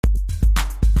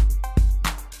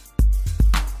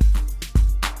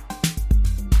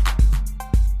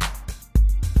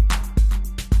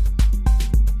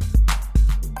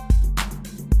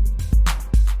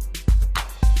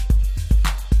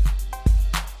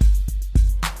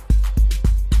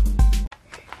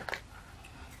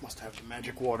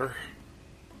magic water.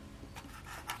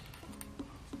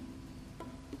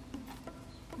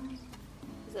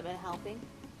 Has it been helping?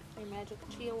 Your magic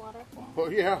chia water?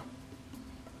 Oh yeah,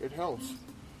 it helps,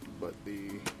 but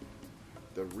the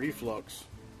reflux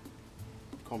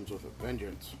comes with a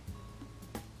vengeance.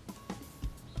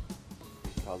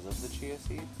 Because of the chia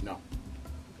seeds? No.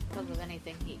 Because of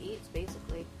anything he eats,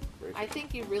 basically. Basically. I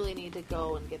think you really need to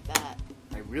go and get that.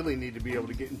 I really need to be able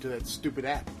to get into that stupid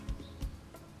app.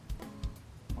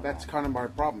 That's kind of my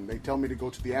problem. They tell me to go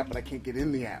to the app, but I can't get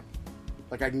in the app.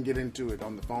 Like, I can get into it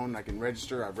on the phone. I can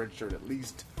register. I've registered at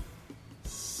least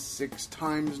 6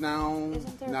 times now.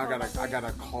 Isn't there Now a I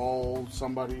gotta call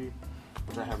somebody,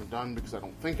 which I haven't done because I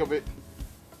don't think of it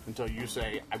until you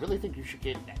say, I really think you should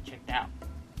get that checked out.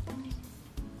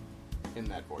 In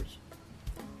that voice.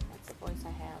 That's the voice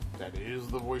I have. That is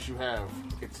the voice you have.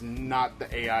 It's not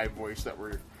the AI voice that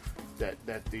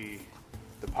the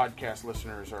podcast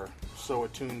listeners are so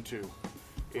attuned to.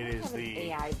 It is have the an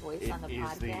AI voice on the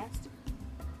podcast.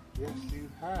 Yes, you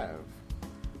have.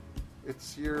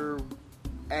 It's your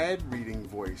ad reading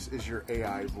voice is your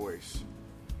AI voice.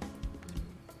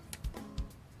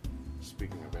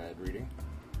 Speaking of ad reading,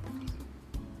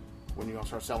 when you gonna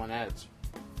start selling ads?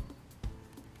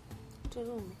 To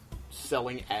whom?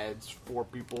 Selling ads for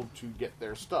people to get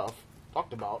their stuff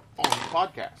talked about on the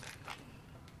podcast.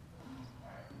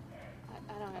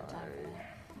 I don't have time for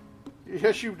that.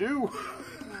 Yes, you do. No.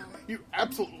 You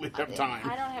absolutely have time.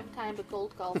 I don't have time to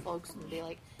cold call folks and be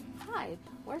like, hi,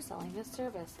 we're selling this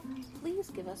service. Please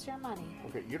give us your money.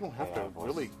 Okay, you don't have to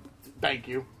really... Thank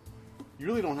you. You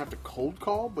really don't have to cold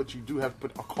call, but you do have to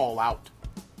put a call out.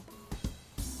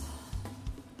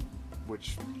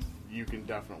 Which you can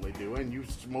definitely do, and you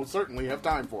most certainly have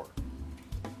time for.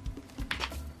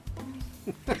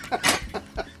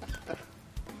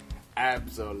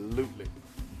 Absolutely.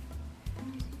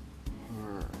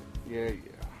 Yeah.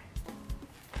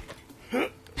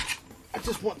 I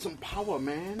just want some power,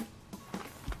 man.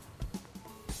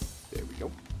 There we go.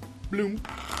 Bloom.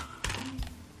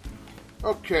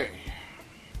 Okay.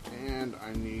 And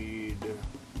I need...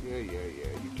 Yeah.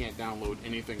 You can't download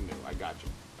anything new. I got you.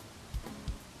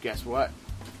 Guess what?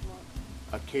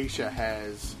 Acacia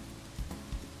has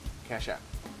Cash App.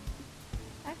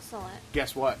 Excellent.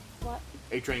 Guess what? What?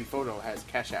 A-Train Photo has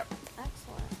Cash App.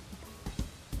 Excellent.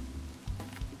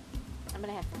 I'm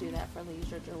going to have to do that for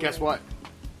Leisure Jewelry. Guess what?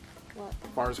 What?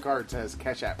 Fars Cards has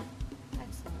Cash App.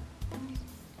 Excellent.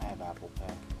 I have Apple Pay. I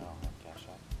don't have Cash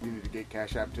App. You need to get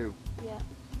Cash App too. Yeah.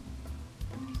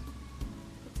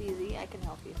 It's easy. I can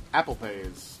help you. Apple Pay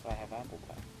is... I have Apple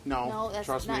Pay. No, that's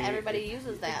trust not me, everybody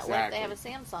uses that. What if they have a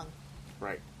Samsung?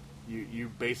 Right. You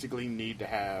basically need to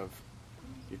have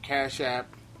your Cash App.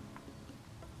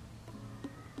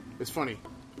 It's funny.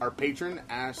 Our patron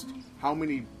asked how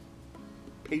many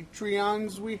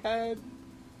Patreons we had,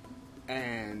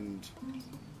 and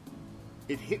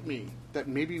it hit me that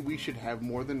maybe we should have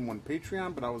more than one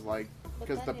Patreon, but I was like,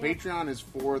 because the Patreon is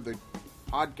for the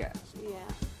podcast. Yeah.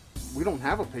 We don't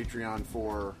have a Patreon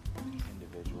for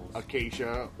Individuals.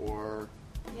 Acacia or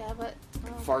Yeah, but...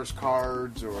 Farce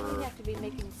Cards we or... have to be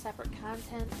making separate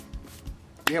content.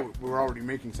 Yeah, we're already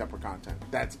making separate content.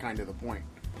 That's kind of the point.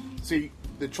 See,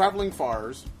 the Traveling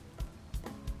Fars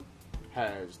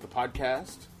has the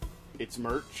podcast, its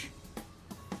merch,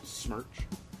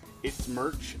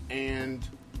 and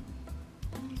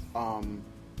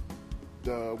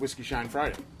the Whiskey Shine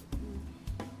Friday.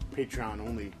 Patreon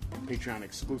only, Patreon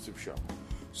exclusive show.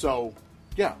 So,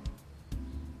 yeah.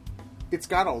 It's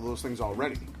got all those things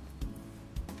already.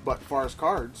 But Fars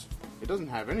Cards, it doesn't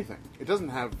have anything. It doesn't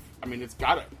have, I mean, it's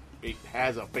got it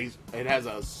has a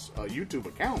YouTube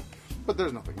account, but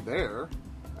there's nothing there.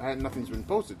 And nothing's been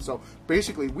posted. So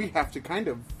basically, we have to kind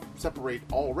of separate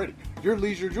already. Your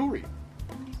Leisure Jewelry.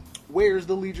 Where's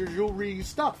the Leisure Jewelry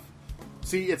stuff?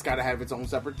 See, it's got to have its own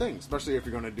separate thing, especially if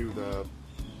you're going to do the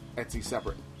Etsy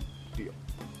separate deal.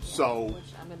 So,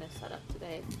 Which I'm going to set up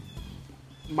today.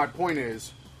 my point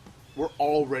is, we're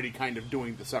already kind of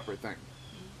doing the separate thing.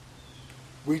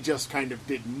 We just kind of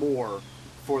did more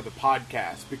for the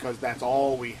podcast because that's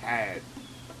all we had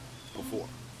before.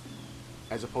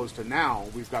 As opposed to now,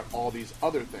 we've got all these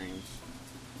other things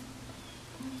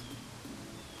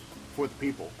for the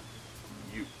people.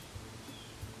 You.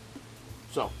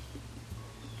 So,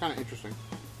 kind of interesting.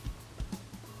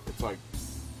 It's like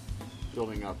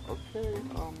building up, okay,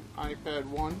 iPad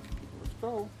 1, let's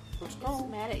go. I'm just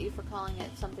mad at you for calling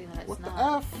it something that it's What not. the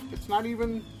F? It's not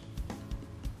even...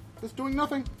 It's doing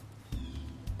nothing.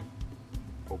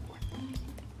 Oh boy.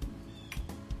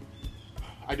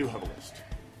 I do have a list. Do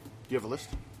you have a list?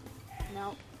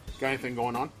 No. Got anything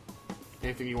going on?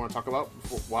 Anything you want to talk about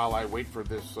while I wait for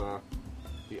this, the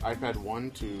iPad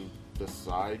 1 to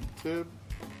decide to...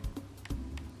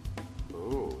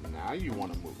 Oh, now you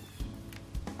want to move.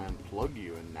 I unplug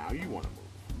you, and now you want to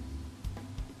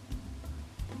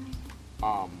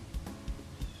move.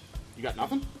 You got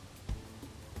nothing?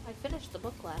 I finished the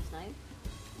book last night.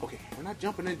 Okay, we're not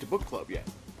jumping into book club yet.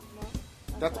 Well,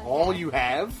 That's what I all have. you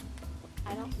have?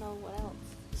 I don't know what else.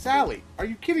 Sally, are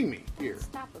you kidding me? Here.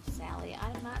 Stop with Sally.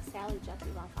 I'm not Sally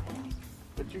Jeffries on fire.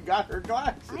 But you got her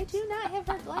glasses. I do not have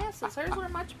her glasses. Hers were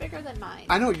much bigger than mine.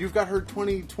 I know, you've got her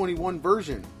 2021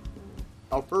 version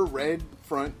of her red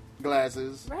front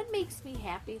glasses. Red makes me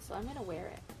happy, so I'm going to wear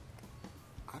it.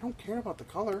 I don't care about the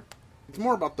color. It's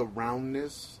more about the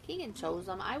roundness. Keegan chose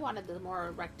them. I wanted the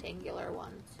more rectangular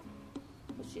ones.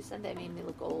 But she said they made me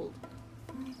look old.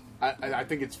 I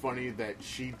think it's funny that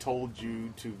she told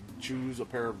you to choose a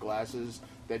pair of glasses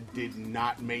that did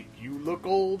not make you look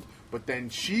old, but then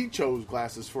she chose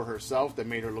glasses for herself that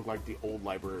made her look like the old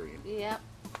librarian. Yep.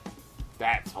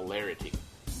 That's hilarity.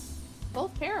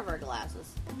 Both pair of her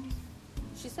glasses.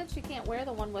 She said she can't wear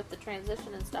the one with the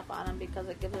transition and stuff on them because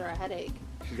it gives her a headache.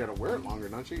 She got to wear it longer,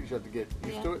 don't she? You have to get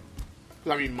used Yeah. to it.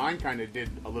 'Cause, I mean, mine kind of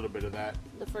did a little bit of that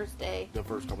The first day. the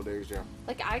first couple days, yeah.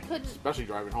 Like, I couldn't... Especially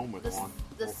driving home with them on.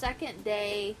 The second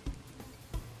day...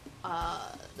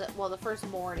 the first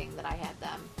morning that I had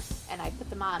them, and I put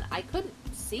them on, I couldn't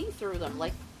see through them.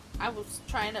 Like, I was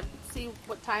trying to see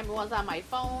what time it was on my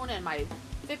phone and my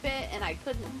Fitbit, and I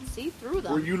couldn't see through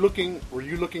them. Were you looking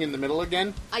in the middle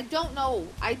again? I don't know.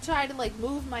 I tried to like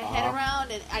move my head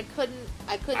around, and I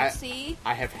couldn't see.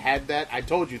 I have had that. I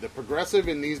told you the progressive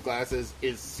in these glasses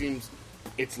seems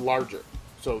it's larger.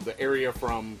 So the area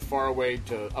from far away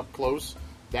to up close,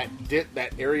 that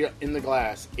area in the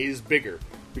glass is bigger,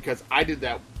 because I did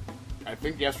that I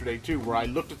think yesterday too, where I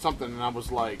looked at something and I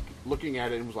was like looking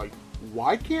at it and was like,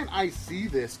 why can't I see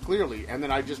this clearly? And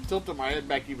then I just tilted my head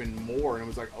back even more and it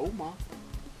was like, oh my.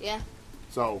 Yeah.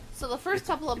 So the first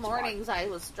couple of it's mornings, I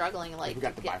was struggling like we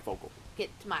got the to bifocal.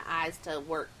 get my eyes to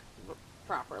work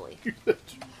properly.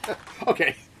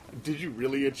 Okay, did you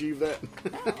really achieve that?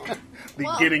 No. The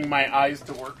Well- getting my eyes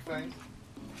to work thing?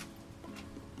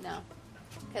 No,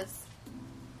 because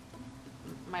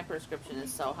my prescription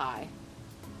is so high.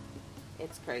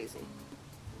 It's crazy.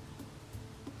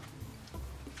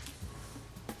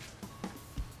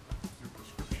 Your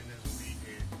prescription is weed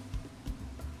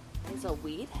head. Is a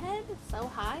weed head so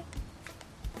high?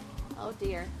 Oh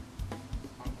dear.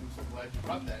 I'm so glad you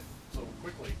got that so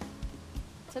quickly.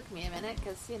 Took me a minute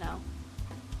because,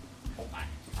 Oh my.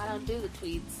 I don't do the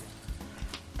tweeds.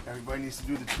 Everybody needs to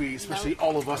do the tweet, especially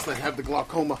all of us that have the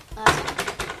glaucoma.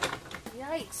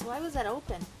 Yikes, why was that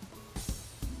open?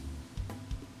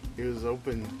 It was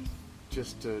open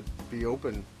just to be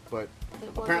open, but It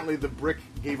wasn't. apparently the brick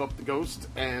gave up the ghost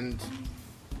and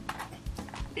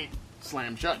it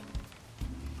slammed shut.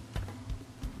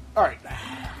 Alright,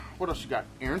 what else you got?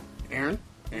 Aaron?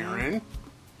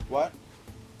 What?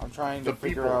 I'm trying to The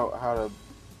figure people. out how to.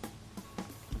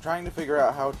 I'm trying to figure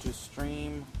out how to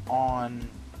stream on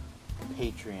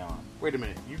Patreon. Wait a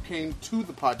minute, you came to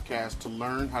the podcast to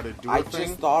learn how to do a I thing?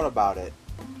 just thought about it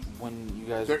when you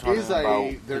guys There were talking is a-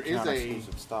 about there is Patreon a-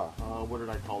 exclusive stuff. What did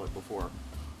I call it before?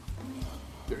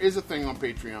 There is a thing on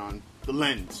Patreon, the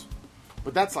lens.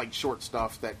 But that's like short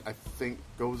stuff that I think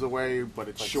goes away, but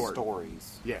it's Like short.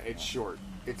 stories. Yeah, it's short.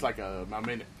 It's like a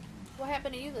minute. What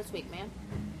happened to you this week, man?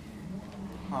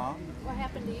 Huh? What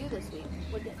happened to you this week?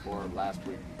 What did... Or last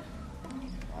week.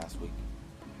 Last week.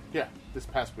 Yeah, this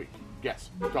past week. Yes,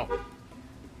 go.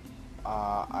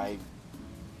 I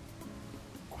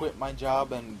quit my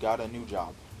job and got a new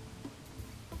job.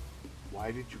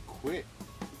 Why did you quit?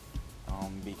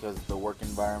 Because the work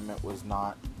environment was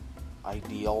not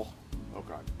ideal. Oh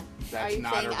God, that's you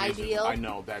not saying a reason. ideal? I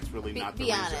know that's really not the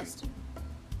Be reason. honest.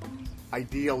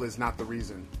 Ideal is not the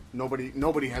reason.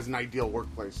 Nobody has an ideal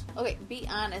workplace. Okay, be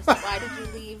honest. Why did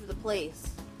you leave the place?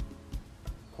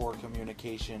 Poor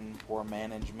communication, poor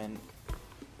management,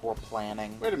 poor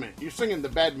planning. Wait a minute, you're singing the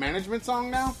Bad Management song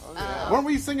now? Oh, yeah. Weren't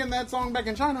we singing that song back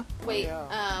in China? Wait,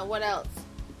 yeah. what else?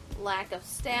 Lack of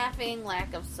staffing,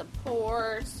 lack of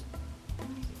support.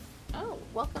 Oh,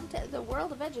 welcome to the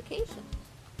world of education.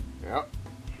 Yep.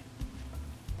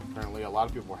 Apparently, a lot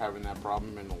of people are having that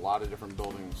problem in a lot of different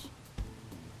buildings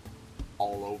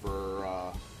all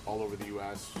over the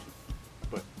U.S.,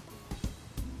 but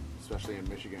especially in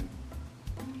Michigan.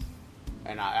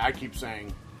 And I keep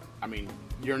saying, I mean,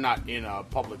 you're not in a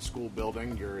public school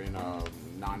building; you're in a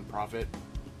non-profit.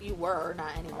 You were,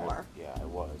 not anymore. Yeah, I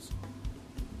was.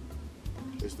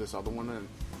 Is this other one?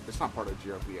 It's not part of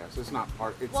GRPS. It's not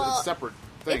part. It's Well, a separate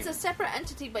thing. It's a separate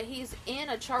entity, but he's in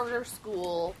a charter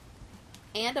school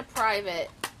and a private,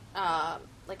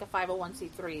 like a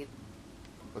 501c3.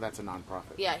 But that's a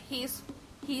nonprofit. Yeah, he's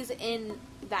in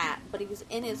that, but he's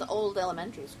in his old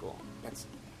elementary school, That's.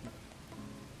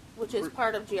 which is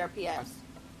part of GRPS.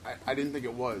 I didn't think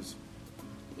it was.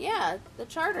 Yeah, the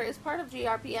charter is part of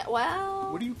GRPS.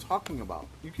 Well, What are you talking about?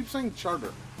 You keep saying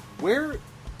charter. Where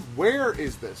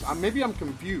is this? Maybe I'm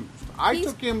confused. I He's-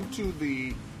 took him to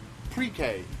the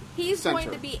pre-K he's center.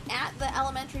 going to be at the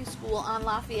elementary school on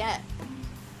Lafayette.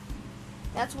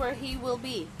 That's where he will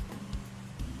be.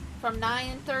 From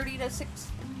 9:30 to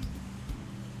 6.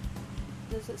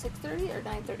 Is it 6:30 or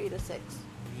 9:30 to 6?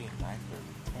 Yeah, 9:30,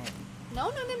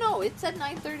 10. No. It said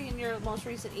 9:30 in your most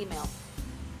recent email.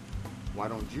 Why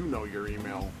don't you know your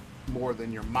email more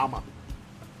than your mama?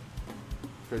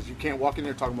 Because you can't walk in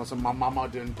there talking about something my mama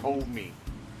didn't told me.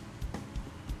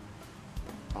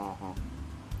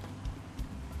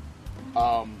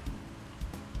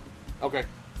 Okay.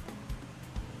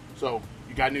 So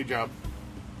you got a new job.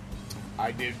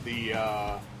 I did the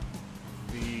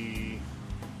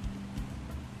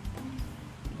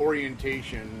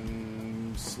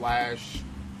orientation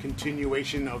 /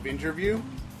 continuation of interview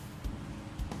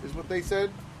is what they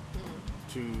said,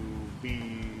 to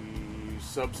be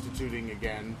substituting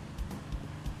again.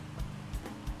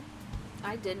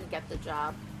 I didn't get the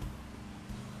job.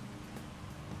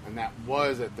 And that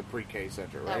was at the pre-K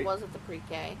center, right? That was at the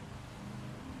pre-K.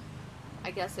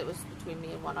 I guess it was between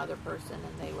me and one other person,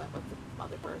 and they went with the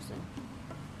other person.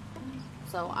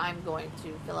 So I'm going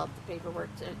to fill out the paperwork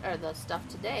or the stuff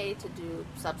today to do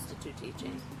substitute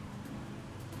teaching,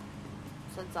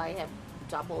 since I have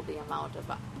double the amount of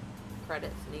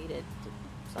credits needed to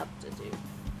substitute.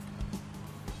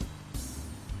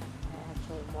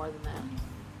 Actually, more than that.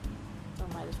 So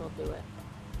I might as well do it.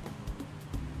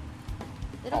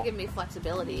 They don't give me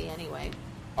flexibility anyway.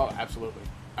 Oh, absolutely.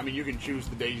 I mean, you can choose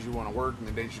the days you want to work and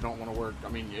the days you don't want to work. I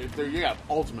mean, you have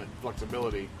ultimate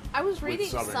flexibility. I was reading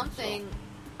subbing, something.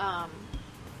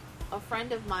 A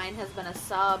friend of mine has been a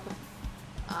sub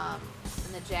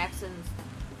in the Jackson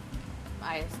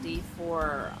ISD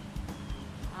for,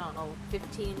 I don't know,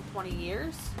 15, 20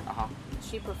 years. Uh-huh.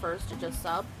 She prefers to just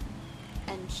sub.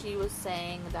 And she was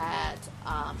saying that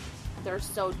they're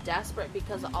so desperate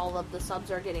because all of the subs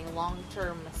are getting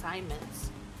long-term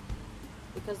assignments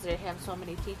because they have so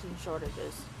many teaching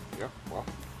shortages. Yeah, well,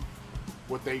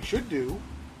 what they should do,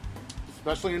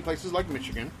 especially in places like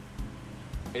Michigan,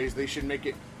 is they should make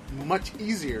it much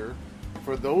easier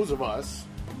for those of us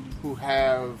who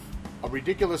have a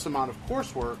ridiculous amount of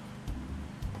coursework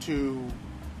to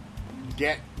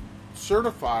get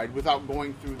certified without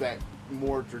going through that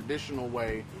more traditional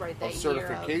way Right, that of year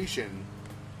certification.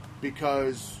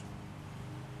 Because,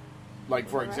 like,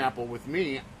 for Right. example, with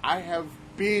me, I have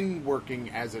been working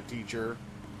as a teacher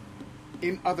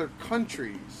in other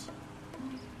countries.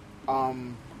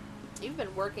 You've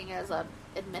been working as a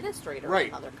administrator Right,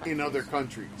 in other countries. in other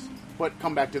countries. But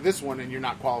come back to this one and you're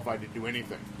not qualified to do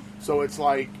anything. So it's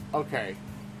like, okay,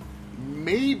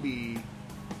 maybe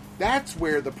that's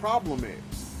where the problem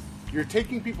is. You're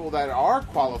taking people that are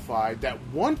qualified, that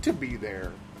want to be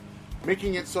there,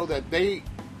 making it so that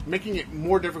making it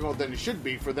more difficult than it should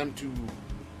be for them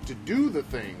to do the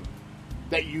thing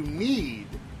that you need,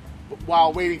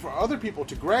 while waiting for other people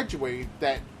to graduate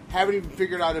that haven't even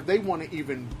figured out if they want to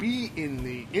even be in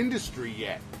the industry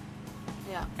yet.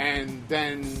 Yeah. And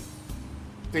then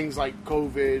things like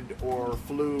COVID or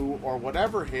flu or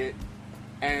whatever hit,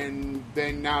 and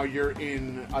then now you're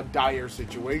in a dire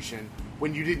situation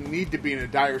when you didn't need to be in a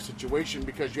dire situation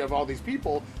because you have all these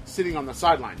people sitting on the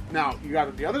sideline. Now, you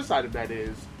got the other side of that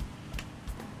is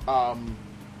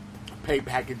pay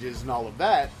packages and all of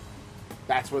that.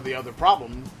 That's where the other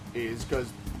problem is,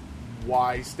 because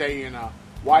why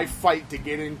fight to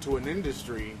get into an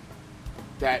industry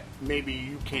that maybe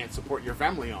you can't support your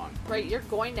family on? Right, you're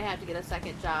going to have to get a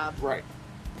second job. Right.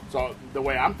 So the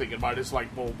way I'm thinking about it is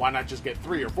like, well, why not just get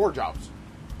 3 or 4 jobs?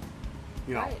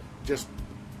 You know, Right. just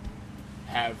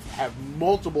have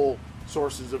multiple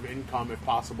sources of income if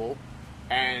possible.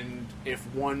 And if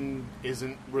one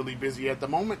isn't really busy at the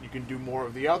moment, you can do more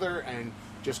of the other and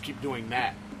just keep doing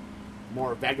that.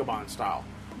 More vagabond style.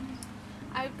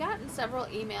 I've gotten several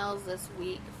emails this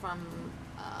week from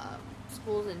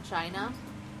schools in China.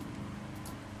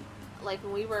 Like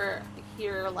when we were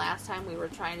here last time, we were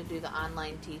trying to do the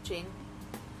online teaching,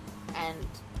 and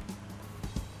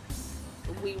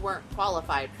we weren't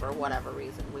qualified for whatever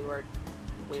reason. We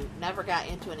never got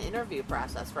into an interview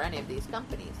process for any of these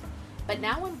companies. But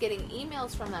now I'm getting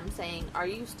emails from them saying, are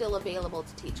you still available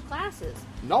to teach classes?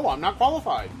 No, I'm not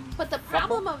qualified. But the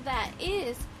problem of that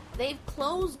is they've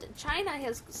closed, China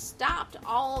has stopped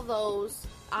all those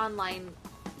online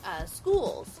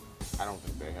schools. I don't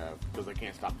think they have, because they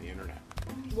can't stop the internet.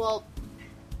 Well,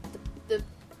 the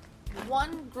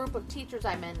one group of teachers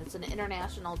I'm in, it's an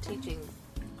international teaching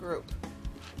group.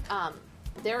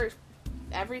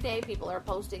 Every day people are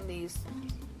posting these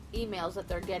emails that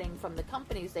they're getting from the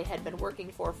companies they had been working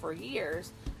for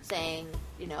years, saying,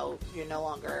 you know, you're no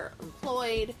longer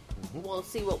employed. Mm-hmm. We'll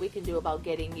see what we can do about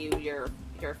getting you your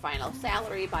final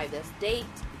salary by this date,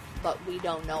 but we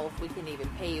don't know if we can even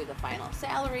pay you the final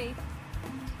salary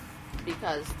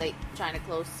because China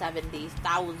closed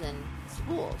 70,000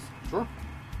 schools. Sure.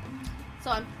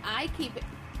 So I keep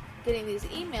getting these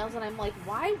emails, and I'm like,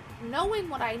 why, knowing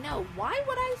what I know, why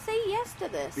would I say yes to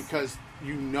this? Because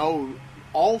you know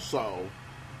also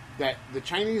that the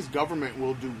Chinese government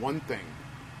will do one thing,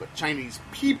 but Chinese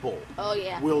people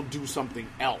will do something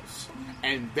else.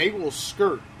 And they will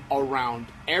skirt around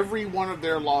every one of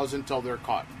their laws until they're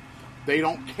caught. They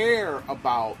don't care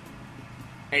about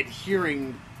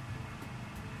adhering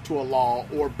to a law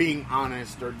or being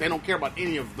honest, or they don't care about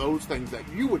any of those things that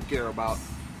you would care about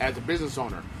as a business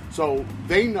owner. So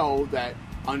they know that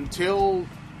until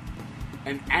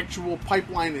an actual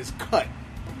pipeline is cut,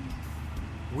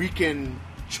 we can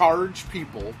charge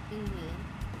people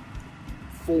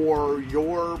for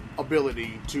your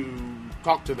ability to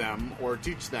talk to them or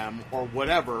teach them or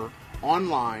whatever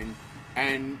online,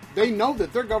 and they know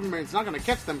that their government's not going to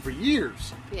catch them for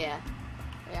years. Yeah.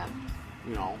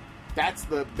 You know, that's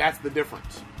the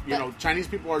difference. You know, Chinese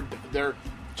people are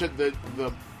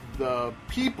the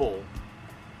people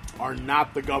are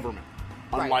not the government.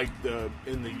 Unlike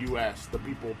in the U.S., the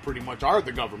people pretty much are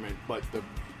the government, but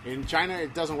in China,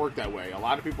 it doesn't work that way. A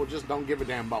lot of people just don't give a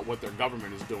damn about what their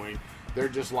government is doing. They're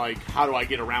just like, how do I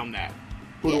get around that?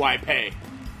 Who do I pay?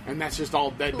 And that's just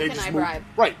all. They just bribe?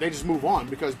 Right, they just move on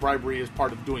because bribery is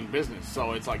part of doing business.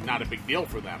 So it's like not a big deal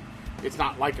for them. It's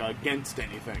not like against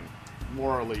anything,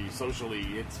 morally, socially.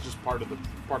 It's just part of the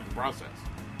process.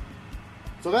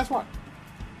 So that's why.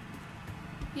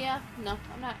 Yeah. No,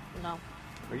 I'm not. No.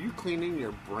 Are you cleaning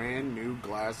your brand new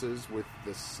glasses with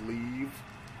the sleeve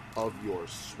of your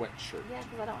sweatshirt? Yeah,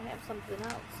 because I don't have something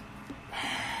else.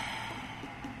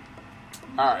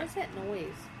 All right. What is that noise?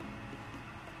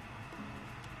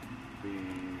 The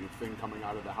thing coming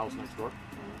out of the house next door.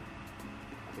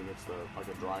 I think it's like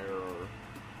a dryer or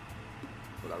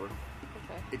whatever.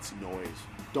 Okay. It's noise.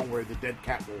 Don't worry, the dead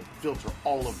cat will filter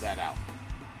all of that out.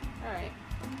 All right.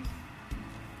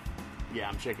 Yeah,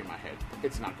 I'm shaking my head.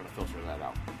 It's not going to filter that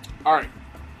out. All right.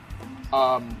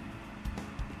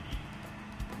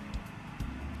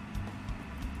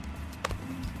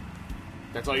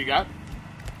 That's all you got?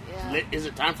 Yeah. Is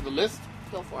it time for the list?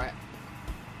 Go for it.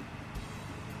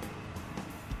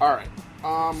 All right.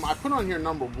 I put on here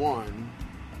number 1.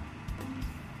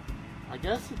 I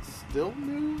guess it's still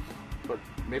news, but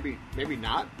maybe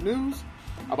not news,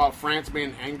 about France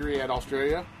being angry at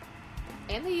Australia.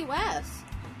 And the U.S.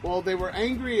 Well, they were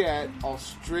angry at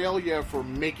Australia for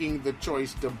making the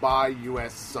choice to buy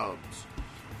U.S. subs.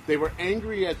 They were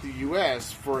angry at the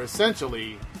U.S. for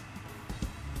essentially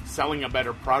selling a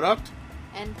better product.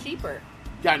 And cheaper.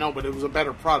 Yeah, I know, but it was a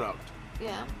better product.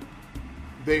 Yeah.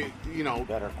 They,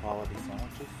 better quality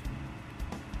sandwiches.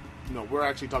 No, we're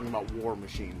actually talking about war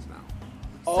machines now.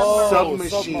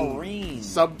 Submarine.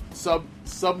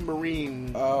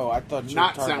 Submarine. Oh, I thought you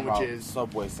not were talking sandwiches. about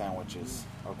Subway sandwiches.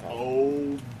 Okay.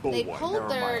 Oh boy. They pulled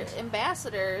their mind.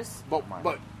 ambassadors.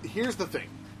 But here's the thing.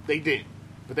 They did.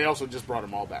 But they also just brought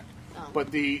them all back. Oh. But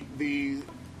the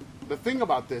thing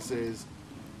about this is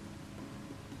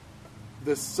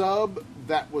the sub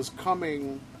that was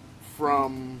coming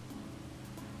from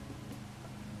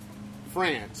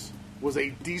France was a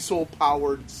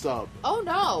diesel-powered sub. Oh,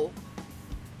 no.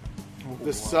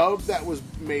 The sub that was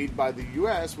made by the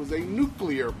U.S. was a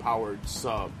nuclear-powered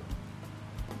sub.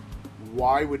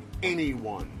 Why would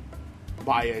anyone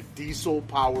buy a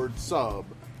diesel-powered sub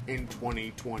in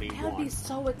 2021? That would be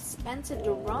so expensive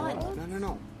to run.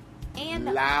 No. And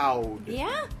loud.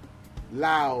 Yeah.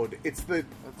 Loud. It's the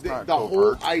not whole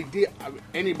covert. idea.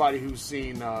 Anybody who's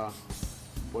seen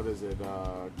what is it?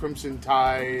 Crimson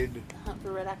Tide. Hunt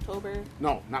for Red October.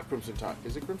 No, not Crimson Tide.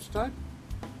 Is it Crimson Tide?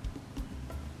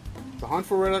 The Hunt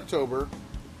for Red October.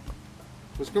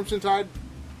 Was Crimson Tide?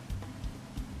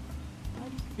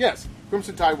 Yes,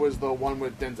 Crimson Tide was the one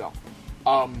with Denzel.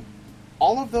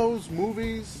 All of those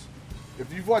movies,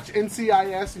 if you've watched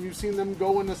NCIS and you've seen them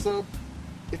go in the sub,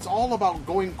 it's all about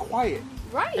going quiet.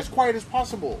 Right. as quiet as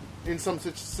possible in some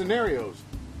such scenarios.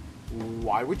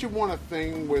 Why would you want a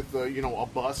thing with a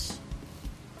bus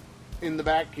in the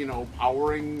back,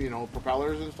 powering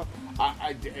propellers and stuff?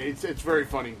 It's very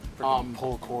funny.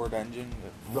 Pull cord engine.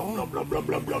 Blah, blah, blah,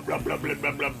 blah, blah, blah, blah, blah,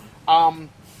 blah, blah.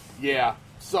 Yeah.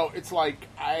 So it's like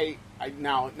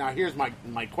now here's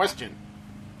my question.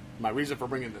 My reason for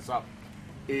bringing this up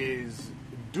is: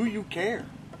 do you care?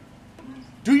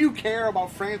 Do you care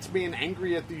about France being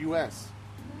angry at the U.S.?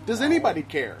 Does anybody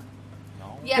care?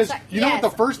 No. Yes, Because you know what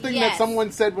the first thing that yes.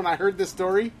 someone said when I heard this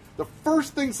story? The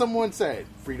first thing someone said,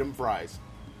 freedom fries.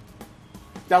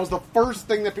 That was the first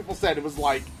thing that people said. It was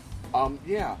like,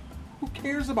 yeah, who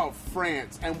cares about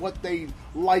France and what they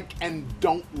like and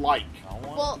don't like? No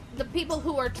one. Well, the people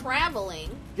who are traveling,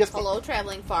 Yes, but- hello,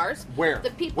 traveling farce. Where?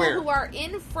 The people Where? who are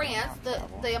in France,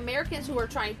 the Americans who are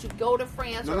trying to go to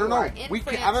France or who No. are in We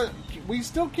France. we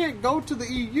still can't go to the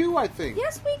EU, I think.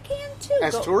 Yes, we can too.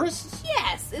 As Go- tourists?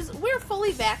 Yes, we're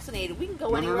fully vaccinated. We can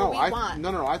go anywhere No. we want.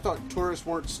 No. I thought tourists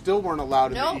still weren't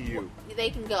allowed No, in the EU. they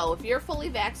can go if you're fully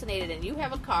vaccinated and you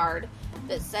have a card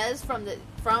that says from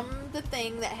the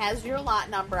thing that has your lot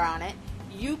number on it.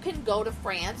 You can go to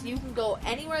France. You can go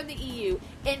anywhere in the EU.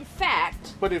 In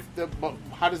fact, But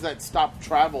how does that stop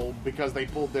travel because they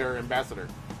pulled their ambassador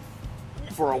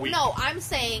for a week? no, I'm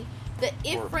saying that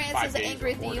if Or France 5 is days angry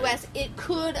or at the 4 U.S., it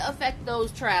could affect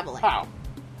those traveling. How?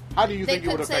 How do you They think it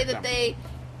would could say affect that them?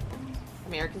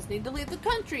 Americans need to leave the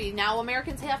country. Now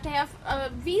Americans have to have a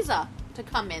visa to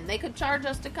come in. They could charge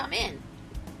us to come in.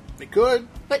 They could,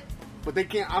 But they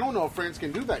can't. I don't know if France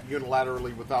can do that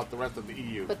unilaterally without the rest of the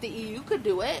EU. the EU could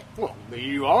do it. Well, the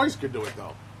EU always could do it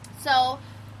though. So,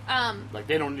 Like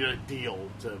they don't need a deal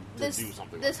to this do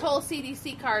something. this like whole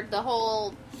CDC card,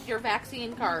 your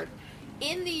vaccine card,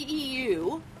 in the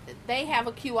EU, they have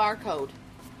a QR code.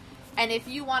 And if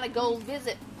you want to go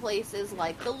visit places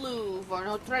like the Louvre or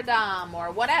Notre Dame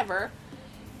or whatever,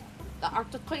 the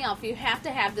Arc de Triomphe, you have to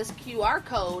have this QR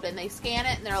code, and they scan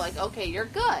it, and they're like, okay, you're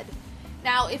good.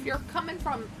 Now, if you're coming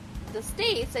from the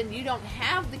States and you don't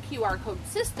have the QR code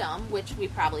system, which we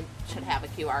probably should have a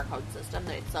QR code system,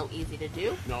 that it's so easy to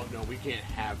do. No, we can't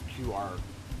have QR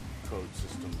code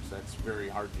systems. That's very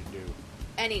hard to do.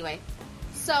 Anyway,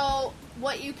 so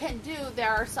what you can do, there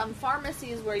are some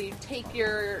pharmacies where you take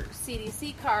your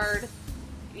CDC card,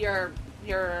 your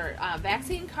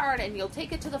vaccine card, and you'll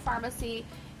take it to the pharmacy,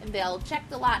 and they'll check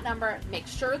the lot number, make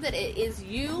sure that it is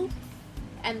you,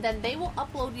 and then they will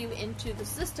upload you into the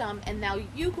system, and now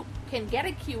you can get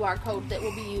a QR code that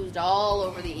will be used all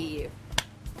over the EU.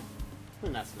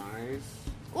 And that's nice.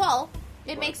 Well,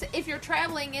 it makes it, if you're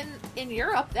traveling in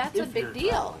Europe, that's a If big you're deal.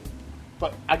 traveling.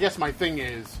 But I guess my thing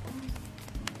is,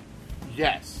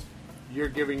 yes, you're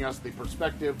giving us the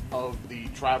perspective of the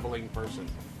traveling person.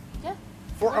 Yeah.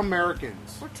 For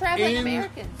Americans. We're traveling in,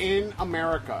 Americans. In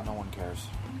America. No one cares.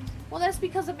 Well, that's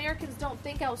because Americans don't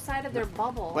think outside of their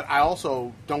bubble. But I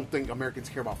also don't think Americans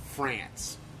care about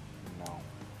France. No.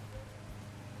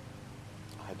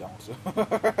 I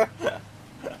don't.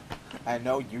 I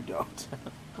know you don't.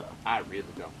 I really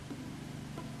don't.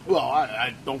 Well,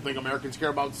 I don't think Americans care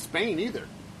about Spain either.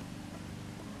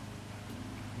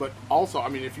 But also, I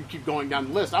mean, if you keep going down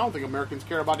the list, I don't think Americans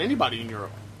care about anybody in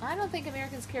Europe. I don't think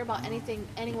Americans care about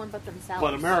anyone but themselves.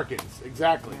 But Americans,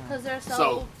 exactly. Because they're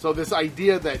So this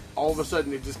idea that all of a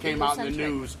sudden it just came out in the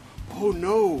Egocentric. news, oh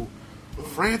no,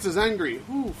 France is angry.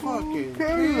 Who fucking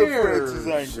cares if cares? France is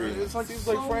angry? It's like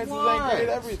So France is what? angry at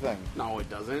everything. No, it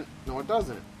doesn't. No, it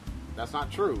doesn't. That's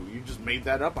not true. You just made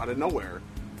that up out of nowhere.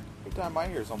 Every time I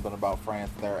hear something about France,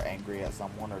 they're angry at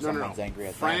someone or someone's angry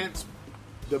at them. France,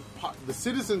 the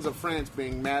citizens of France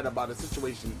being mad about a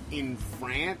situation in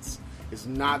France is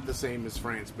not the same as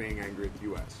France being angry at the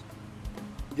U.S.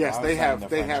 Yes, I was they saying have. The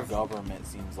They French have. government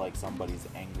seems like somebody's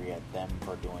angry at them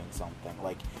for doing something,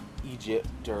 like Egypt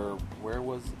or who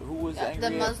was angry?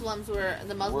 the Muslim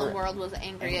Were world was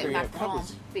angry angry at at- Macron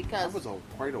because That was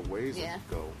quite a ways Yeah.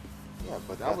 ago. Yeah,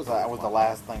 but That that was was a the lot.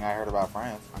 last thing I heard about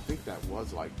France. I think that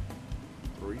was like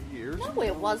 3 years. no,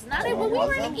 it was not. No, we it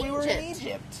were in wasn't. Egypt. We were in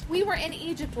Egypt. We were in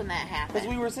Egypt when that happened. Because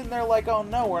we were sitting there like, oh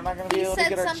no, we're not going to be He able to said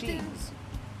get our something- cheese.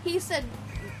 He said,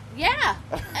 "Yeah,"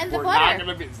 and the We're butter not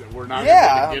gonna be. We're not.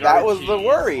 Yeah, gonna get that our was the cheese.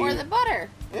 worry. or the butter.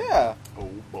 Yeah. Oh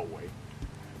boy!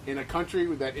 In a country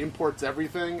that imports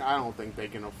everything, I don't think they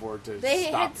can afford to They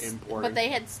stop had, importing. but they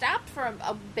had stopped for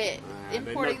a bit They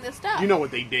importing know- the stuff. You know what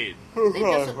they did? They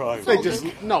just Right. They sold just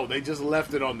it. they just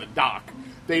left it on the dock.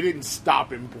 They didn't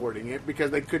stop importing it because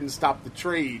they couldn't stop the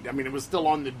trade. I mean, it was still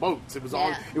on the boats. It was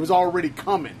Yeah. it was already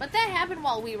coming. But that happened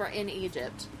while we were in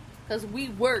Egypt. Because we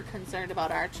were concerned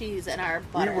about our cheese and our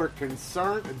butter. We were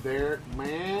concerned there,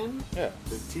 man. Yeah.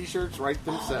 The T-shirts write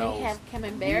themselves. They have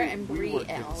Camembert and Brie We were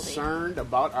at Aldi. concerned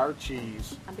about our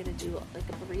cheese. I'm going to do like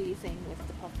a Brie thing with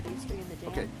the puff pastry and the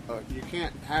jam. Okay, you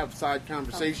can't have side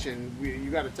conversation.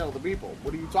 You got to tell the people.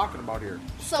 What are you talking about here?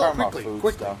 So Talking about quickly, food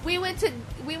quickly. stuff. we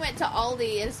went to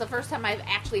Aldi. It's the first time I've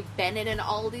actually been in an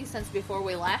Aldi since before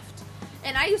we left.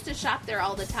 And I used to shop there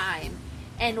all the time.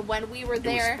 And when we were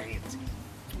there, It was fancy.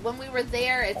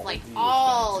 it's like Aldi was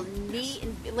all fancy. neat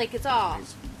and like it's all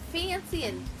Nice. fancy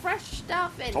and fresh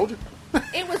stuff. And Told you.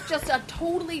 it was just a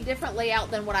totally different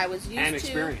layout than what I was used And to.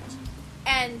 experience.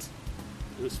 And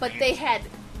It was but fancy.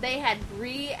 they had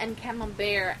Brie and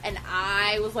Camembert, and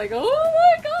I was like,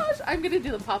 oh my gosh, I'm gonna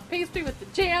do the puff pastry with the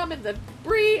jam and the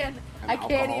Brie, and And I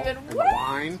can't alcohol even. and the Wait.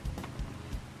 wine.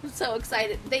 I'm so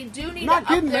excited. They do need Not to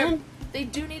up kidding, their. man. They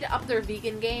do need to up their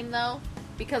vegan game though,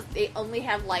 because they only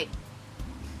have like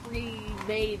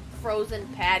pre-made frozen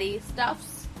patty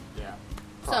stuffs. Yeah.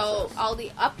 So Processed. all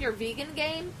the up your vegan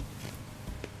game.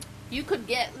 You could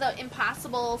get the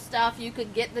Impossible stuff. You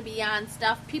could get the Beyond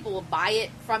stuff. People will buy it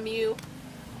from you.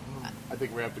 I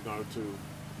think we have to go to.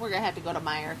 We're gonna have to go to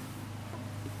Meijer.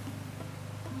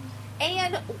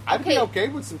 And I'd be okay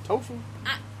with some tofu.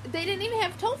 they didn't even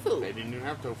have tofu. They didn't even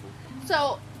have tofu.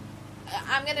 So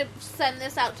I'm gonna send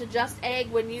this out to Just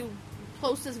Egg when you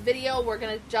post this video. We're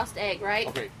gonna Just Egg, right?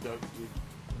 Okay,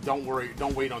 don't worry.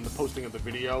 Don't wait on the posting of the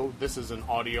video. This is an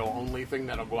audio only thing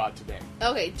that'll go out today.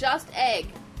 Okay, Just Egg.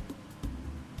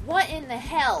 What in the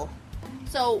hell?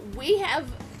 So we have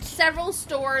several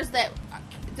stores that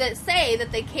say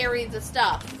that they carry the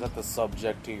stuff. Is that the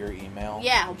subject to your email?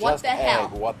 Yeah, what Just the hell?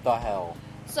 Egg, what the hell?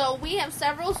 So we have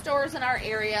several stores in our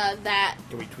area that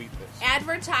Can we tweet this?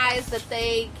 advertise that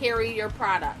they carry your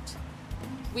product.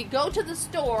 We go to the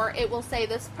store, it will say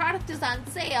this product is on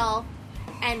sale,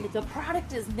 and the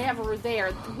product is never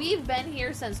there. We've been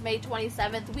here since May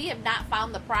 27th. We have not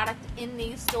found the product in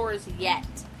these stores yet.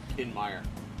 In Meijer.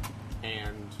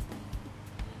 And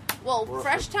Well, Or-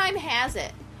 Fresh Time has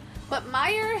it, but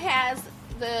Meijer has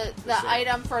the same.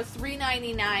 item for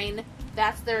 $3.99.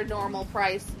 That's their normal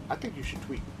price. I think you should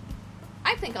tweet.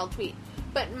 I think I'll tweet.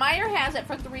 But Meijer has it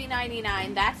for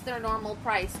 $3.99. That's their normal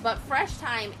price. But Fresh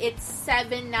Time, it's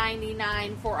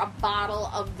 $7.99 for a bottle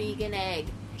of vegan egg.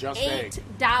 Just egg.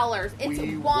 $8. It's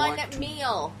We one want to-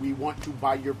 meal. We want to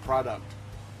buy your product.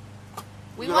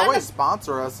 We You can want always to,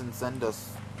 sponsor us and send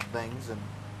us things, and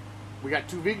We got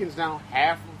 2 vegans now.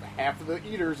 Half of the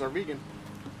eaters are vegan.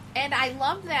 and I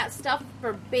love that stuff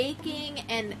for baking.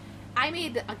 And I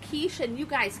made a quiche, and you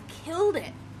guys killed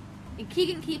it. And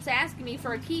Keegan keeps asking me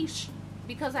for a quiche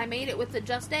because I made it with the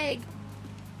Just Egg.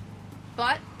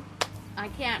 But I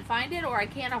can't find it, or I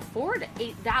can't afford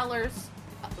 $8.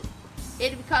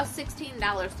 It would cost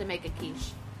 $16 to make a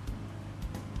quiche.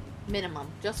 Minimum,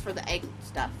 just for the egg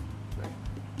stuff.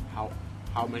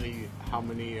 How many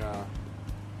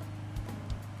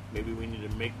maybe we need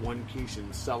to make one quiche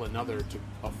and sell another to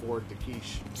afford the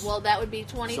quiche. Well, that would be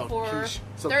Sell 24, quiche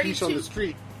on 32. the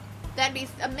street. That'd be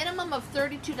a minimum of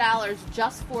 $32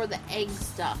 just for the egg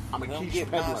stuff. I'm a don't quiche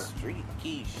get my peddler. street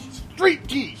quiche. Street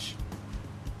quiche.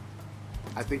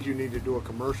 I think you need to do a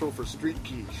commercial for street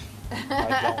quiche.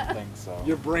 I don't think so.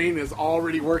 Your brain is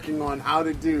already working on how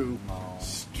to do No.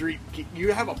 street quiche.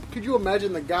 Could you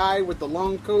imagine the guy with the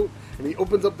long coat and he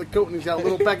opens up the coat and he's got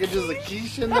little packages of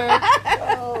quiche in there?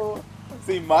 Oh.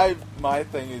 See, my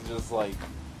thing is just like,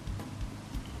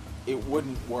 it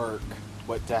wouldn't work,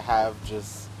 but to have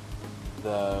just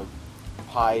the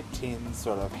pie tin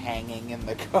sort of hanging in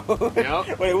the coat.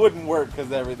 Yep. But it wouldn't work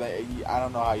because everything, I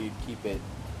don't know how you'd keep it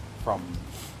from,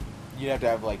 you'd have to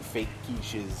have like fake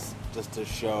quiches just to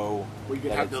show. We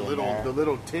could that have it's the in there.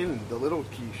 little tin, the little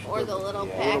quiche. Or the little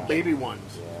Yeah. packet. little baby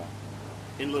ones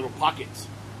Yeah. in little pockets,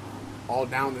 all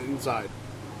down the inside.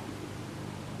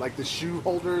 Like the shoe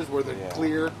holders where they're Yeah.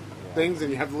 clear Yeah. things, and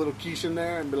you have the little quiche in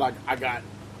there, and be like, I got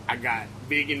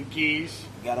vegan quiche,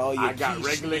 Got all your I got quiche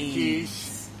regular needs.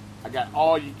 quiche, I got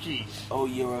all your quiche. Oh,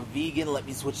 you're a vegan? Let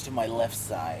me switch to my left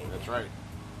side. That's right.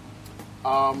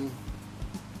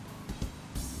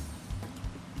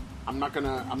 I'm not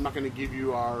gonna give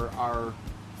you our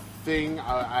thing.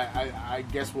 I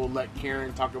guess we'll let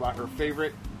Karen talk about her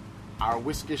favorite, our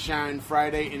Whiskey Shine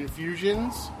Friday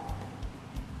infusions.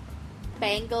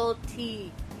 Bengal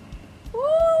tea. Woo!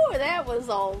 That was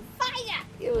on fire.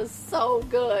 It was so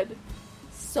good.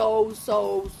 So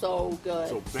good.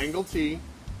 So Bengal tea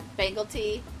Bengal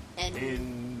tea and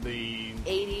in the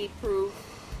 80 proof.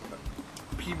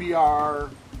 PBR.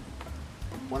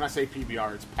 When I say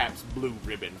PBR, it's Pabst Blue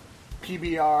Ribbon.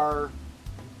 PBR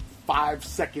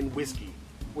 5-second whiskey.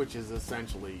 which is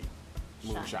essentially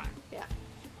moonshine. Yeah.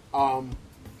 Um,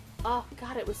 Oh,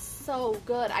 God, it was so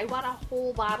good. I want a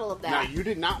whole bottle of that. now, you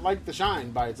did not like the shine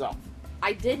by itself.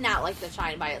 I did not like the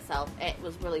shine by itself. It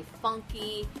was really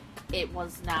funky. It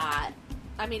was not...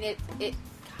 I mean, it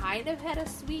kind of had a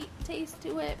sweet taste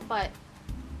to it, but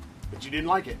But you didn't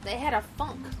like it. they had a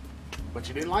funk. But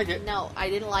you didn't like it. No, I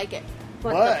didn't like it.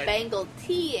 But But- the Bengal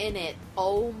tea in it,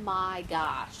 oh my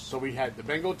gosh. So we had the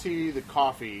Bengal tea, the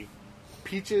coffee,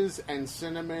 peaches and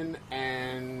cinnamon,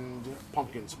 and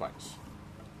pumpkin spice.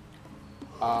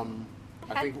 I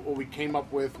think what we came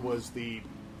up with was the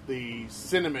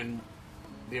cinnamon.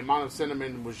 The amount of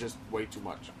cinnamon was just way too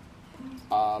much.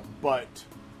 But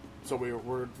so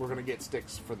we're gonna get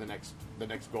sticks for the next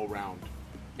go round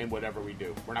in whatever we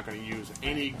do. We're not gonna use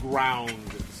any ground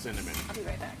cinnamon. I'll be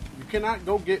right back. You cannot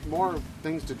go get more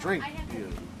things to drink. I have to.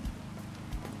 You-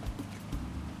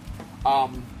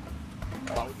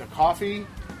 But the coffee,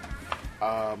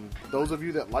 those of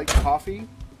you that like coffee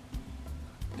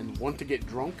and want to get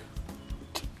drunk,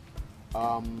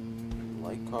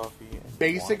 Like coffee. And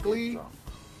basically, want to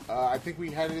get drunk. I think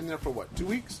we had it in there for what, 2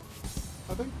 weeks?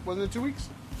 I think, wasn't it 2 weeks?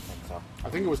 I think so. I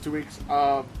think it was 2 weeks.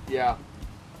 Yeah,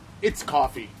 it's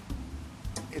coffee.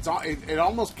 It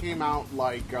almost came out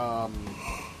like a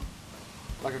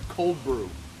cold brew.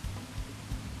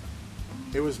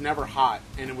 It was never hot,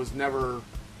 and it was never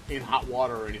in hot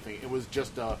water or anything. It was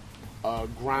just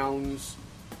grounds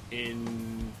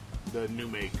in the new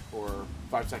make or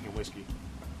 5 Second whiskey.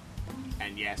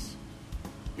 And yes,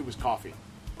 it was coffee.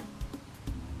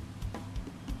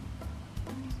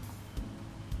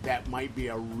 That might be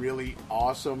a really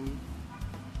awesome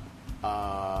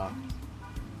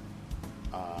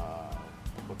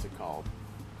what's it called?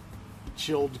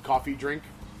 Chilled coffee drink.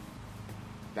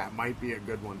 That might be a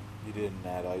good one. You didn't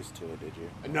add ice to it, did you?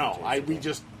 No, we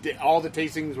just did, all the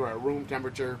tastings were at room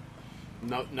temperature.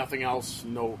 No, nothing else.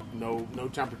 No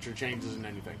temperature changes in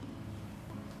anything.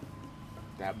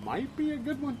 That might be a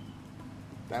good one.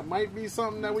 That might be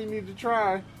something that we need to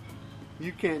try.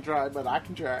 You can't try, but I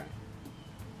can try.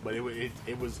 But it was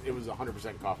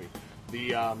 100% coffee.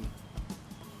 The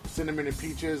cinnamon and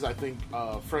peaches. I think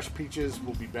fresh peaches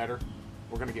will be better.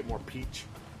 We're gonna get more peach.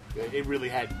 It really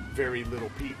had very little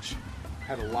peach.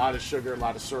 Had a lot of sugar, a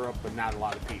lot of syrup, but not a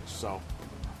lot of peach. So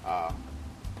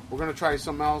we're gonna try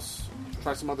something else.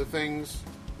 Try some other things.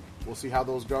 We'll see how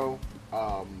those go.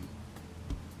 But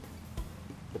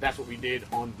that's what we did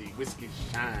on the Whiskey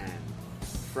Shine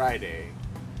Friday.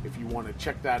 If you want to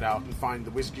check that out and find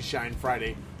the Whiskey Shine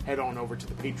Friday, head on over to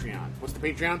the Patreon. What's the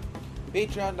Patreon?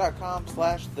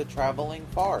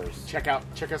 Patreon.com/thetravelingfars.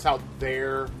 Check us out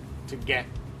there to get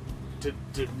to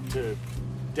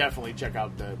definitely check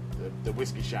out the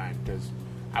Whiskey Shine, because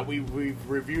we've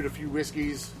reviewed a few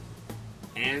whiskeys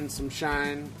and some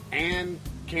shine, and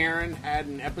Karen had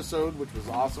an episode which was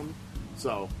awesome.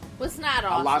 So Was not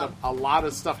awesome. a lot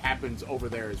of stuff happens over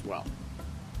there as well.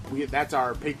 That's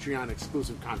our Patreon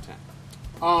exclusive content.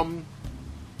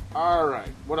 All right,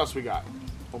 what else we got?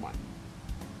 Oh my,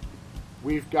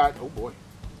 we've got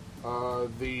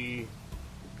the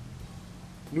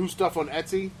new stuff on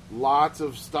Etsy. Lots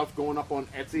of stuff going up on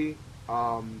Etsy.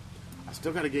 I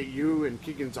still got to get you and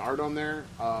Keegan's art on there,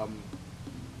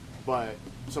 but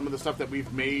some of the stuff that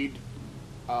we've made,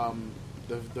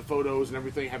 the photos and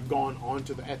everything have gone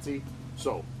onto the Etsy.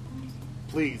 So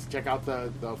please check out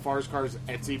the Fars Cars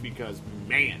Etsy, because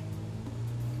man,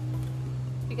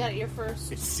 You got your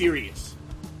first it's serious.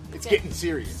 It's Okay. getting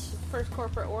serious.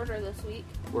 corporate order this week.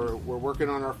 We're working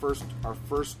on our first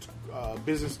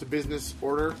business to business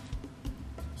order,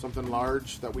 something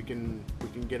large that we can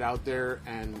get out there,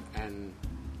 and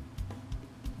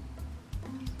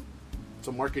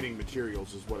some marketing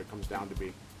materials is what it comes down to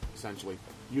be, essentially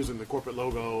using the corporate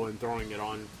logo and throwing it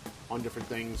on different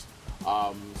things,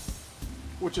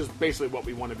 which is basically what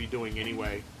we want to be doing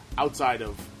anyway, outside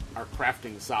of our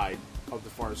crafting side of the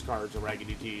Forest Cards or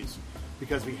Raggedy Tees,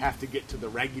 because we have to get to the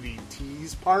Raggedy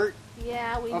Tees part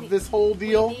Yeah, of this whole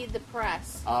deal. We need the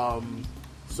press.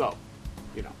 So,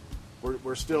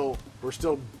 we're still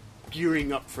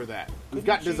gearing up for that. We've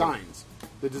got designs.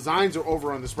 The designs are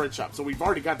over on the spread shop, so we've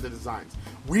already got the designs.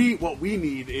 What we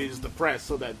need is the press,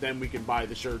 so that then we can buy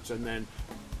the shirts and then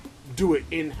do it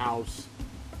in house,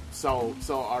 sell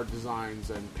our designs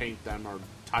and paint them or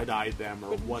tie dye them or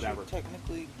Couldn't whatever. you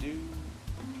technically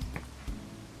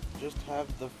just have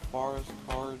the Forest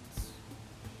Cards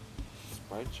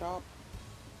spread shop?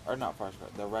 Or not Forest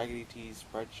Cards, the Raggedy Tees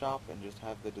spread shop, and just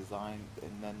have the design,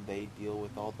 and then they deal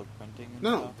with all the printing and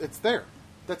No, stuff? it's there.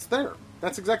 That's there.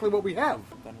 That's exactly what we have.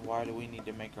 Then why do we need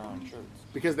to make our own shirts?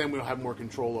 Because then we'll have more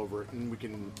control over it, and we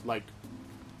can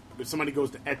if somebody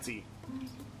goes to Etsy,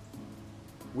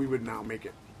 we would now make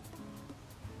it.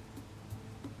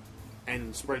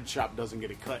 And Spread Shop doesn't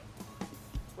get a cut.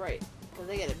 Right. Because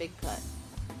they get a big cut.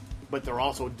 But they're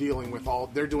also dealing with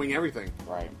they're doing everything.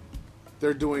 Right.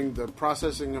 They're doing the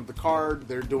processing of the card,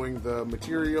 they're doing the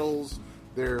materials,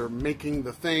 they're making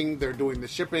the thing, they're doing the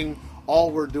shipping.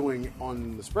 All we're doing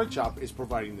on the Spread Shop is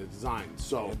providing the design.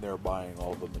 So And they're buying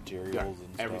all the materials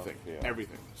and everything, stuff. Yeah.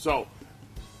 everything. So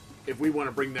if we want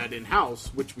to bring that in-house,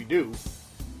 which we do,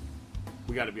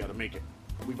 we got to be able to make it.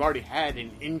 We've already had an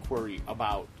inquiry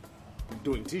about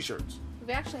doing T-shirts.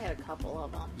 We've actually had a couple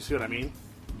of them. You see what I mean?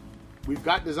 We've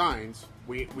got designs.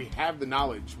 We have the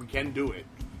knowledge. We can do it.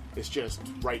 It's just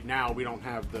right now we don't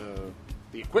have the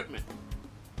equipment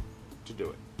to do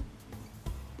it.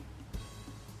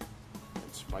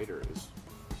 And Spider is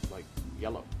like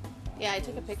yellow. Yeah, I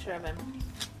took a picture of him.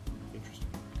 Interesting.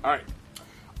 All right.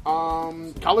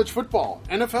 College football,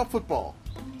 NFL football.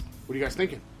 What are you guys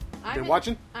thinking? Been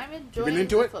watching? I'm enjoying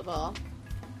into the it? football.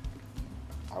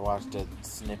 I watched a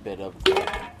snippet of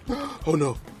Oh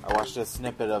no. I watched a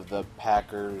snippet of the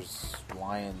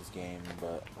Packers-Lions game,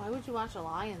 but Why would you watch a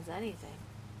Lions anything?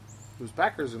 It was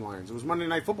Packers and Lions. It was Monday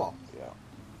Night Football. yeah.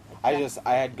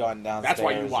 I had gone downstairs. That's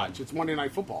why you watch. It's Monday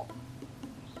Night Football.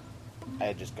 I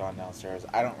had just gone downstairs.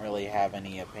 I don't really have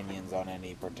any opinions on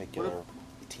any particular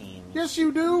team. Yes,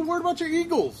 you do. What about your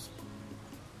Eagles?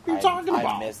 What are you talking about?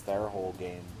 I missed their whole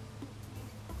game.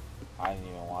 I didn't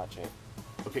even watch it.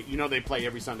 Okay, you know they play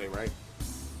every Sunday, right?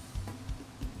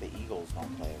 The Eagles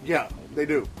don't play. every Yeah, Sunday. they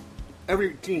do.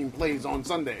 Every team plays on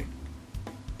Sunday.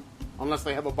 Unless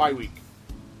they have a bye week,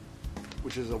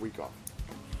 which is a week off.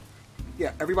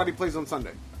 Yeah, everybody plays on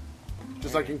Sunday.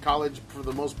 Just like in college, for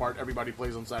the most part, everybody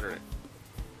plays on Saturday.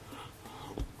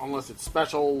 Unless it's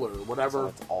special or whatever. So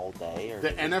it's all day. Or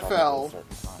The does it come at a NFL, certain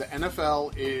the time?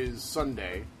 NFL is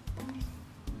Sunday,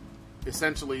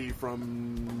 essentially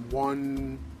from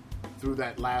 1 through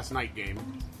that last night game.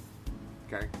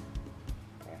 Okay.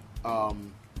 Okay.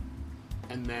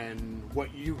 And then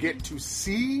what you get to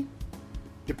see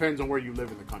depends on where you live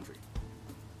in the country.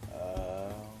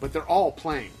 But they're all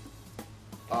playing.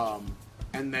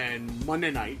 And then Monday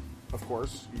night, of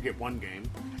course, you get one game.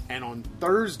 And on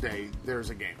Thursday, there's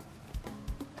a game.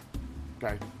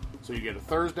 Okay? So you get a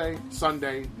Thursday,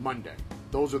 Sunday, Monday.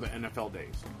 Those are the NFL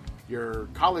days. Your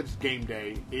college game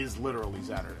day is literally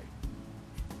Saturday.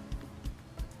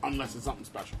 Unless it's something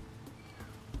special.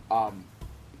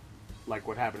 Like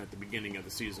what happened at the beginning of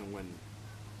the season when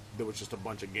there was just a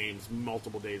bunch of games,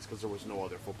 multiple days, because there was no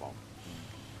other football.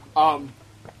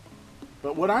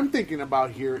 But what I'm thinking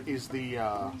about here is the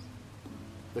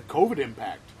COVID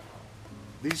impact.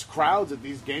 These crowds at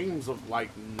these games of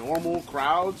like normal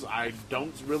crowds, I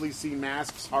don't really see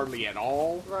masks hardly at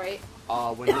all. Right.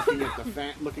 When looking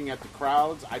at looking at the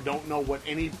crowds, I don't know what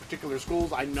any particular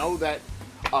schools. I know that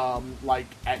like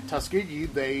at Tuskegee,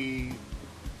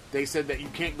 they said that you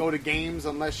can't go to games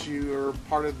unless you're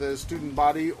part of the student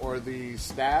body or the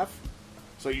staff.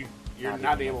 So you're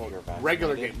not able if you're vaccinated?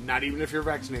 regular game. Not even if you're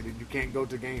vaccinated, you can't go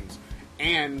to games.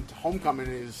 And homecoming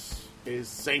is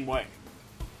same way.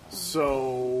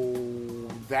 So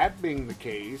that being the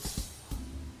case,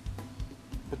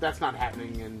 but that's not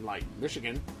happening in like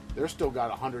Michigan. They're still got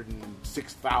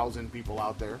 106,000 people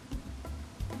out there.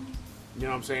 You know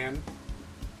what I'm saying?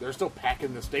 They're still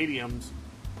packing the stadiums.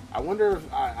 I wonder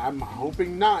if I'm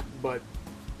hoping not, but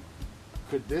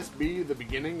could this be the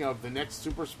beginning of the next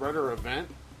super spreader event?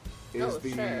 Is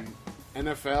the sure.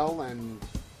 NFL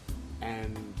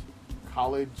and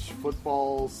college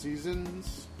football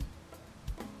seasons?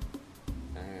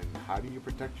 And how do you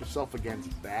protect yourself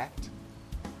against that?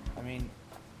 I mean,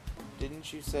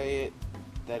 didn't you say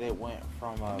that it went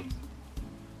from what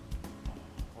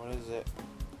is it?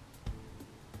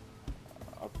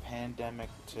 A pandemic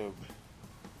to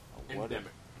what?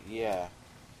 Endemic. Yeah.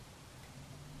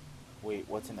 Wait,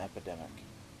 what's an epidemic?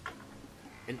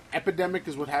 An epidemic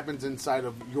is what happens inside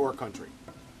of your country.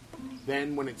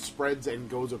 Then when it spreads and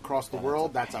goes across the Then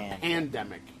world, it's a that's a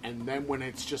pandemic. And then when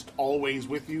it's just always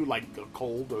with you, like the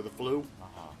cold or the flu,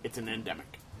 it's an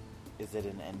endemic. Is it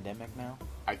an endemic now?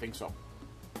 I think so.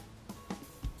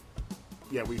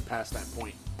 Yeah, we've passed that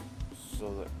point.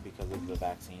 So that because of the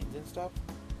vaccines and stuff?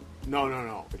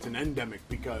 No. It's an endemic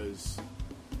because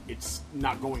it's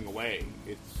not going away.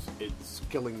 It's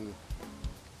killing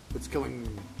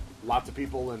lots of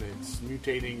people, and it's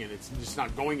mutating, and it's just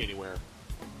not going anywhere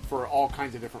for all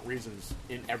kinds of different reasons.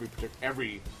 In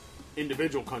every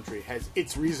individual country has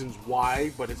its reasons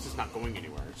why, but it's just not going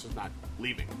anywhere. It's just not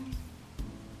leaving.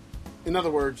 In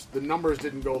other words, the numbers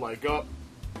didn't go like up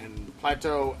and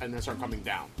plateau and then start coming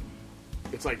down.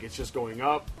 it's like it's just going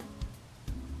up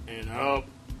and up,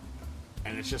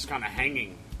 and it's just kind of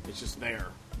hanging. It's just there.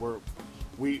 We're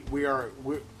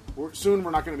soon.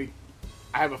 We're not going to be.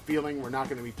 I have a feeling we're not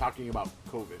going to be talking about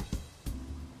COVID.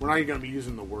 We're not even going to be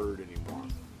using the word anymore.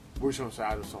 We're just going to say,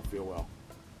 I just don't feel well.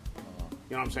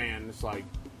 You know what I'm saying? It's like,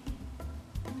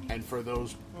 and for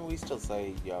those, I mean, we still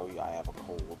say, "Yo, I have a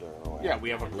cold," or yeah, we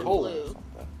have a Flu. cold, or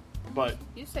something. but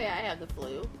You say I have the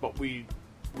flu. we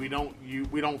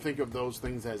don't think of those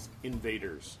things as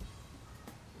invaders.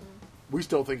 We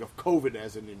still think of COVID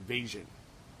as an invasion,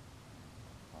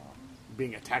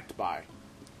 being attacked by,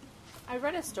 I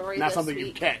read a story not this something week.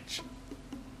 you catch.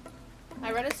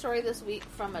 I read a story this week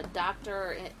from a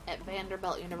doctor at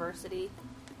Vanderbilt University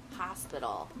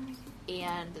Hospital,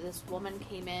 and this woman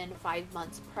came in 5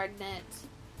 months pregnant.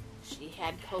 She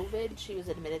had COVID. She was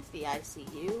admitted to the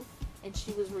ICU, and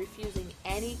she was refusing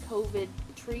any COVID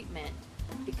treatment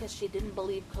because she didn't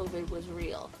believe COVID was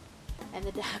real. And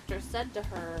the doctor said to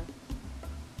her,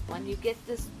 when you get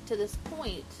to this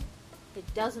point,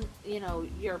 it doesn't,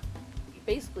 you're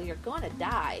going to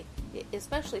die,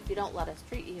 especially if you don't let us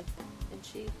treat you. And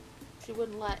she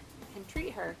wouldn't let him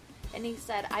treat her. And he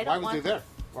said, I don't want...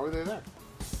 Why were they there?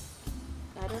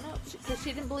 I don't know, because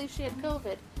she didn't believe she had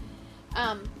COVID.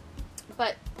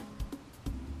 But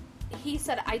he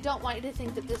said, I don't want you to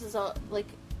think that this is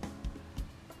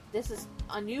this is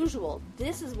unusual.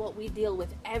 This is what we deal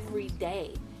with every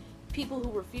day. People who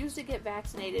refuse to get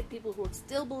vaccinated, people who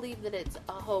still believe that it's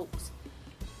a hoax,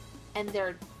 and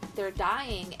they're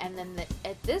dying. And then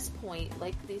at this point,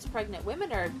 like, these pregnant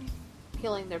women are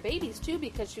killing their babies too,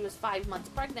 because she was 5 months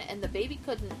pregnant and the baby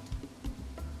couldn't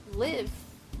live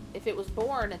if it was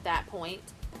born at that point,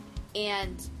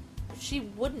 and she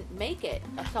wouldn't make it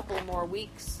a couple more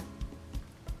weeks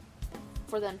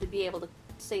for them to be able to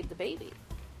save the baby.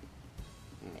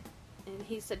 And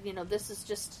he said, this is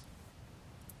just,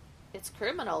 it's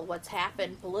criminal what's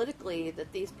happened politically,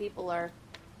 that these people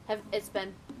it's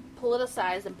been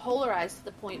politicized and polarized to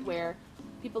the point where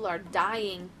people are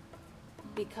dying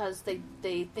because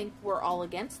they think we're all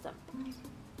against them.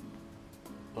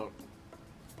 Look,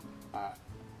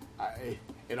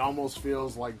 it almost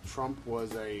feels like Trump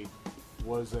was a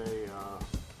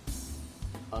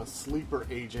sleeper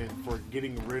agent for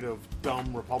getting rid of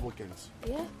dumb Republicans.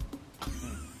 Yeah.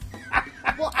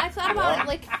 Well, I thought about it,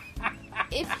 like,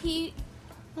 if he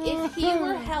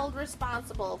were held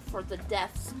responsible for the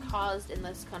deaths caused in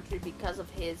this country because of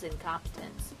his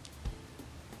incompetence,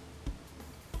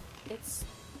 it's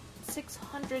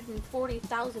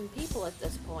 640,000 people at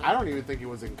this point. I don't even think it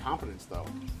was incompetence, though.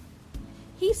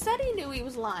 He said he knew he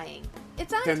was lying.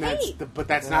 It's on Then tape. but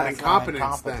that's not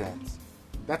incompetence. Then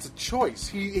that's a choice.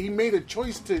 He made a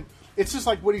choice to. It's just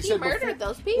like what he said before. He murdered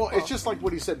those people. Well, it's just like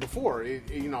what he said before.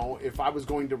 If I was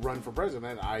going to run for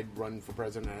president, I'd run for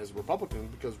president as a Republican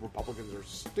because Republicans are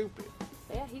stupid.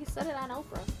 Yeah, he said it on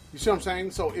Oprah. You see what I'm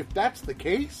saying? So if that's the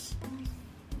case,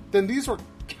 then these were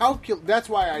That's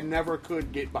why I never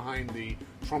could get behind the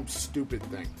Trump stupid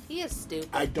thing. He is stupid.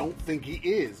 I don't think he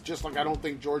is. Just like I don't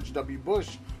think George W.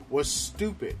 Bush was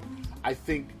stupid. I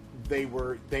think they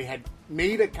had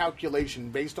made a calculation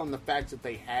based on the facts that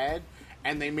they had,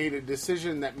 and they made a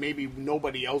decision that maybe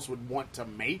nobody else would want to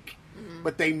make,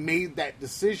 but they made that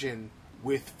decision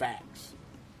with facts.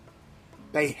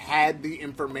 They had the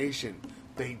information.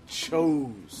 They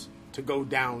chose to go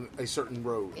down a certain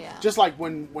road. Yeah. Just like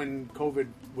when COVID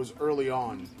was early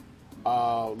on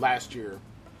last year,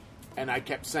 and I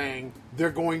kept saying they're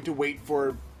going to wait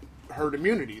for herd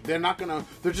immunity. They're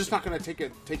just not gonna take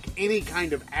any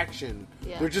kind of action.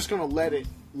 Yeah. They're just gonna let it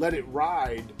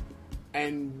ride.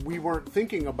 And we weren't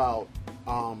thinking about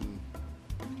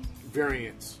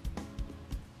variants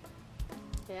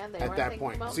Yeah, they at weren't that thinking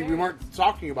point. about See, we variants. weren't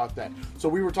talking about that. So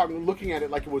we were looking at it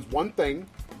like it was one thing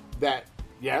that,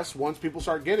 yes, once people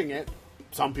start getting it,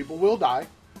 some people will die,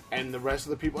 and the rest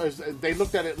of the people, they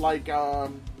looked at it like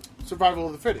survival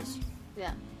of the fittest.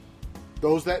 Yeah.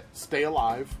 Those that stay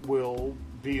alive will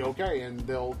be okay, and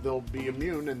they'll be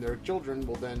immune, and their children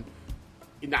will then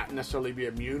not necessarily be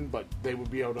immune, but they will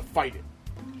be able to fight it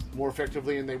more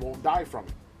effectively, and they won't die from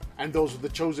it. And those are the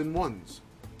chosen ones.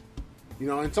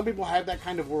 And some people have that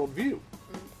kind of worldview.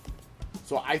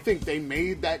 So I think they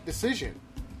made that decision.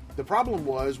 The problem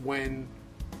was when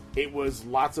it was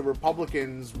lots of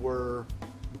Republicans were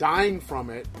dying from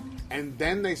it, and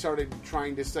then they started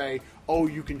trying to say, oh,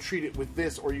 you can treat it with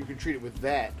this or you can treat it with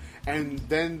that. And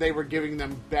then they were giving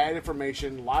them bad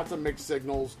information, lots of mixed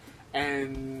signals,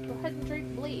 and Go ahead and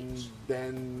drink bleach.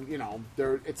 Then,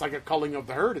 it's like a culling of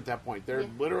the herd at that point. They're Yeah.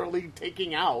 literally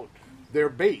taking out their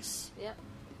base. Yep.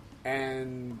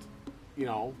 And,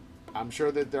 I'm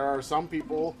sure that there are some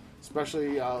people,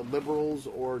 especially liberals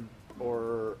or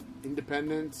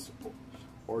independents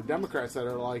or Democrats, that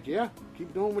are like, yeah,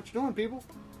 keep doing what you're doing, people.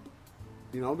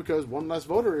 You know, because one less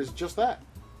voter is just that.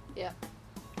 Yeah.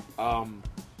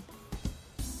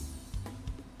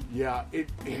 Yeah,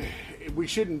 we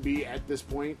shouldn't be at this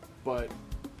point, but,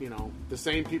 you know, the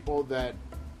same people that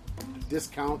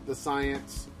discount the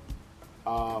science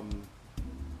of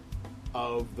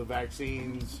the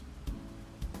vaccines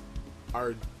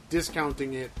are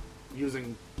discounting it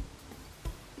using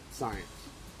science.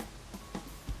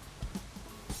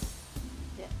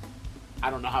 Yeah. I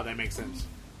don't know how that makes sense.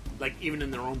 Like, even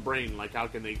in their own brain, like, how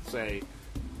can they say,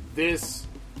 this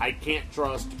I can't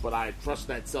trust, but I trust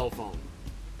that cell phone,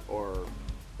 or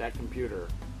that computer,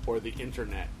 or the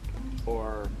internet,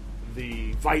 or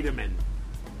the vitamin?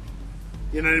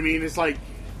 You know what I mean? It's like,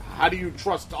 how do you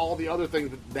trust all the other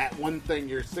things, that one thing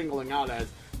you're singling out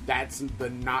as, that's the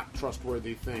not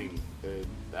trustworthy thing?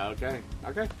 Okay,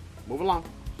 move along.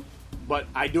 But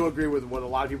I do agree with what a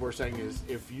lot of people are saying is,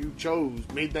 if you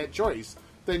made that choice,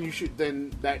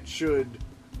 then that should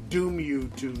doom you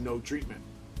to no treatment.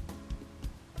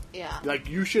 Yeah. Like,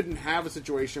 you shouldn't have a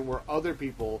situation where other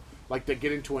people, like, they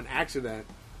get into an accident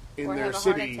in Or their have a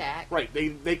city, heart attack. right?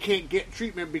 They can't get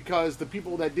treatment because the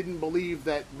people that didn't believe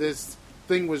that this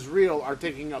thing was real are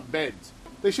taking up beds.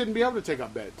 They shouldn't be able to take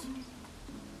up beds.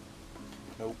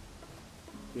 Nope.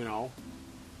 You know,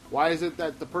 why is it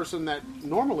that the person that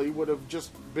normally would have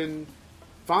just been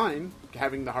fine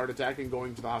having the heart attack and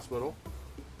going to the hospital,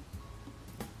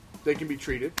 they can be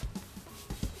treated,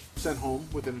 sent home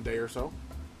within a day or so?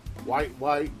 Why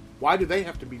do they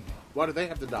have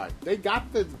to die? They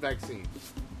got the vaccine.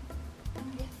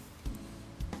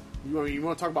 You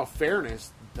want to talk about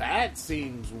fairness? That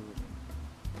seems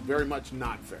very much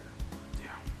not fair. Yeah.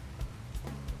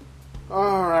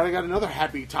 All right, I got another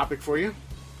happy topic for you.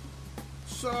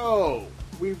 So,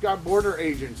 we've got border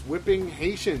agents whipping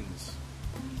Haitians.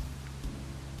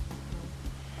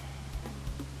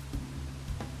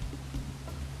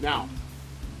 Now,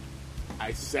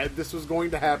 I said this was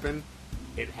going to happen.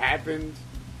 It happened.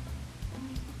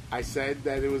 I said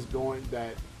that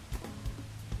that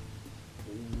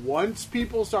once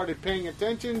people started paying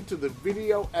attention to the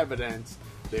video evidence,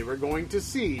 they were going to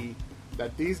see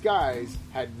that these guys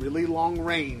had really long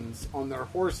reins on their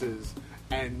horses,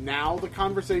 and now the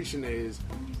conversation is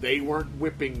they weren't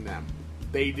whipping them.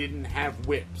 They didn't have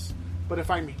whips. But if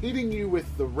I'm hitting you with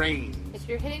the reins, If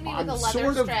you're hitting me I'm with a leather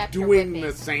sort of strap, you're doing whipping.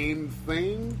 the same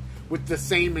thing with the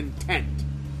same intent.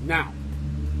 Now,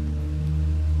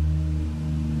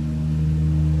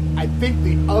 I think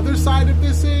the other side of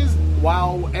this is,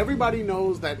 while everybody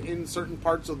knows that in certain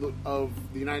parts of the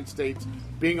United States,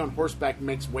 being on horseback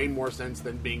makes way more sense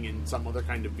than being in some other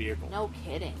kind of vehicle. No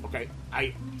kidding. Okay,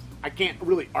 I can't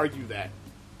really argue that.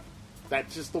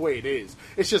 That's just the way it is.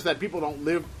 It's just that people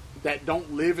that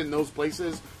don't live in those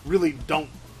places really don't,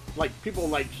 like, people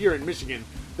like here in Michigan,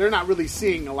 they're not really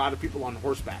seeing a lot of people on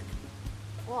horseback.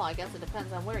 Well, I guess it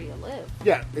depends on where you live.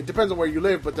 Yeah, it depends on where you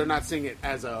live, but they're not seeing it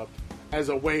as a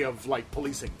way of, like,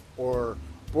 policing or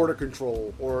border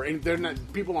control, and they're not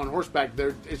people on horseback.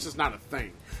 It's just not a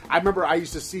thing. I remember I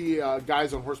used to see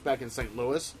guys on horseback in St.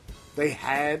 Louis. They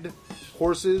had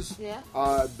horses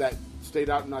that stayed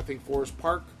out in, I think, Forest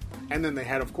Park, and then they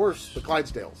had, of course, the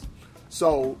Clydesdales.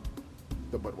 So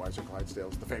the Budweiser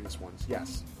Clydesdales, the famous ones,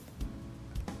 yes,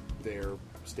 their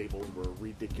stables were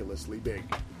ridiculously big.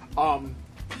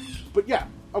 But yeah,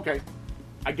 okay,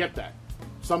 I get that.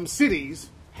 Some cities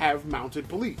have mounted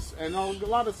police, and a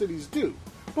lot of cities do.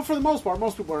 But for the most part,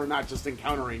 most people are not just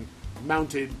encountering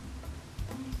mounted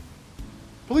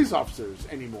police officers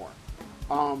anymore.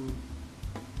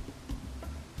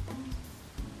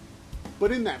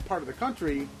 But in that part of the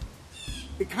country,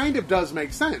 it kind of does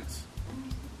make sense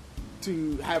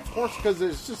to have horse, because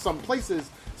there's just some places,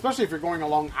 especially if you're going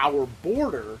along our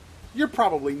border, you're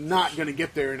probably not going to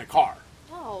get there in a car.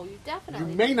 No, you You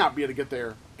definitely may not be able to get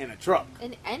there in a truck.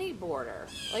 in any border,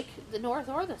 like the north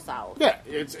or the south. Yeah,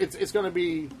 it's going to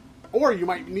be, or you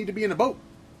might need to be in a boat,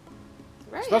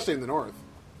 Right. especially in the north.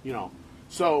 You know,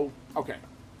 so okay.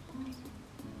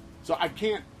 So I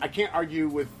can't argue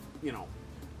with, you know,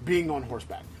 being on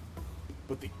horseback,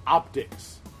 but the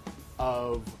optics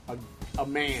of a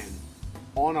man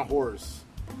on a horse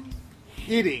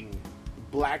hitting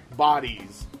black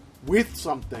bodies with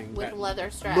something With that leather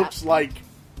strap. looks like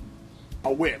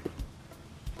a whip.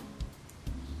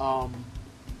 I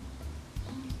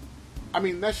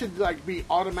mean, that should, like, be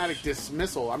automatic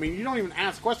dismissal. I mean, you don't even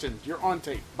ask questions. You're on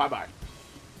tape. Bye-bye.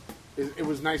 It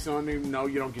was nice knowing you. No,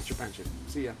 you don't get your pension.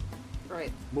 See ya.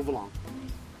 Right. Move along.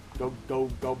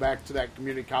 Go back to that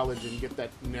community college and get that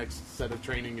next set of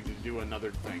training and to do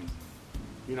another thing.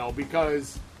 You know,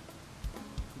 because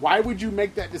why would you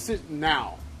make that decision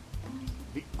now?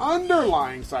 The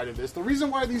underlying side of this, the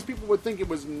reason why these people would think it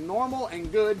was normal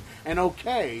and good and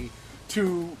okay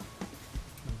to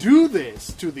do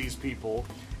this to these people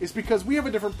is because we have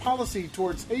a different policy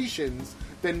towards Haitians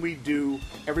than we do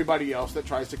everybody else that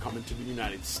tries to come into the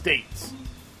United States.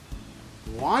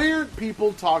 Why aren't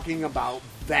people talking about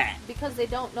that? Because they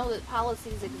don't know that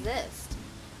policies exist.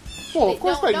 Well, of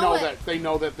course they know it. that. They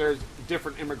know that there's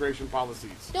different immigration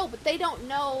policies. No, but they don't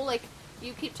know, like,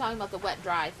 you keep talking about the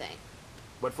wet-dry thing.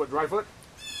 Wet foot, dry foot?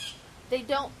 They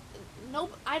don't... No,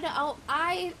 I don't...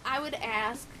 I would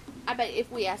ask... I bet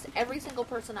if we asked every single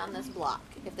person on this block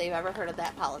if they've ever heard of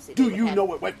that policy... Do you know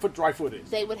what wet foot, dry foot is?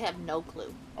 They would have no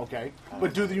clue. Okay.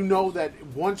 But do you know that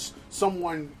once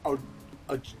someone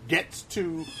gets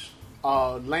to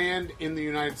land in the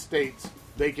United States,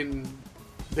 they can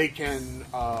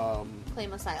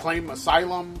Claim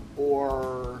asylum,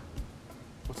 or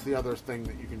what's the other thing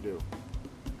that you can do?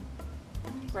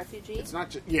 Refugee? It's not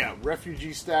just,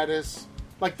 refugee status.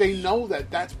 Like, they know that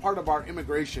that's part of our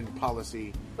immigration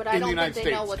policy But in I the don't United think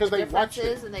they States. know what Because the they difference watched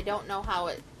is, it. and they don't know how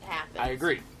it happens. I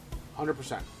agree.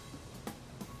 100%.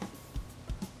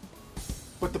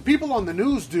 But the people on the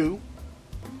news do.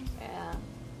 Yeah.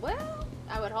 Well,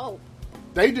 I would hope.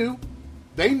 They do.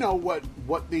 They know what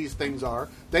these things are.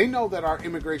 They know that our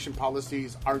immigration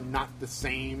policies are not the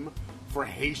same for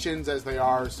Haitians as they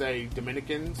are, say,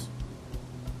 Dominicans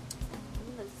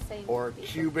The same or people.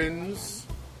 Cubans.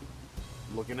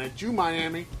 Looking at you,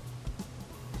 Miami.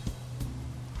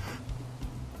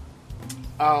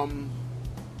 I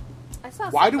saw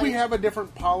Why do we somebody- have a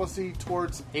different policy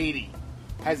towards Haiti?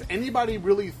 Has anybody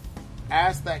really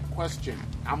asked that question?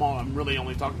 I'm really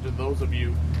only talking to those of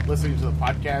you listening to the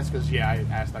podcast because, I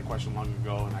asked that question long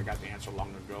ago and I got the answer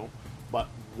long ago. But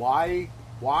why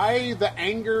the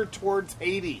anger towards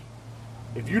Haiti?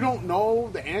 If you don't know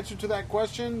the answer to that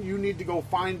question, you need to go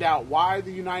find out why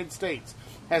the United States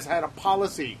has had a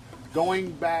policy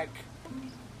going back,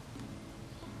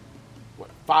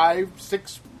 5,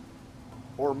 6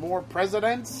 or more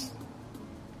presidents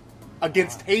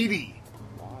against Haiti.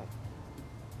 Why?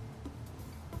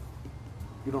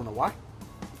 You don't know why?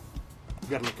 You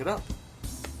gotta look it up.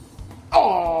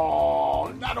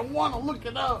 Oh, I don't want to look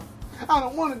it up. I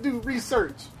don't want to do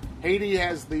research. Haiti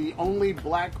has the only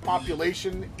black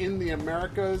population in the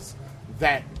Americas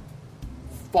that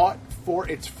fought for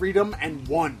its freedom and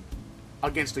won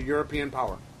against a European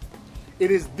power.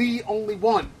 It is the only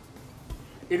one.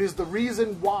 It is the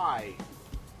reason why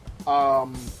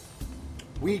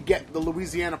we get the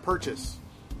Louisiana Purchase.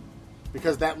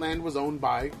 Because that land was owned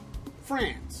by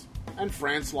France. And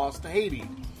France lost to Haiti.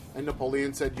 And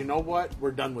Napoleon said, you know what?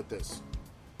 We're done with this.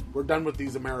 We're done with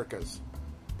these Americas.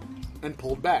 And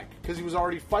pulled back. Because he was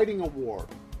already fighting a war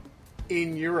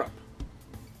in Europe.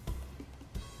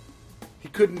 He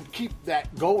couldn't keep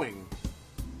that going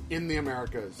in the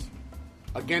Americas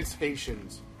against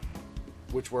Haitians,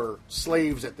 which were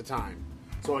slaves at the time.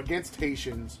 So against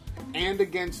Haitians and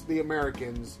against the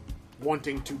Americans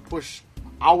wanting to push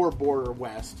our border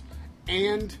west,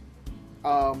 and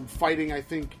fighting, I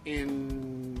think,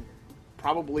 in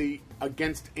probably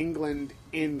against England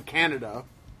in Canada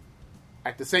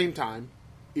at the same time.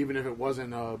 Even if it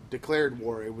wasn't a declared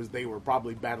war, they were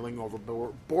probably battling over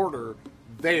border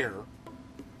there,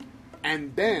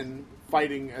 and then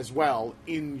fighting as well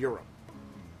in Europe.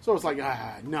 So it's like,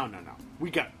 no. We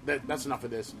got that. That's enough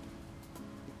of this.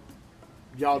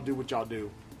 Y'all do what y'all do.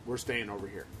 We're staying over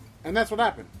here. And that's what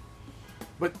happened.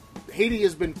 But Haiti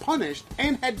has been punished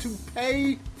and had to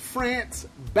pay France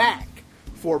back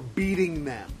for beating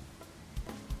them.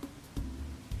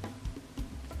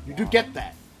 You do get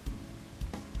that.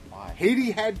 Why?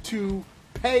 Haiti had to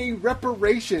pay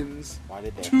reparations Why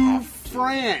did they to have to?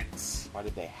 France. Why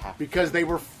did they have Because they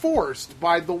were forced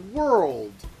by the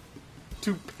world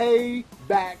to pay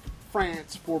back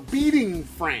France for beating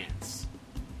France.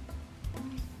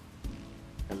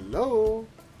 Hello?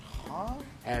 Huh?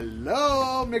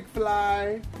 Hello,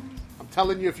 McFly. I'm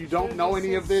telling you, if you don't Sure, know this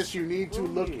any of is this, you need to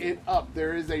look screwy. it up.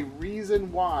 There is a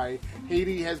reason why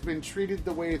Haiti has been treated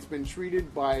the way it's been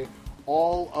treated by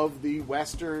all of the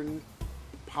Western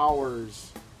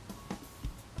powers.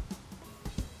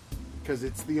 Because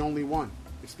it's the only one.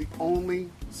 It's the only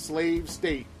slave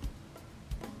state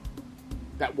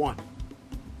that won.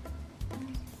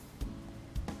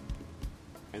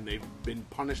 And they've been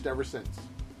punished ever since.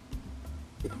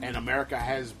 And America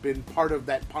has been part of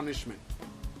that punishment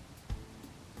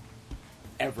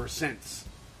ever since.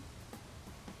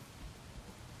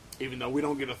 even though we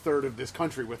don't get a third of this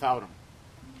country without them.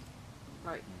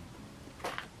 Right.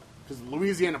 Because the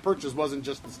Louisiana Purchase wasn't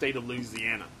just the state of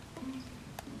Louisiana.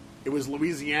 It was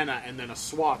Louisiana and then a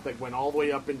swath that went all the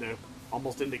way up into,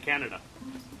 almost into Canada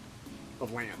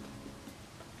of land.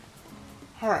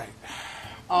 All right.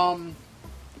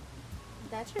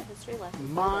 That's your history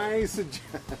lesson. My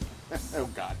oh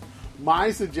God.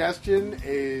 My suggestion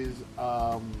is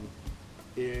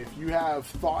if you have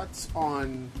thoughts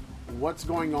on what's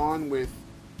going on with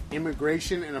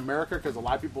immigration in America, because a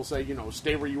lot of people say,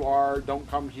 stay where you are, don't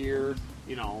come here.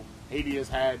 Haiti has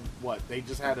had what? Didn't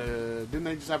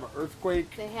they just have an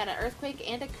earthquake? They had an earthquake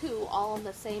and a coup all in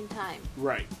the same time.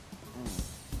 Right.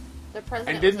 The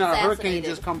president And didn't was a hurricane assassinated.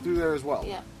 just come through there as well?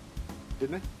 Yeah.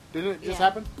 Didn't it? Didn't it just Yeah.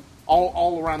 happen?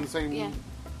 All around the same Yeah.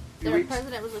 few Their weeks?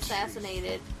 president was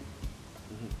assassinated.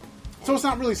 So it's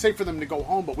not really safe for them to go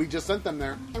home, but we just sent them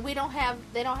there. And they don't have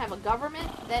a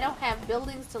government, they don't have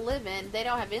buildings to live in, they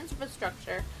don't have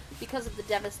infrastructure because of the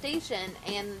devastation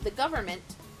and the government.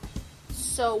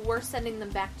 So we're sending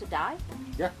them back to die?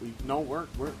 Yeah, we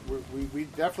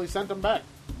definitely sent them back.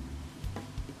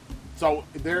 So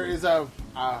there is a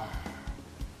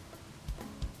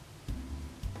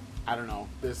I don't know.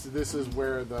 This is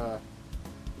where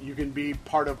you can be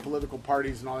part of political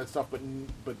parties and all that stuff,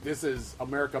 but this is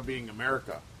America being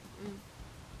America.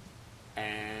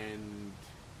 And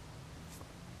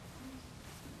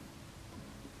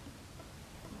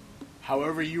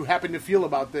however you happen to feel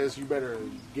about this, you better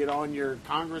get on your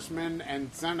congressmen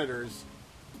and senators,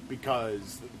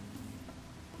 because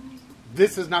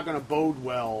this is not going to bode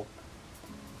well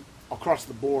across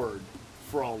the board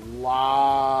for a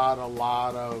lot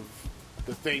of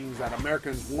the things that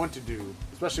Americans want to do,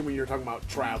 especially when you're talking about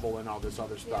travel and all this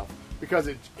other stuff. Because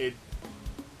it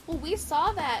Well, we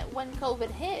saw that when COVID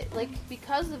hit,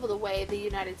 because of the way the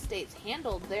United States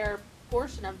handled their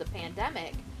portion of the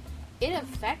pandemic, it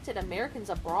affected Americans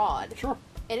abroad. Sure.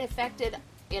 It affected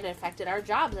our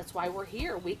jobs. That's why we're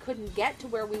here. We couldn't get to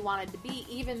where we wanted to be,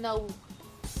 even though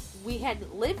we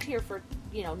had lived here for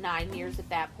 9 years at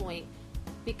that point.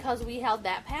 Because we held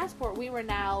that passport, we were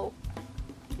now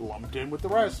lumped in with the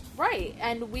rest. right,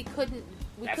 and we couldn't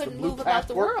That's the blue move about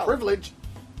the passport world. privilege.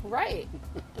 Right,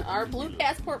 our blue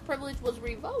passport privilege was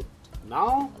revoked.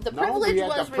 No, The no, privilege we had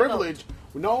was the privilege.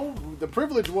 No, the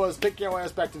privilege was take your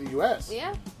ass back to the U.S.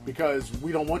 Yeah, because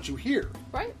we don't want you here.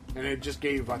 right. And it just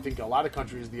gave, I think, a lot of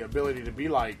countries the ability to be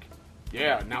like,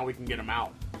 yeah, now we can get them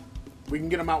out. We can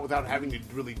get them out without having to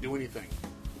really do anything.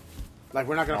 Like,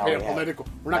 we're not going to pay a political.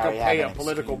 We're not going to pay a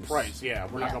political price. Yeah,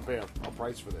 we're not going to pay a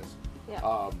price for this.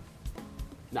 Yeah.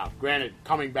 Now, granted,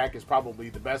 coming back is probably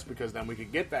the best, because then we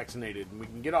could get vaccinated and we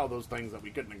can get all those things that we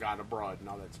couldn't have got abroad and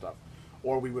all that stuff.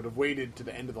 Or we would have waited to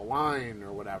the end of the line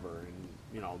or whatever, and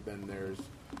then there's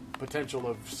potential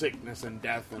of sickness and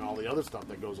death and all the other stuff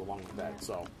that goes along with that.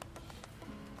 So,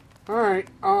 all right,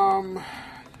 I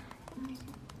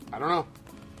don't know.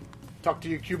 Talk to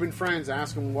your Cuban friends,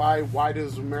 ask them why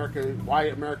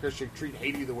America should treat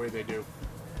Haiti the way they do.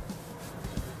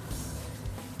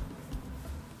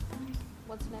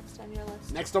 What's next on your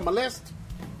list? Next on my list,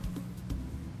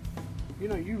 you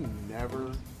didn't even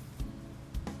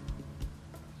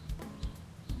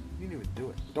do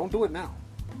it. Don't do it now,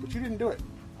 but you didn't do it.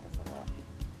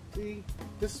 See,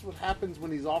 this is what happens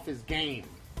when he's off his game.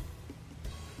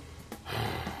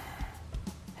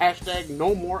 Hashtag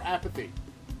no more apathy.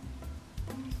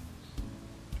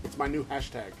 It's my new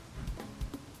hashtag.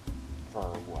 For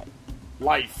what?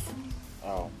 Life.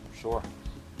 Oh, sure.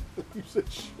 You said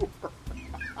sure.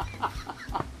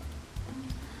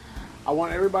 I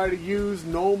want everybody to use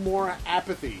no more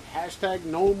apathy. Hashtag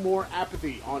no more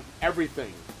apathy on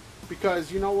everything.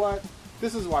 Because you know what?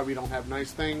 This is why we don't have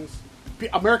nice things.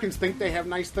 Americans think they have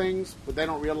nice things, but they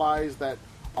don't realize that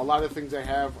a lot of things they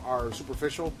have are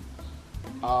superficial.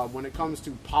 When it comes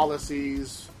to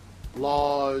policies,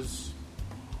 laws,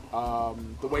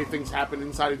 the way things happen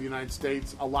inside of the United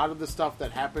States, a lot of the stuff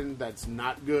that happened that's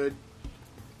not good,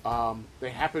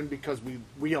 they happen because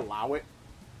we allow it,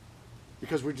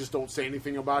 because we just don't say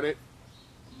anything about it,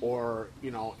 or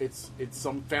it's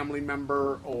some family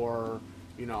member, or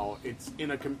it's in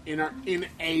a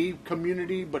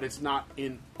community, but it's not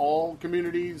in all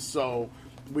communities. So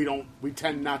we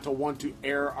tend not to want to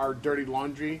air our dirty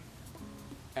laundry.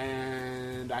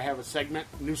 And I have a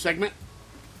new segment,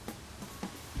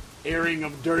 airing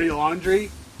of dirty laundry,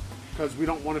 because we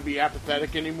don't want to be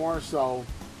apathetic anymore. So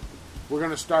we're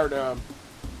gonna start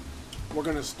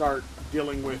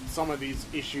dealing with some of these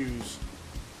issues,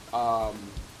 and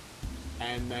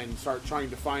then start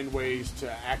trying to find ways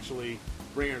to actually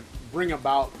bring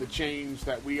about the change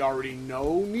that we already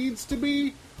know needs to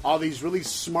be, all these really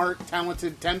smart,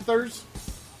 talented tenthers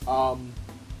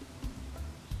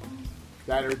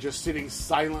that are just sitting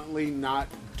silently, not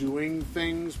doing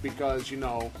things because,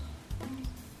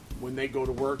 when they go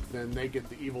to work, then they get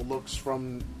the evil looks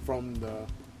from the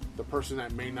person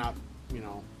that may not,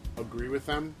 agree with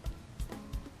them.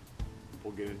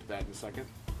 We'll get into that in a second.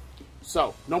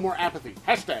 So, no more apathy.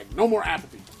 Hashtag no more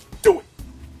apathy. Do it.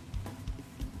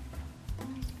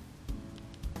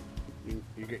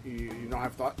 You don't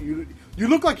have thought. You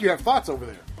look like you have thoughts over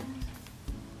there.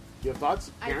 You have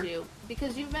thoughts, Karen? I do,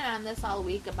 because you've been on this all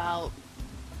week about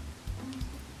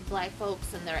black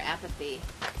folks and their apathy.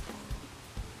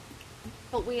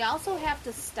 But we also have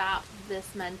to stop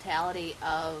this mentality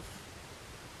of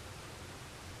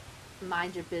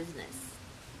mind your business.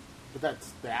 But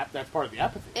that's part of the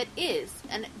apathy. It is,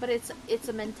 but it's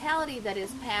a mentality that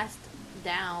is passed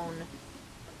down.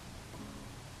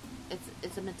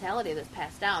 It's a mentality that's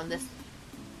passed down. This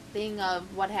thing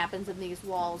of what happens in these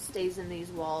walls stays in these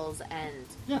walls,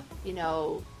 and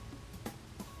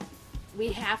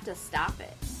we have to stop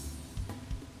it.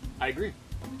 I agree.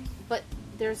 But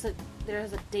there's a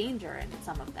danger in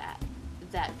some of that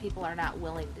people are not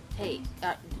willing to take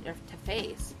or to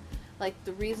face. Like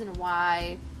the reason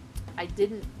why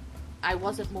I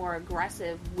wasn't more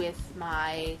aggressive with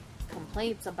my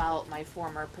complaints about my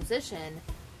former position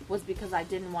was because I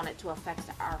didn't want it to affect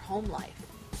our home life.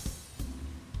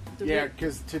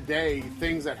 Because today,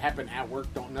 things that happen at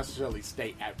work don't necessarily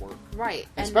stay at work. Right.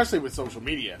 Especially with social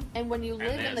media. And when you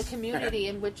live in the community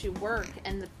in which you work,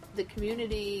 and the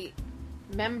community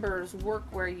members work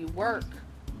where you work,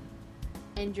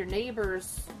 and your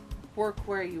neighbors work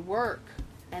where you work,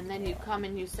 and then you come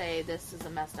and you say, this is a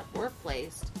messed up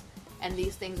workplace, and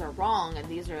these things are wrong, and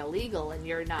these are illegal, and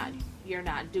you're not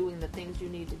doing the things you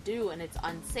need to do, and it's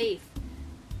unsafe.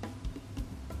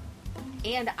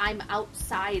 And I'm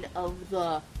outside of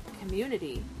the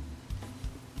community.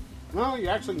 No,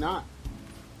 you're actually not.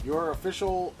 Your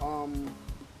official,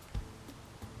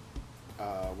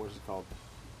 what is it called?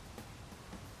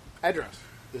 Address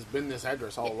has been this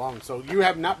address all along. So you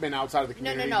have not been outside of the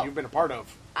community. No. You've been a part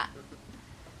of.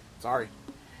 Sorry.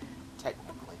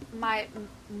 Technically. My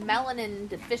melanin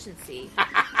deficiency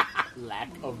Lack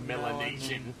of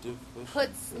melanation.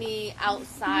 puts me What are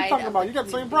outside. you talking about? of You got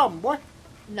the same community. problem, boy.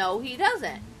 No, he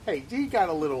doesn't. Hey, he got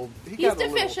a little. He's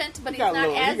deficient, but he's not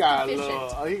as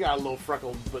deficient. He got a little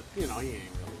freckled, but he ain't really.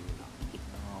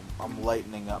 I'm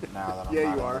lightening up now that I'm Yeah,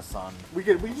 not you in are. the sun.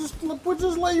 We'll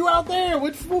just lay you out there.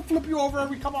 We'll flip you over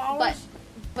every couple hours.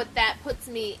 But that puts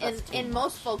me That's too in much.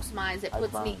 most folks' minds. It I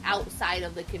puts me burn. outside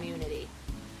of the community.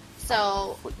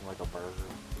 So, Flicking like a burger.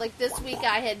 like this week,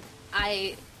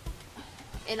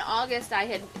 in August, I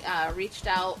had reached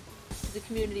out to the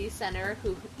community center,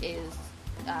 who is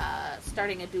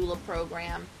starting a doula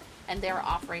program, and they're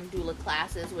offering doula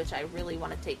classes, which I really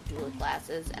want to take doula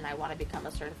classes, and I want to become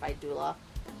a certified doula.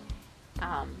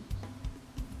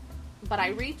 But I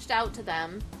reached out to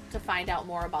them to find out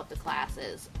more about the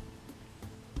classes.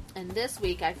 And this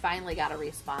week I finally got a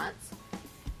response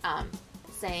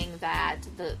saying that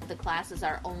the classes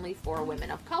are only for women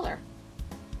of color.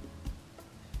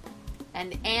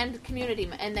 And community,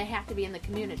 and they have to be in the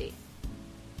community.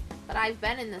 But I've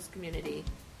been in this community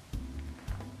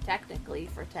technically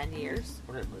for 10 years.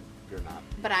 Okay, but you're not.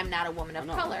 But I'm not a woman of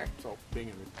color. So being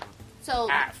in So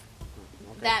half.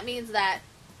 Okay. that means that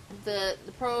the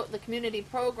community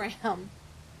program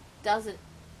doesn't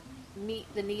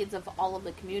meet the needs of all of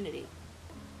the community.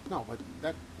 No, but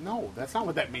that's not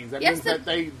what that means. That Yes, means that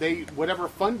they whatever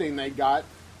funding they got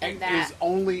And is that-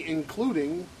 only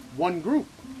including one group.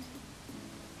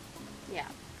 Yeah.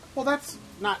 Well, that's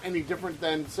not any different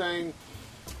than saying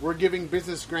we're giving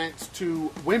business grants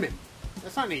to women.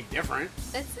 That's not any different.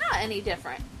 It's not any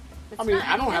different. It's I mean, not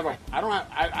any different. I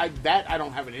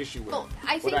don't have an issue with. Well,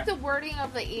 I But think the wording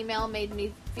of the email made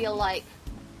me feel like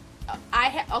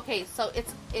okay, so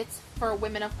it's for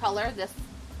women of color.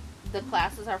 The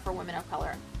classes are for women of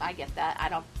color. I get that.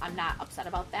 I'm not upset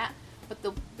about that. But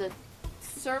the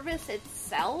service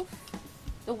itself,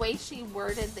 the way she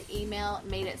worded the email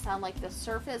made it sound like the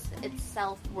service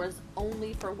itself was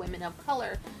only for women of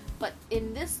color. But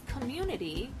in this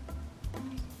community,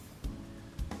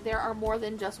 there are more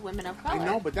than just women of color. I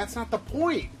know, but that's not the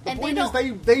point. The And point they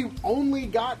is they only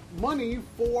got money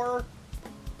for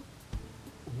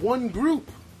one group.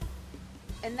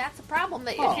 And that's a problem.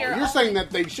 That Oh, if you're you're saying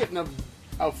that they shouldn't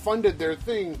have funded their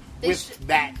thing They with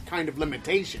that kind of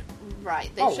limitation.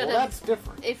 Right. They Oh, should well, have. that's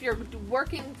different. If you're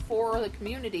working for the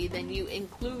community, then you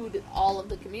include all of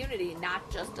the community, not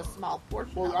just a small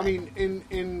portion. Well, of I it.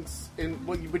 mean,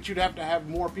 but you'd have to have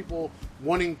more people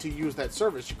wanting to use that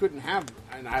service. You couldn't have,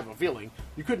 and I have a feeling,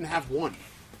 you couldn't have one.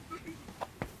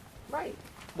 Right.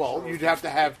 Well, you'd have to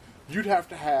have. You could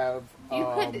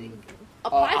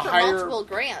apply a for higher- multiple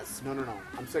grants. No.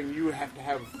 I'm saying you would have to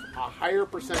have a higher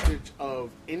percentage of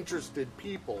interested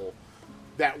people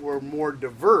that were more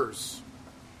diverse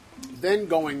than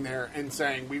going there and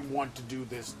saying, we want to do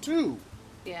this too.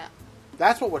 Yeah.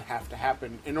 That's what would have to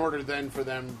happen in order then for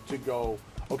them to go,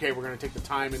 okay, we're going to take the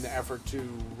time and the effort to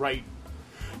write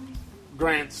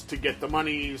grants to get the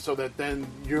money so that then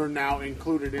you're now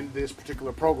included in this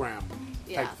particular program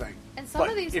Yeah. type thing. And some but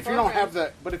of these if you don't have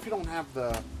programs- if you don't have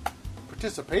the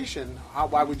participation,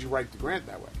 why would you write the grant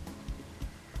that way?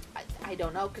 I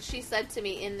don't know, because she said to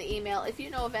me in the email, if you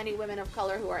know of any women of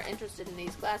color who are interested in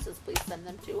these classes, please send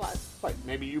them to us. Right,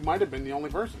 maybe you might have been the only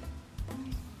person.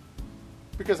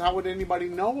 Because how would anybody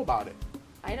know about it?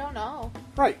 I don't know.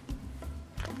 Right.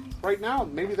 Right now,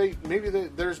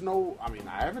 there's no. I mean,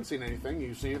 I haven't seen anything.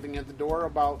 You see anything at the door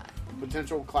about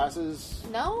potential classes?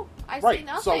 No, I see Right.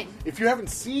 nothing. So if you haven't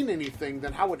seen anything,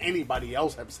 then how would anybody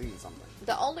else have seen something?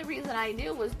 The only reason I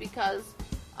knew was because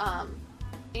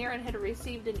Aaron had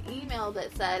received an email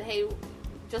that said, hey,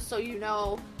 just so you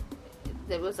know,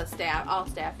 there was a all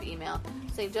staff email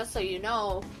saying, just so you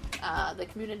know, the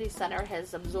community center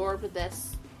has absorbed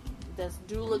this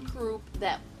doula group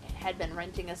that had been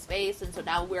renting a space, and so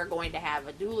now we're going to have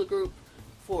a doula group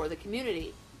for the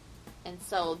community. And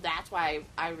so that's why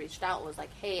I reached out and was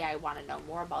like, hey, I want to know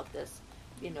more about this.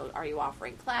 You know, are you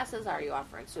offering classes? Are you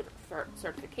offering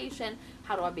certification?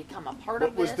 How do I become a part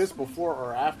of this? Was this before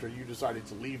or after you decided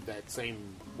to leave that same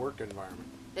work environment?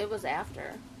 It was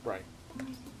after. Right.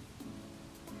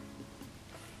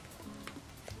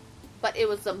 But it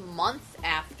was a month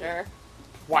after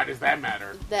Why does that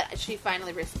matter? that she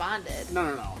finally responded. No.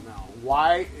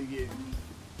 Why?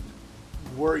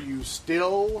 Were you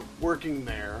still working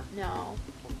there, No,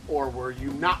 or were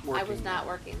you not working? I was not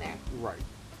working there. Right.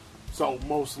 So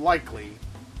most likely,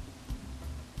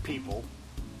 people,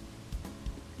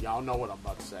 y'all know what I'm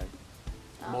about to say.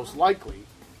 Most likely,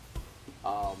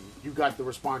 you got the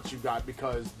response you got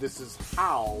because this is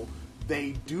how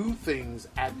they do things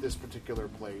at this particular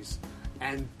place,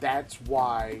 and that's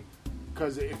why.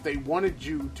 Because if they wanted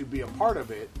you to be a part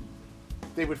of it,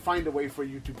 they would find a way for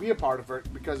you to be a part of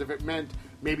it. Because if it meant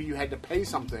maybe you had to pay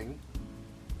something,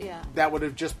 Yeah. that would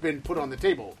have just been put on the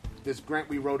table. This grant,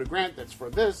 we wrote a grant that's for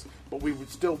this, but we would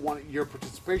still want your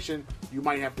participation. You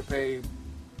might have to pay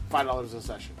 $5 a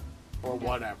session or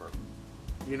whatever,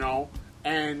 you know.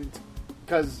 And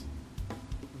because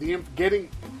getting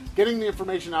the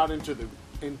information out into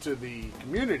the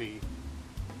community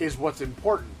is what's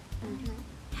important. Mm-hmm.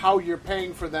 How you're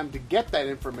paying for them to get that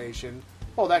information,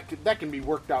 well, that can be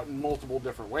worked out in multiple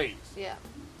different ways. Yeah.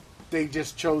 They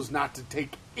just chose not to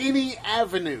take any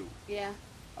avenue. Yeah.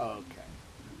 Okay.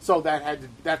 So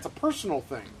that's a personal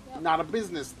thing, Yep. not a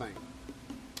business thing.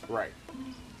 Right.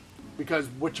 Because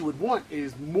what you would want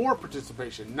is more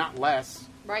participation, not less.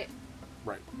 Right.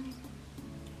 Right.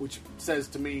 Which says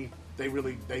to me they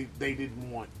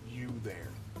didn't want you there.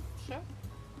 Sure.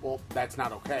 Well, that's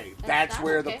not okay. That's That's not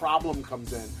where the okay. problem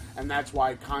comes in. And that's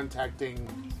why contacting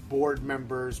board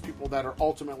members, people that are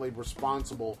ultimately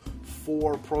responsible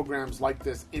for programs like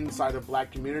this inside of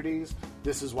black communities,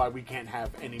 this is why we can't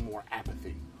have any more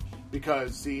apathy.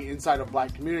 Because, see, inside of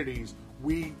black communities,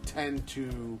 we tend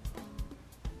to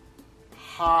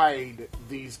hide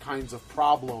these kinds of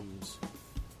problems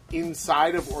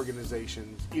inside of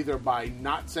organizations, either by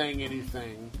not saying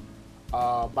anything,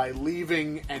 by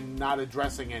leaving and not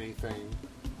addressing anything,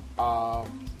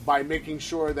 by making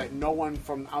sure that no one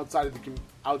from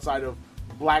outside of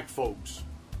black folks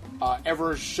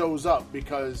ever shows up,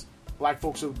 because black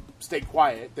folks who stay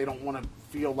quiet, they don't want to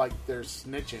feel like they're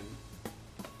snitching,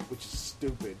 which is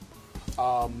stupid.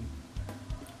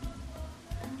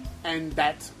 And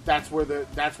that's where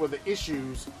the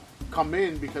issues come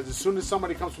in, because as soon as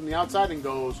somebody comes from the outside and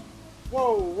goes,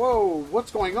 whoa,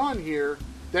 what's going on here?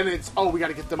 Then it's, we got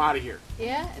to get them out of here.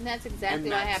 Yeah, and that's exactly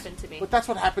what happened to me. But that's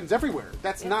what happens everywhere.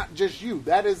 That's not just you.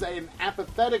 That is an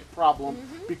apathetic problem,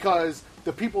 because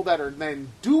the people that are then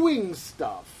doing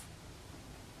stuff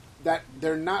that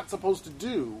they're not supposed to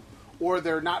do, or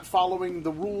they're not following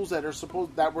the rules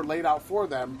that were laid out for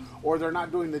them, or they're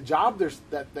not doing the job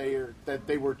that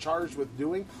they were charged with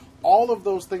doing. All of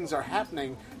those things are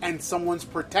happening, and someone's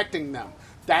protecting them.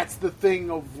 That's the thing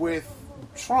with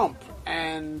Trump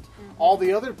and all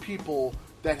the other people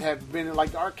that have been,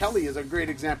 like R. Kelly is a great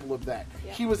example of that.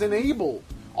 Yeah. He was enabled.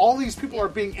 All these people Yeah. are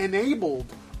being enabled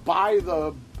by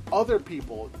the other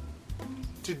people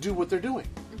to do what they're doing.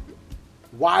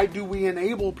 Why do we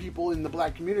enable people in the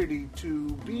black community to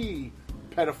be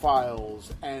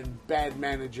pedophiles and bad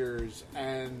managers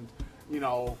and,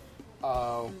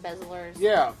 Embezzlers.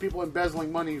 yeah, people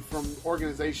embezzling money from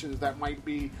organizations that might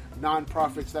be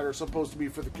nonprofits that are supposed to be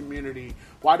for the community?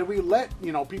 Why do we let,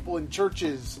 people in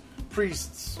churches,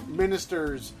 priests,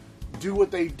 ministers do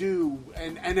what they do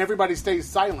and everybody stays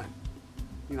silent?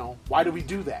 Why do we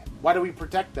do that? Why do we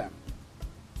protect them?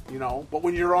 But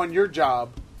when you're on your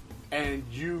job and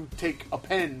you take a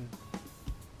pen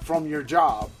from your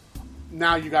job,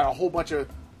 now you got a whole bunch of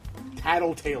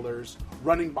tattletales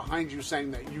running behind you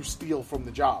saying that you steal from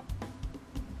the job.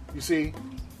 You see?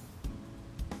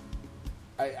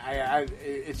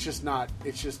 It's just not,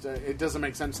 it doesn't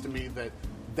make sense to me that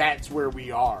that's where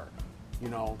we are.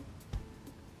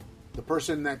 The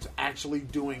person that's actually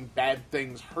doing bad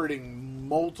things, hurting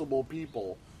multiple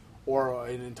people or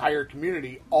an entire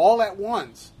community all at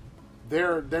once,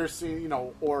 they're seeing,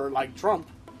 or like Trump,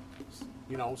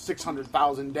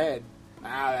 600,000 dead.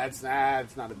 That's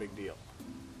not a big deal.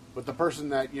 But the person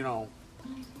that,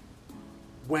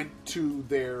 went to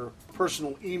their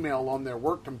personal email on their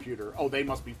work computer, they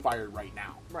must be fired right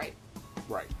now. Right.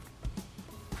 Right.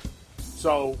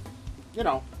 So,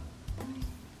 no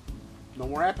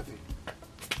more apathy.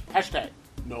 Hashtag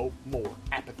no more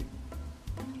apathy.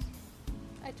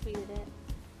 I tweeted it.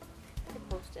 I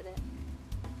posted it.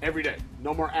 Every day.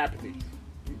 No more apathy.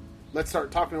 Let's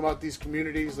start talking about these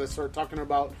communities. Let's start talking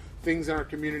about things in our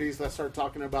communities. Let's start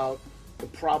talking about the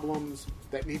problems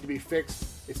that need to be fixed.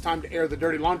 It's time to air the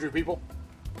dirty laundry, people.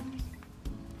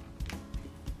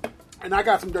 And I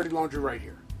got some dirty laundry right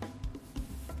here.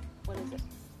 What is it?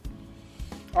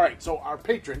 All right, so our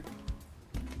patron,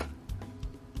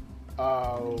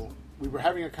 we were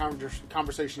having a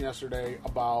conversation yesterday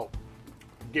about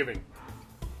giving.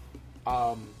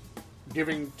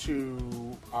 Giving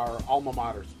to our alma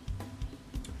maters.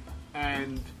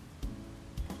 And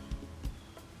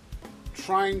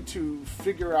trying to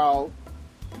figure out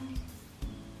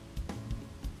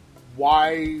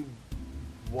why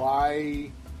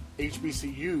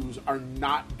HBCUs are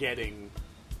not getting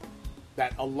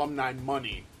that alumni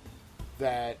money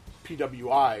that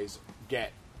PWIs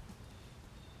get.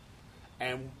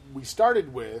 And we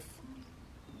started with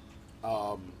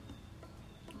PWIs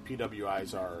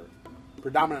are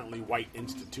predominantly white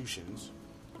institutions.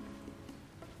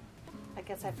 I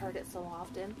guess I've heard it so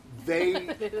often. They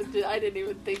I didn't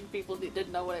even think people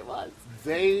didn't know what it was.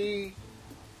 they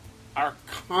are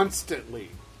constantly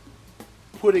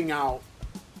putting out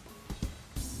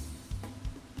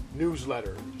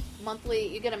newsletters.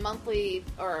 You get a monthly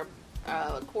or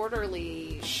a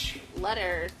quarterly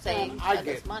letter saying I send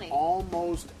us get money.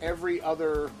 almost every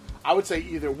other, I would say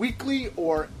either weekly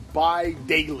or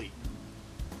bi-daily.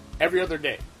 Every other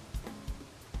day.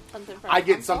 Something from I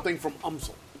get Uncle? something from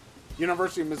UMSL,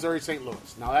 University of Missouri St.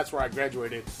 Louis. Now that's where I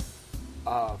graduated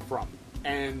from.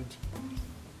 And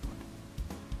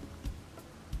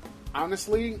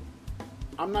honestly,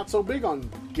 I'm not so big on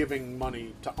giving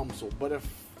money to UMSL. But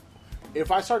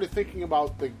if I started thinking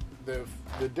about the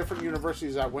different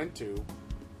universities I went to,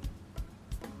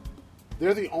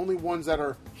 they're the only ones that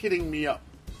are hitting me up.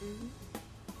 Mm-hmm.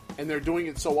 And they're doing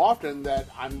it so often that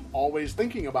I'm always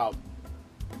thinking about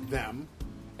them.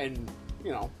 And,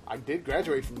 I did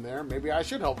graduate from there. Maybe I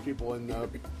should help people in the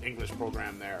English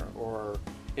program there or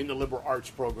in the liberal arts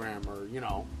program or,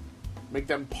 make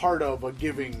them part of a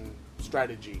giving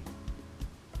strategy.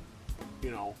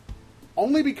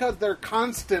 Only because they're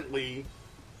constantly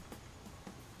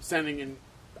sending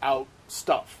out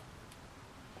stuff.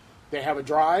 They have a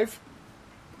drive.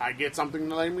 I get something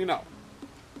to let me know.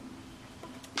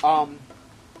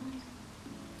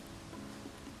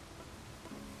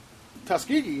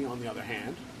 Tuskegee, on the other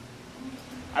hand,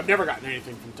 I've never gotten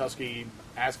anything from Tuskegee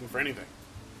asking for anything.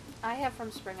 I have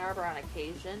from Spring Arbor on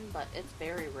occasion, but it's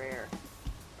very rare.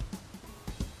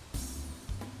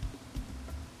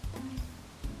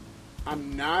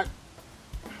 I'm not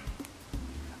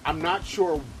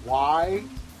sure why.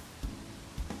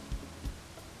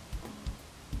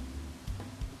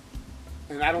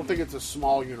 And I don't think it's a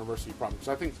small university problem, because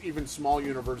I think even small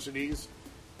universities,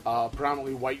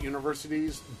 predominantly white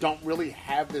universities, don't really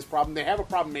have this problem. They have a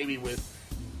problem maybe with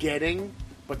getting,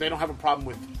 but they don't have a problem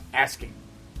with asking.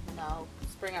 No,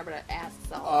 Spring Arbor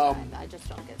asks all the time. I just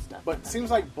don't get stuff. But it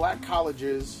seems like black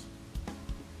colleges,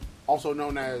 also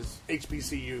known as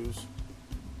HBCUs,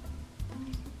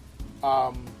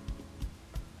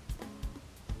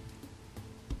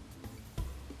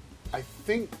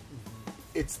 think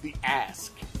it's the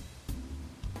ask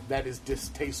that is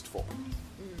distasteful.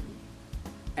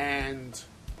 And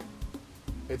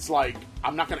it's like,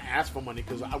 I'm not going to ask for money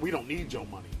because we don't need your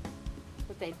money.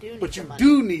 But they do need But the you money.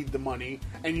 do need the money,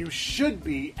 and you should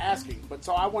be asking. But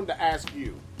so I wanted to ask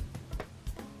you,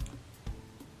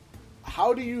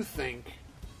 how do you think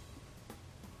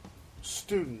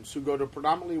students who go to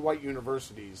predominantly white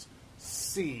universities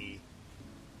see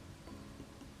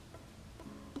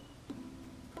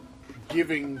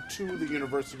giving to the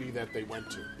university that they went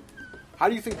to? How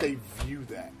do you think they view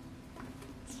that?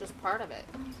 It's just part of it.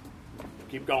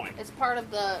 Keep going. It's part of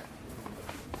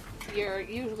you're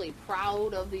usually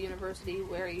proud of the university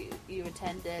where you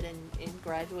attended and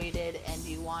graduated, and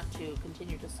you want to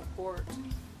continue to support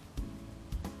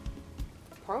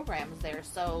programs there.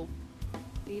 So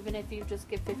even if you just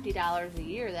give $50 a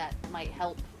year, that might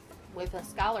help with a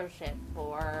scholarship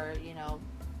or,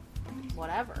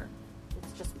 whatever.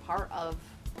 It's just part of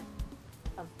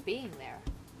being there,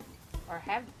 or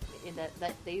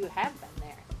that you have been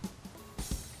there.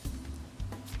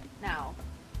 Now,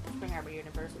 Spring Arbor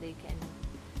University can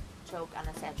choke on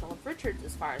a satchel of Richards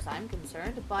as far as I'm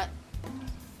concerned, but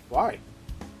Why?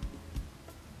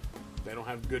 They don't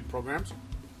have good programs?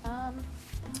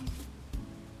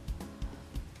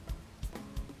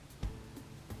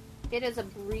 it is a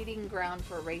breeding ground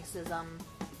for racism,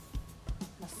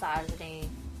 misogyny.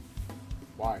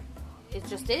 Why? It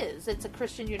just is. It's a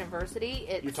Christian university.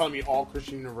 You're telling me all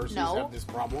Christian universities No. have this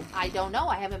problem? I don't know.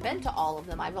 I haven't been to all of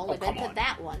them. I've only been come to on.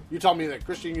 that one. You're telling me that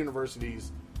Christian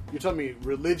universities, you're telling me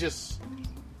religious,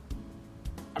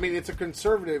 I mean, it's a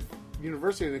conservative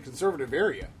university in a conservative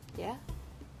area. Yeah.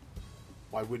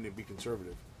 Why wouldn't it be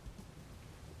conservative?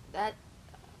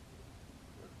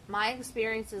 My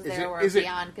experiences Is there it- were is it-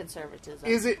 beyond conservatism.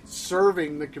 Is it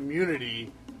serving the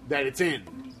community that it's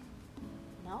in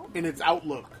No. its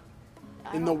outlook,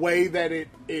 I in the don't- way that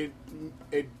it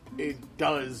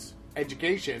does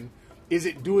education? Is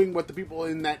it doing what the people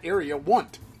in that area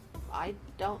want? I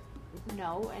don't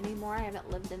know anymore. I haven't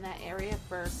lived in that area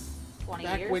for 20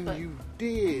 Back years. when but you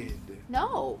did.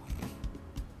 No.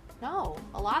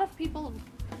 A lot of people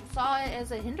saw it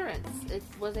as a hindrance. It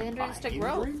was a hindrance to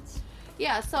growth. Hindrance?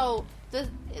 Yeah, so the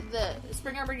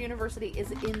Spring Arbor University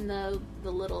is in the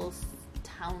little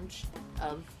town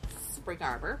of Spring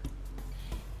Arbor.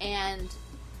 And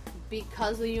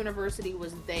because the university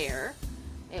was there,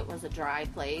 it was a dry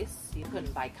place. You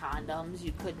couldn't buy condoms.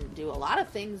 You couldn't do a lot of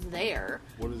things there.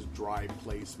 What does dry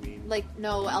place mean? Like,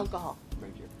 no alcohol.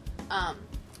 Thank you.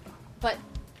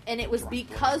 And it was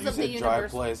because You of the said dry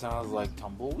university. place, and I was like,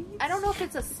 tumbleweeds? I don't know if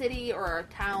it's a city or a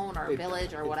town or a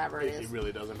village or whatever it is. It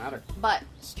really doesn't matter. But,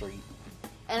 Street.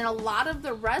 and a lot of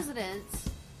the residents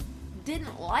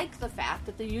didn't like the fact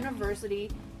that the university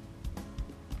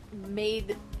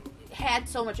had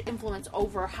so much influence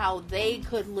over how they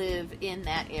could live in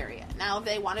that area. Now, if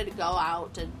they wanted to go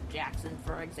out to Jackson,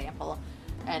 for example,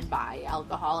 and buy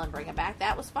alcohol and bring it back,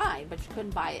 that was fine, but you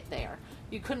couldn't buy it there.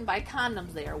 You couldn't buy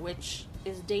condoms there, which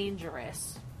is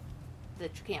dangerous,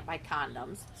 that you can't buy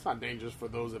condoms. It's not dangerous for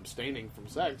those abstaining from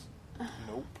sex.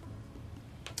 Nope.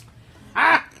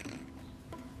 Ah!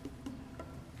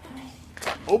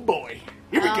 Oh boy.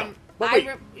 Here we go. But wait.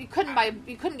 You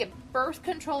couldn't get birth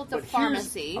control at the But here's-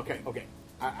 pharmacy. Okay.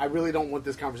 I really don't want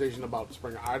this conversation about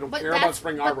Spring. I don't But care about that's-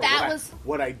 Spring but Arbor. that was-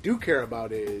 What I do care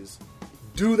about is,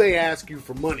 do they ask you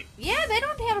for money? Yeah, they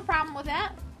don't have a problem with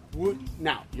that.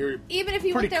 Now you're Even if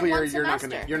you pretty went there clear one you're not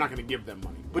semester. going to give them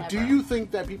money. But do Never. you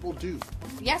think that people do?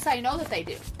 Yes, I know that they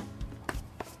do.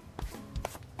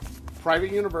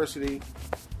 Private university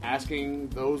asking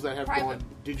those that have Private. gone.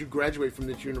 Did you graduate from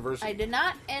this university? I did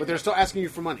not, and But they're still asking you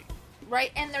for money.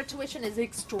 right, and their tuition is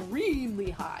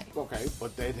extremely high. Okay,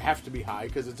 but they'd have to be high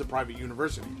because it's a private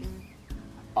university.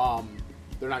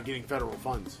 They're not getting federal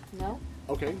funds. No,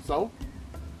 Okay, so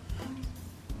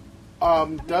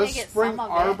they does get Spring some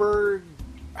of it. Arbor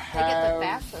they get the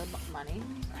have FAFSA money.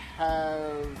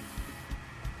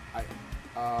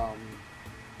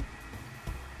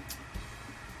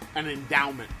 an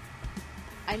endowment?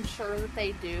 I'm sure that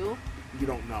they do. You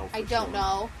don't know. I for don't sure.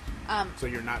 know. So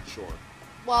you're not sure.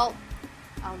 Well,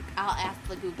 I'll ask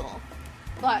the Google.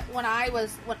 But when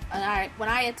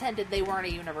I attended, they weren't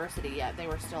a university yet. They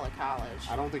were still a college.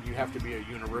 I don't think you have to be a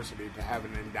university to have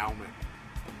an endowment.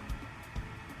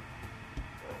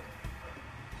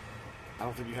 I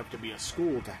don't think you have to be a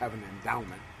school to have an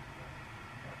endowment.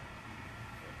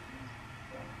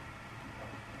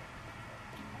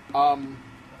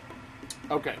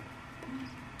 Okay.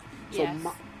 So Yes,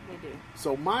 my, they do.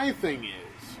 so my thing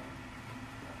is,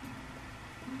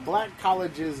 black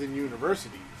colleges and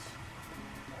universities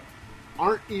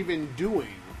aren't even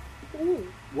doing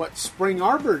Ooh. what Spring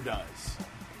Arbor does.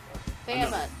 They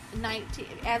have a 19.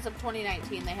 As of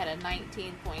 2019, they had a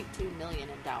 19.2 million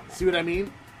endowment. See what I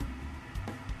mean?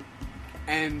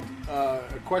 And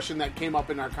a question that came up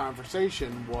in our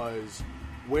conversation was,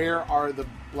 where are the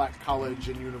black college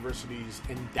and universities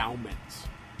endowments?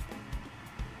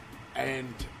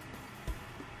 And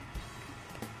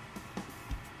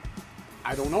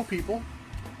I don't know, people.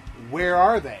 Where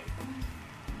are they?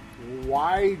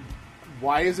 Why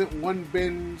hasn't one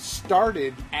been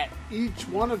started at each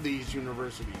one of these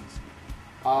universities?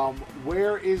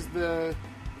 Where is the...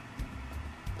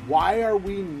 Why are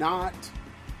we not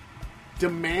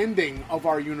demanding of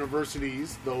our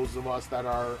universities, those of us that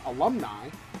are alumni,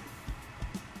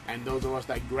 and those of us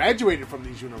that graduated from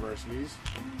these universities,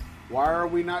 why are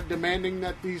we not demanding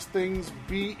that these things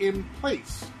be in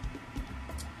place?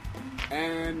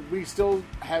 And we still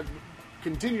have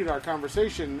continued our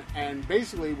conversation, and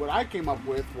basically what I came up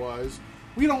with was,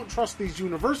 we don't trust these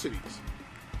universities.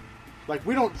 Like,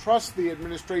 we don't trust the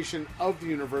administration of the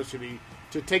university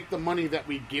to take the money that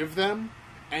we give them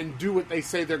and do what they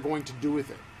say they're going to do with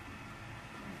it.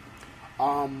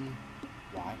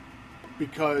 Why?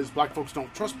 Because black folks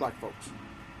don't trust black folks.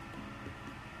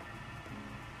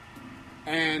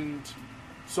 And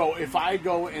so if I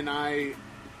go and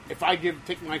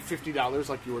take my $50,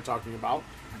 like you were talking about,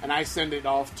 and I send it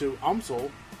off to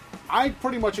UMSL, I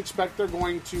pretty much expect they're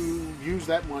going to use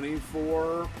that money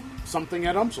for something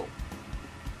at UMSL.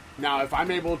 Now, if I'm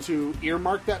able to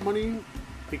earmark that money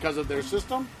because of their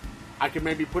system, I can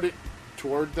maybe put it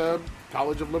toward the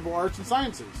College of Liberal Arts and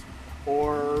Sciences,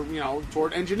 or,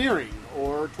 toward engineering,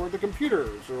 or toward the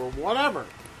computers, or whatever.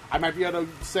 I might be able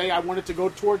to say I want it to go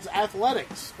towards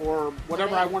athletics, or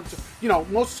whatever I want to.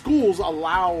 Most schools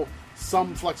allow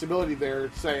some flexibility there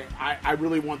to say, I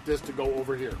really want this to go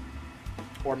over here.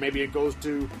 Or maybe it goes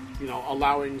to,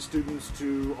 allowing students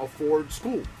to afford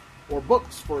school, or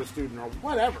books for a student, or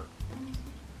whatever.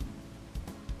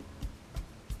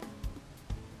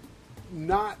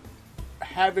 Not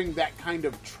having that kind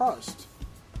of trust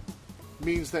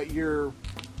means that you're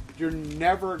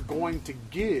never going to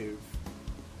give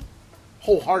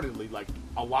wholeheartedly, like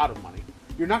a lot of money.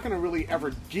 You're not going to really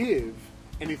ever give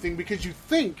anything because you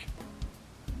think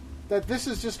that this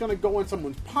is just going to go in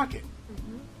someone's pocket.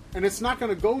 Mm-hmm. And it's not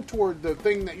going to go toward the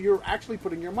thing that you're actually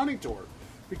putting your money toward.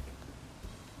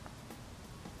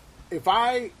 If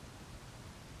I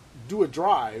do a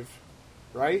drive,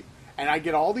 right, and I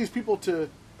get all these people to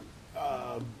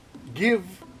give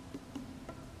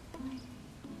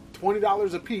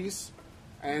 $20 a piece,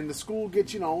 and the school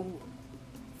gets, a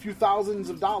few thousands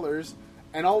of dollars,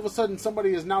 and all of a sudden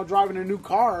somebody is now driving a new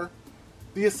car,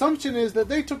 the assumption is that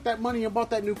they took that money and bought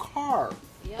that new car.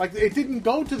 Yep. Like, it didn't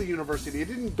go to the university. It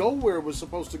didn't go where it was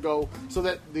supposed to go, so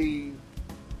that and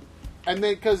then,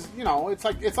 because, it's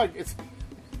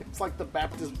like the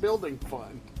Baptist Building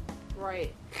Fund.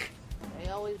 Right. They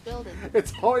always build it.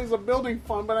 It's always a building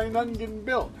fund, but ain't nothing getting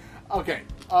built. Okay.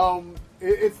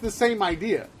 It's the same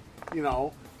idea,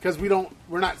 because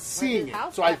we're not seeing it.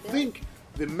 So I think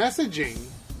the messaging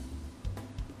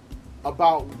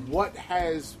about what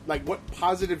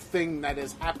positive thing that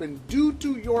has happened due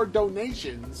to your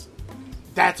donations,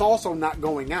 that's also not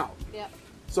going out. Yep.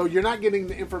 So you're not getting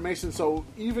the information. So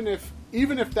even if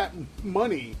that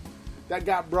money that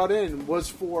got brought in was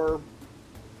for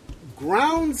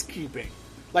groundskeeping,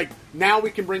 like, now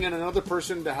we can bring in another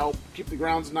person to help keep the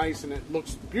grounds nice and it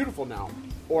looks beautiful now,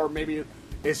 or maybe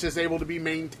it's just able to be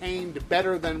maintained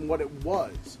better than what it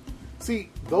was. See,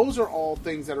 those are all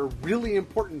things that are really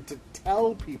important to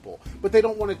tell people, but they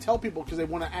don't want to tell people because they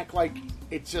want to act like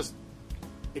it just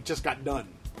got done.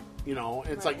 It's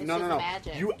right, like, it's no.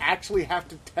 magic. You actually have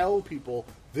to tell people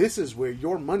this is where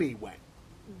your money went.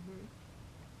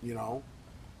 Mm-hmm.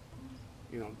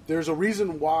 There's a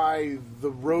reason why the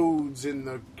roads in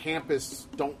the campus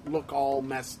don't look all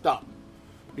messed up,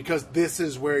 because this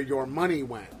is where your money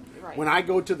went. Right. When I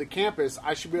go to the campus,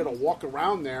 I should be able to walk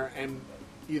around there and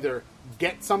either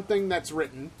get something that's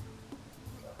written,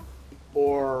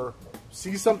 or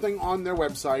see something on their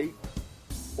website,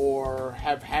 or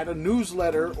have had a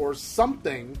newsletter or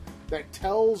something that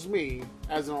tells me,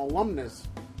 as an alumnus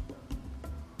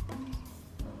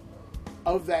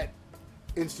of that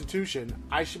institution,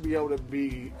 I should be able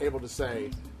to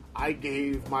say, I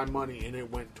gave my money and it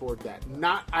went toward that.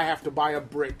 Not I have to buy a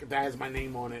brick that has my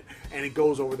name on it and it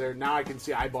goes over there. Now I can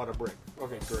see I bought a brick.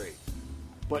 Okay, great.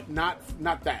 But not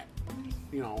that.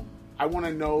 I want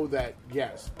to know that,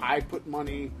 yes, I put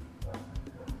money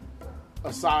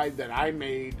aside that I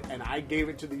made and I gave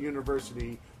it to the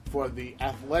university for the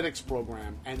athletics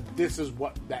program, and this is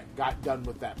what that got done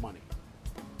with that money.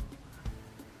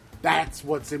 That's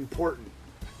what's important.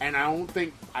 And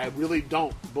I really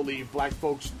don't believe black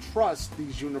folks trust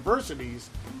these universities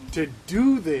to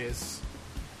do this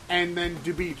and then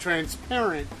to be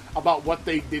transparent about what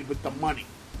they did with the money.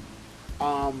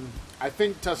 I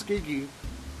think Tuskegee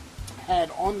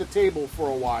had on the table for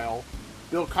a while,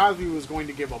 Bill Cosby was going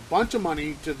to give a bunch of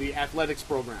money to the athletics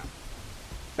program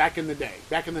back in the day,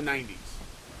 back in the 90s.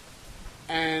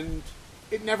 And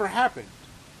it never happened.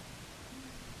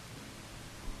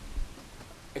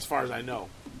 As far as I know.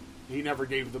 He never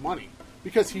gave the money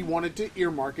because he wanted to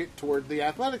earmark it toward the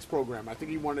athletics program. I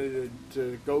think he wanted it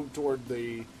to go toward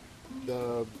the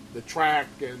track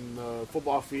and the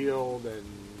football field, and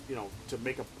to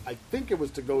make I think it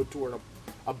was to go toward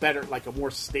a better, like a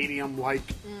more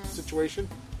stadium-like situation.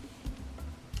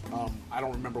 I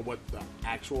don't remember what the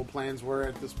actual plans were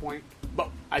at this point, but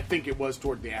I think it was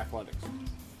toward the athletics.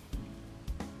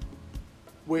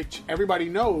 Which everybody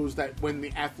knows that when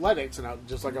the athletics, and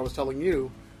just like I was telling you,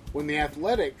 when the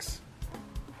athletics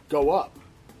go up,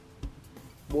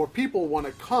 more people want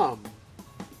to come,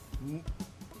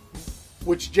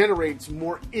 which generates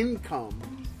more income.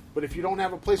 But if you don't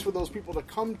have a place for those people to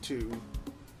come to,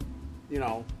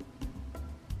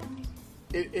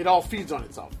 it all feeds on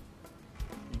itself.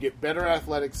 You get better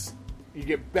athletics, you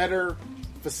get better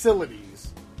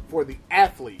facilities for the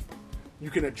athlete. You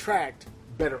can attract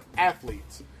better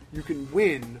athletes. You can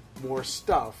win more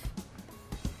stuff,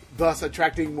 thus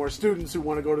attracting more students who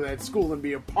want to go to that school and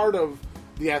be a part of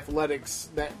the athletics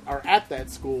that are at that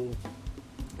school,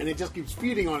 and it just keeps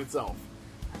feeding on itself.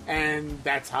 And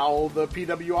that's how the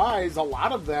PWIs, a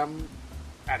lot of them,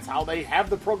 that's how they have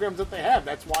the programs that they have.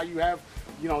 That's why you have,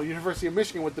 University of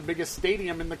Michigan with the biggest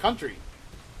stadium in the country.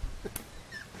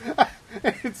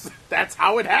 That's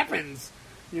how it happens,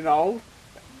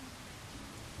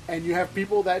 And you have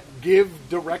people that give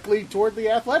directly toward the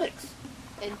athletics.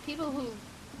 And people who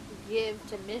give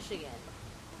to Michigan,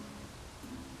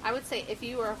 I would say if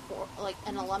you are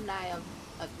an alumni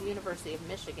of the University of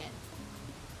Michigan,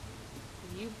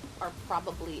 you are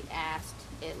probably asked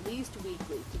at least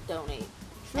weekly to donate.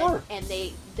 Sure. And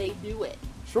they do it.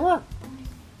 Sure.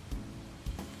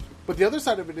 But the other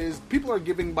side of it is people are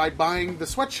giving by buying the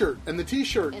sweatshirt and the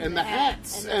T-shirt and the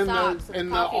hats and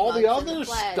all the other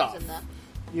stuff.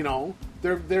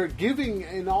 They're giving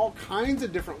in all kinds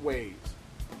of different ways.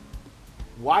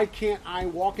 Why can't I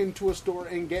walk into a store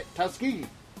and get Tuskegee?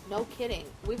 No kidding.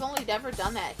 We've only ever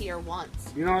done that here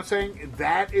once. You know what I'm saying?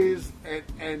 That is,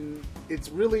 and it's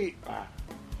really,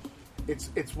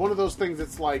 it's one of those things.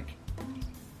 It's like,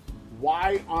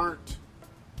 why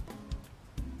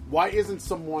isn't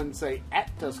someone, say,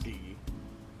 at Tuskegee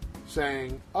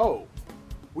saying, oh,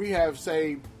 we have,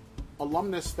 say,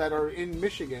 alumnus that are in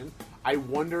Michigan. I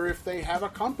wonder if they have a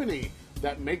company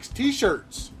that makes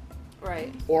T-shirts.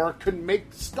 Right. Or can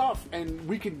make stuff, and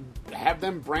we can have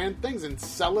them brand things and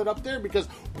sell it up there because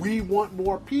we want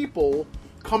more people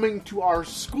coming to our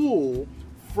school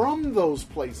from those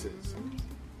places. Mm-hmm.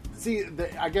 See,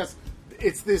 I guess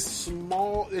it's this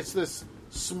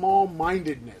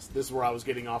small-mindedness. This is where I was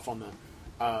getting off on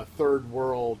the third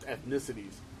world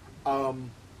ethnicities.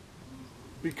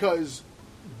 Because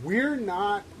we're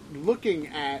not looking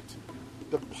at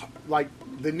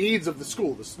the needs of the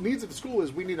school. The needs of the school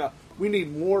is we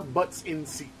need more butts in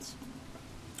seats,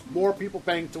 more people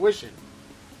paying tuition.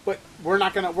 But we're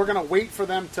gonna wait for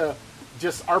them to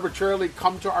just arbitrarily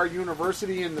come to our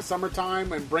university in the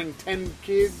summertime and bring 10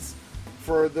 kids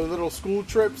for the little school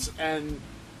trips and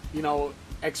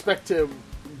expect to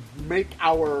make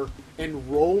our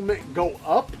enrollment go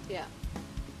up. Yeah.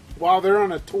 While they're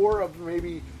on a tour of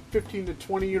maybe 15 to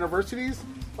 20 universities.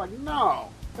 It's like, no,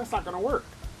 that's not going to work.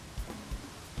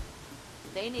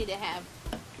 They need to have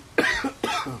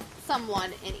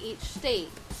someone in each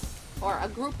state, or a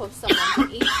group of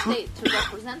someone in each state to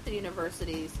represent the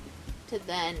universities to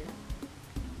then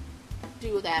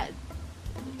do that.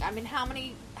 I mean, how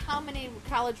many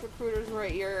college recruiters were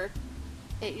at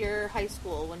your high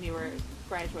school when you were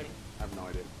graduating? I have no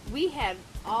idea. We had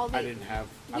all the... I didn't have...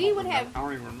 I don't even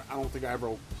remember. I don't think I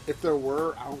ever... If there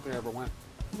were, I don't think I ever went.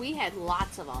 We had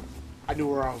lots of them. I knew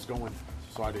where I was going,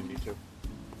 so I didn't need to.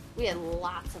 We had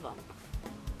lots of them.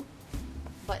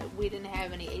 But we didn't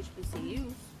have any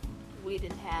HBCUs. We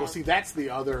didn't have... Well, see, that's the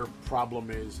other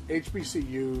problem is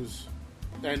HBCUs,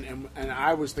 and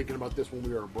I was thinking about this when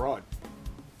we were abroad.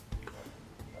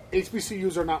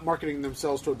 HBCUs are not marketing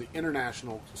themselves toward the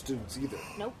international students either.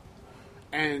 Nope.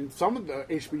 And some of the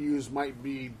HBCUs might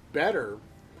be better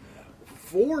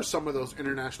for some of those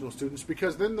international students,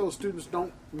 because then those students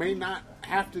may not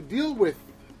have to deal with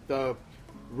the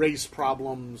race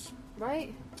problems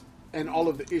Right. and all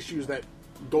of the issues that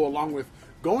go along with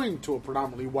going to a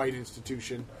predominantly white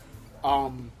institution.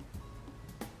 Going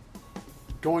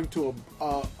to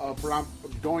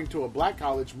a black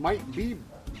college might be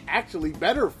actually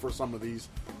better for some of these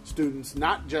students,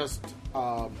 not just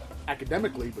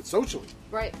academically but socially.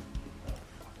 Right.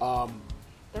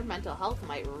 Their mental health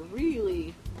might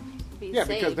really be Yeah,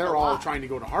 because saved they're a all lot. trying to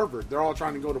go to Harvard. They're all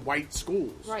trying to go to white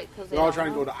schools. Right, 'cause they're they all don't trying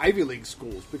to know. go to Ivy League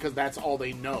schools because that's all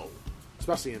they know,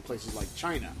 especially in places like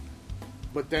China.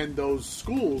 But then those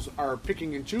schools are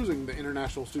picking and choosing the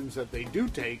international students that they do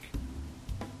take.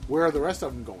 Where are the rest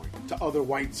of them going? To other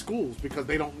white schools because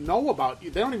they don't know about. They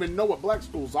don't even know what black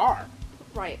schools are.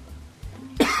 Right.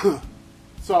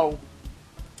 So,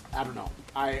 I don't know.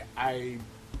 I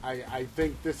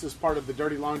think this is part of the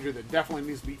dirty laundry that definitely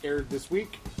needs to be aired this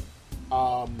week.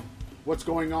 What's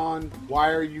going on?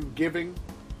 Why are you giving?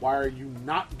 Why are you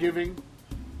not giving?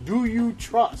 Do you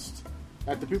trust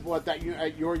that the people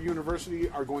at your university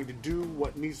are going to do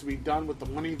what needs to be done with the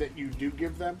money that you do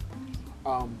give them?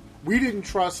 We didn't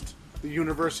trust the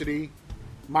university.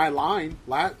 My line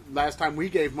last time we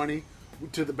gave money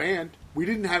to the band, we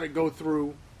didn't have it go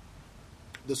through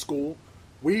the school.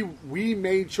 We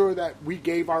made sure that we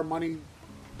gave our money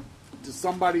to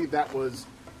somebody that was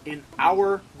in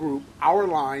our group, our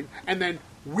line, and then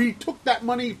we took that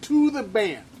money to the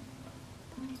band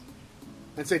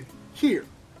and said, here.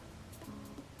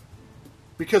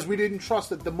 Because we didn't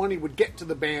trust that the money would get to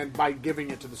the band by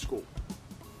giving it to the school.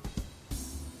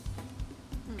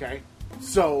 Okay?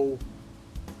 So,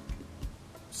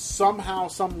 somehow,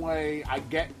 some way, I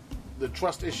get the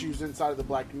trust issues inside of the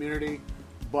black community,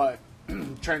 but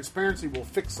transparency will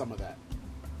fix some of that.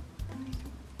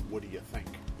 What do you think?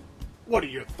 What are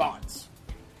your thoughts?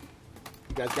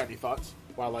 You guys got any thoughts?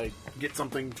 While I get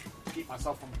something to keep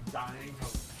myself from dying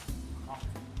of coffee.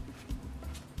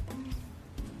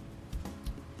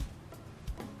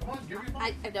 Come on, give me a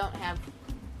I don't have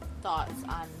thoughts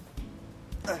on...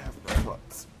 I have my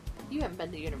thoughts. You haven't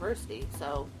been to university,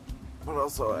 so... But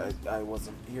also, I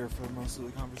wasn't here for most of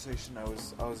the conversation. I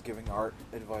was giving art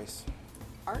advice.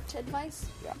 Art advice?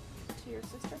 Yeah. To your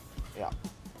sister? Yeah.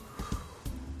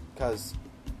 Because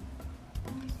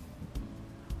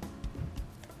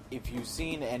if you've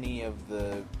seen any of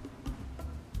the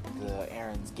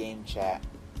Aaron's game chat,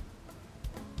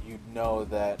 you'd know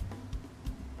that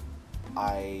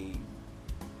I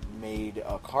made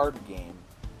a card game,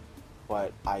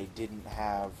 but I don't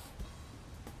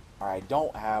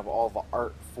have all the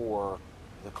art for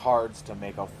the cards to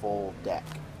make a full deck.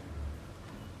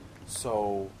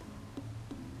 So,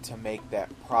 to make that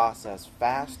process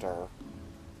faster,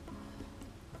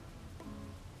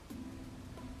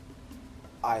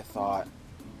 I thought,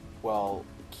 well,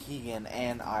 Keegan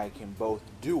and I can both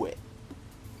do it.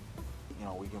 You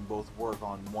know, we can both work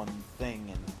on one thing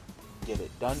and get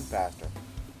it done faster.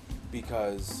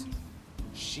 Because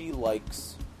she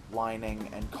likes lining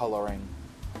and coloring.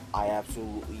 I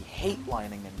absolutely hate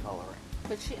lining and coloring.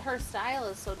 But her style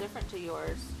is so different to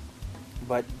yours.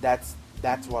 But that's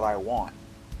what I want.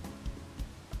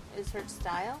 Is her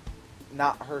style?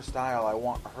 Not her style. I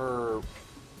want her,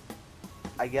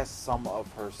 I guess, some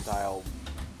of her style,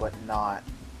 but not,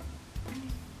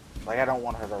 like, I don't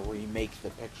want her to remake the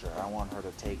picture. I want her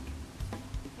to take...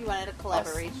 You wanted a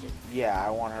collaboration. Yeah, I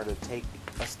want her to take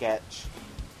a sketch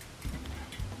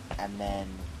and then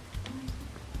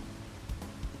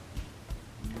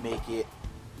make it,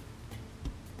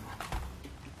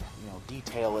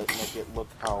 detail it, make it look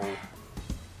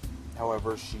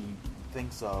however she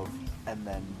thinks of, and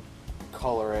then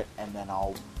color it, and then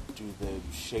I'll do the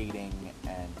shading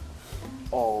and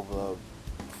all the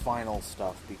final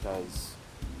stuff, because...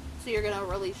 So you're going to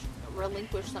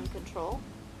relinquish some control?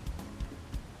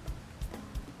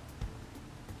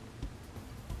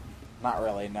 Not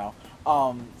really, no.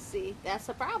 See, that's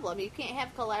the problem. You can't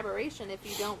have collaboration if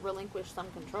you don't relinquish some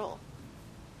control.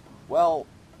 Well...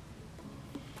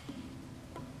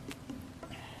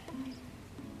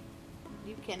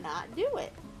 You cannot do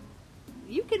it.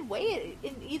 You can weigh it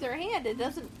in either hand.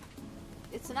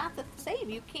 It's not the same.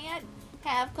 You can't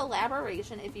have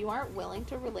collaboration if you aren't willing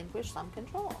to relinquish some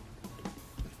control.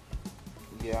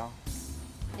 Yeah.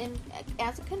 And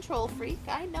as a control freak,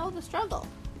 I know the struggle.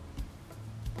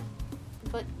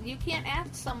 But you can't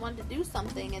ask someone to do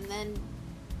something and then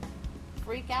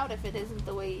freak out if it isn't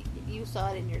the way you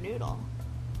saw it in your noodle.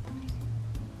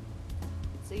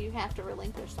 So you have to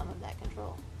relinquish some of that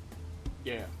control.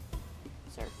 Yeah.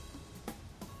 Sir.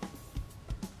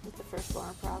 With the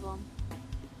firstborn problem.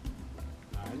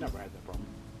 I never had that problem.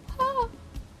 Oh,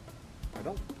 I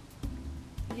don't.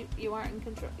 you aren't in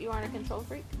control. You aren't a control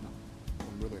freak.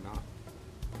 I'm really not.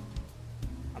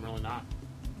 I'm really not.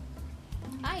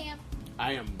 I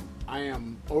am. I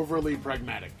am overly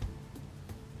pragmatic.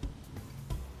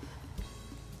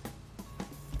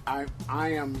 I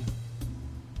am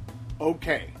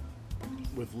okay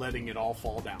with letting it all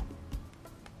fall down.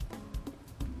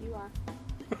 You are.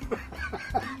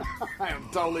 I am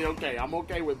totally okay. I'm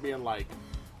okay with being like,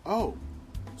 oh,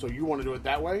 so you want to do it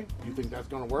that way? You think that's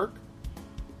going to work?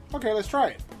 Okay, let's try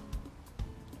it.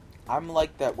 I'm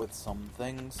like that with some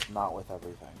things, not with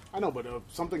everything. I know, but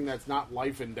something that's not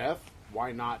life and death,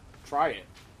 why not try it?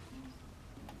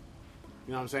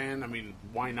 You know what I'm saying? I mean,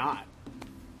 why not?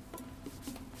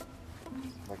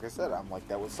 Like I said, I'm like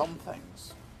that with some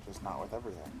things, just not with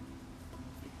everything.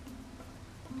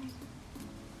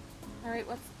 All right.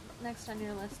 What's next on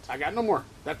your list? I got no more.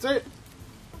 That's it.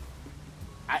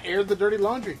 I aired the dirty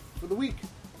laundry for the week.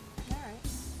 All right.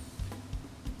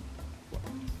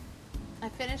 I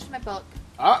finished my book.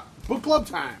 Book club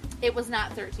time. It was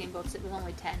not 13 books. It was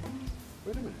only 10.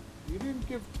 Wait a minute. You didn't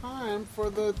give time for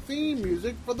the theme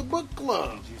music for the book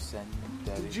club. Did you send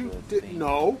Daddy Did you? the theme?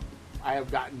 No. I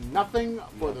have gotten nothing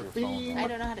for have the your phone theme. I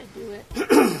don't know how to do it. You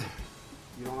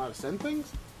don't know how to send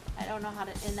things? I don't know how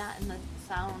to, and not in the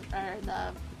sound or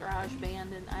the Garage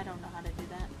Band, and I don't know how to do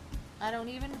that. I don't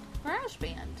even Garage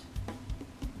Band.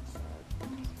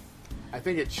 I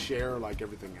think it's share like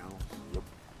everything else. Yep.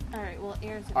 All right. Well,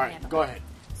 Aaron's All gonna right, handle go it. ahead.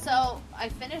 So I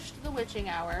finished The Witching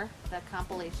Hour, the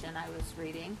compilation I was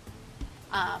reading.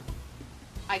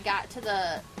 I got to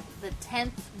the 10th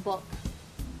book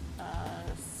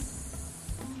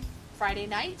Friday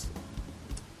night,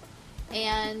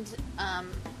 and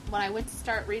when I went to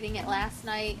start reading it last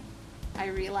night, I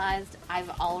realized I've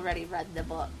already read the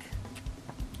book.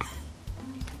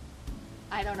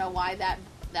 I don't know why that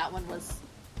one was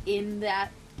in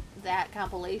that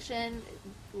compilation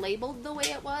labeled the way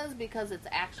it was, because it's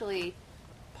actually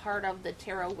part of the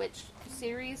Tarot Witch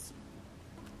series.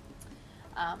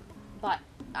 But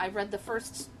I read the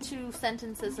first 2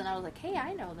 sentences and I was like, hey,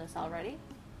 I know this already.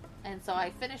 And so I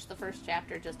finished the first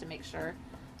chapter just to make sure.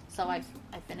 So I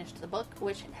finished the book,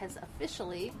 which has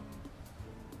officially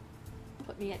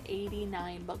put me at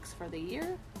 89 books for the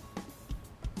year.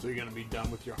 So you're going to be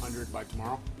done with your 100 by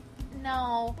tomorrow?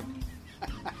 No.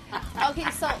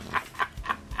 Okay, so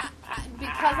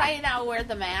because I now wear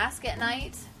the mask at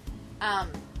night, I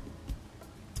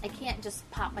can't just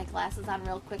pop my glasses on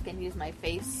real quick and use my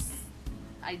Face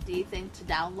ID thing to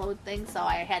download things. So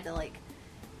I had to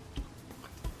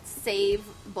save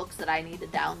books that I need to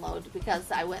download,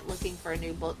 because I went looking for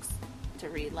new books to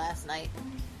read last night,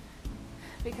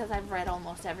 because I've read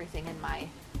almost everything in my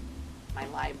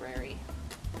library.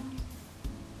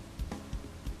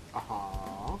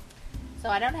 Uh-huh. So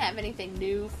I don't have anything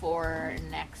new for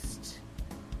next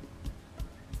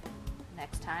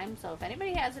time. So if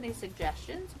anybody has any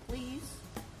suggestions, please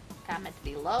comment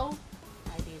below.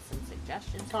 I need some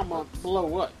suggestions. Comment below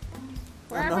what?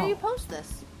 Wherever no. you post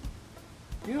this.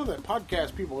 You know that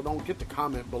podcast people don't get to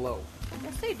comment below.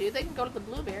 Yes, they do. They can go to the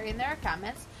Blueberry and there are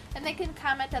comments, and they can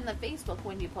comment on the Facebook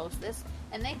when you post this,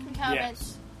 and they can comment.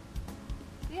 Yes.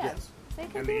 Yeah, Yes. They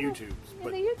can And do the that. YouTubes,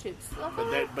 And the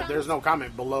YouTubes. But there's no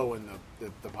comment below in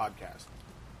the podcast.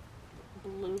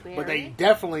 Blueberry. But they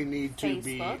definitely need to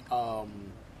Facebook.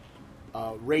 be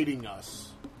rating us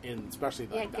in, especially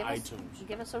the iTunes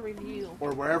Give us a review.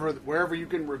 or wherever you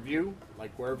can review,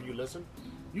 like wherever you listen.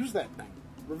 Use that thing.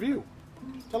 Review.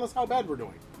 Tell us how bad we're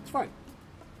doing. It's fine.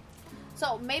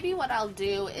 So maybe what I'll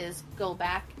do is go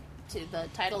back to the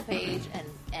title page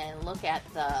and look at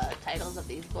the titles of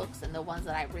these books, and the ones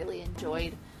that I really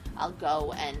enjoyed, I'll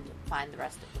go and find the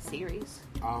rest of the series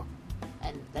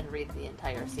and then read the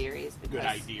entire series. Because Good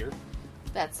idea.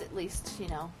 That's at least,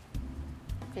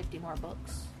 50 more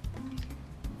books.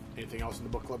 Anything else in the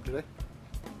book club today?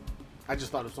 I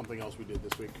just thought of something else we did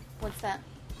this week. What's that?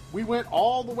 We went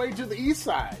all the way to the east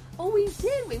side. Oh, we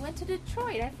did. We went to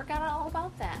Detroit. I forgot all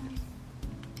about that.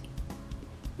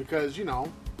 Because,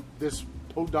 this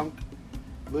podunk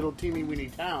little teeny-weeny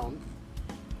town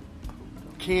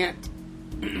can't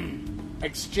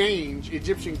exchange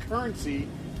Egyptian currency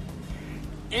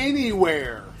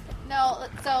anywhere. No,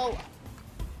 so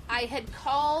I had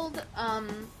called,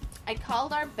 I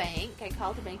called our bank. I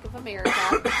called the Bank of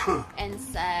America and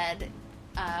said,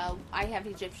 I have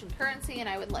Egyptian currency and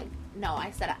I would like, no, I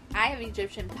said I have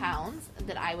Egyptian pounds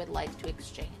that I would like to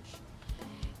exchange.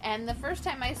 And the first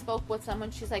time I spoke with someone,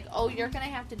 she's like, oh, you're going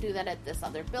to have to do that at this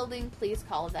other building. Please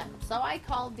call them. So I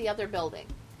called the other building.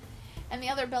 And the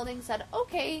other building said,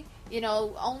 okay,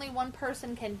 only one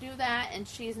person can do that, and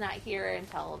she's not here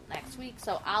until next week,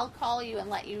 so I'll call you and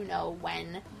let you know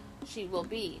when she will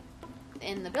be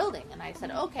in the building. And I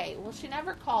said, okay. Well, she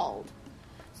never called.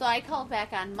 So I called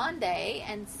back on Monday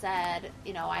and said,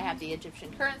 I have the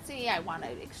Egyptian currency. I want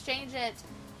to exchange it.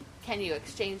 Can you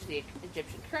exchange the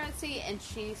Egyptian currency? And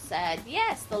she said,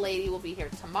 yes, the lady will be here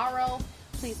tomorrow.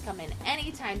 Please come in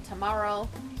anytime tomorrow,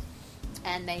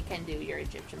 and they can do your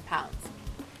Egyptian pounds.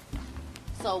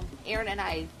 So Aaron and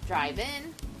I drive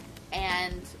in,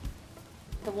 and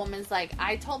the woman's like,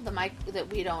 I told them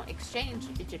that we don't exchange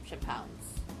Egyptian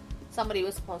pounds. Somebody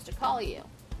was supposed to call you.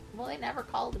 Well, they never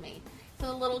called me. So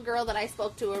the little girl that I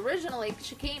spoke to originally,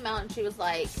 she came out and she was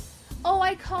like, oh,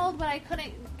 I called, but I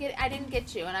didn't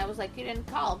get you. And I was like, you didn't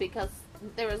call because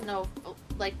there was no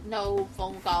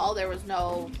phone call. There was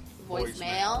no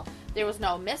voicemail. There was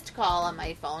no missed call on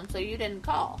my phone, so you didn't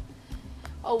call.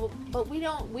 Oh, but we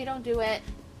don't do it.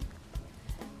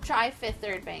 Try Fifth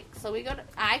Third Bank. So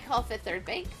I call Fifth Third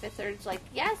Bank. Fifth Third's like,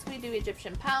 yes, we do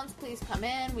Egyptian pounds. Please come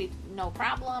in. No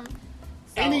problem.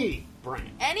 So, any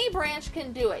branch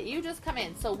can do it. You just come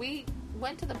in. So we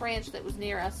went to the branch that was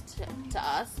near us to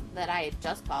us that I had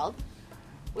just called.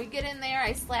 We get in there.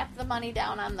 I slap the money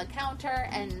down on the counter,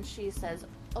 and she says,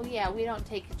 oh, yeah, we don't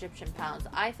take Egyptian pounds.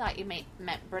 I thought you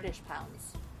meant British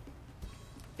pounds.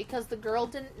 Because the girl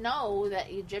didn't know that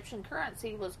Egyptian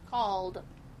currency was called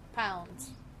pounds.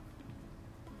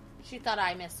 She thought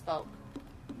I misspoke.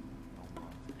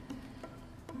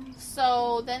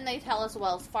 So then they tell us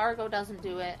Wells Fargo doesn't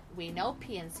do it. We know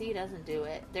PNC doesn't do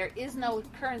it. There is no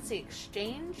currency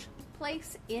exchange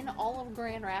place in all of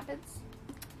Grand Rapids.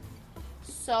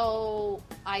 So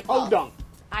I called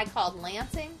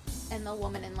Lansing, and the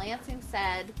woman in Lansing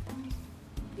said,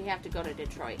 you have to go to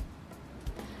Detroit.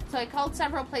 So I called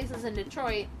several places in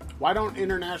Detroit. Why don't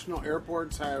international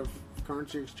airports have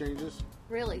currency exchanges?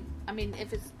 Really? I mean,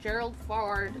 if it's Gerald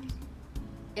Ford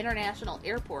International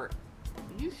Airport,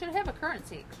 you should have a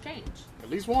currency exchange. At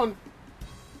least one.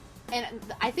 And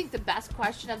I think the best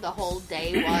question of the whole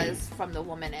day was from the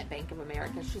woman at Bank of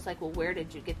America. She's like, well, where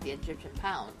did you get the Egyptian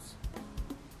pounds?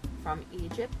 From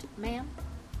Egypt, ma'am?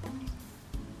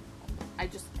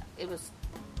 It was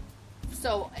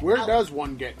so... Where does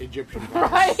one get Egyptian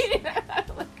pounds? Right?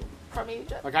 From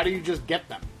Egypt. Like, how do you just get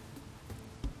them?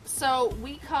 So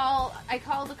I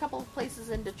called a couple of places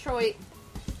in Detroit.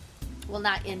 Well,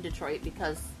 not in Detroit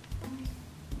because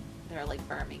they're like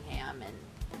Birmingham and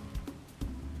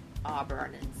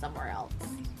Auburn and somewhere else.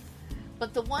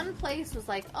 But the one place was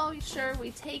like, oh, sure,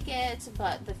 we take it,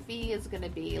 but the fee is going to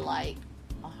be like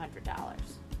 $100.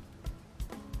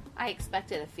 I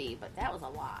expected a fee, but that was a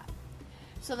lot.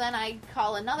 So then I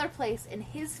call another place, and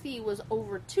his fee was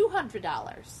over $200. And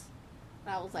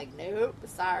I was like, nope,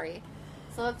 sorry.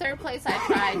 So the third place I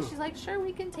tried, she's like, sure,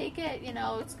 we can take it. You're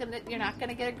not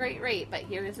gonna get a great rate, but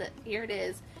here it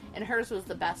is. And hers was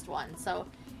the best one. So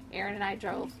Aaron and I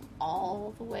drove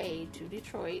all the way to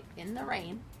Detroit in the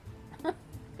rain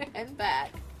and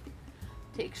back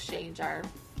to exchange our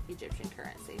Egyptian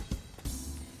currency.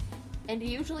 And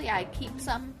usually I keep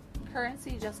some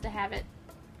currency just to have it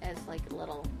as like a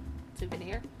little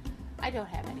souvenir. I don't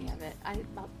have any of it.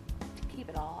 I'll keep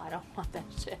it all. I don't want that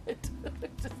shit.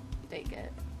 Just take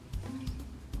it.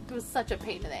 It was such a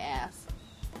pain in the ass.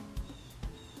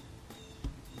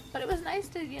 But it was nice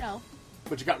to,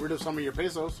 But you got rid of some of your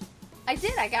pesos. I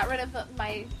did. I got rid of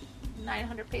my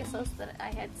 900 pesos that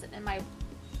I had sitting in my...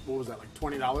 What was that, like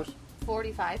 $20?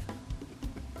 45.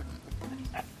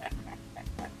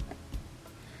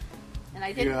 And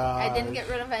I didn't get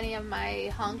rid of any of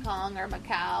my Hong Kong or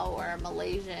Macau or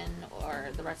Malaysian or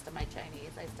the rest of my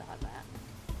Chinese. I still have that.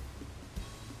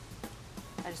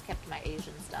 I just kept my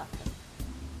Asian stuff.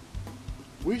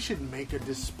 We should make a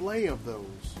display of those.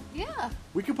 Yeah.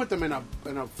 We could put them in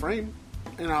a frame,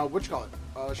 in a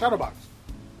shadow box.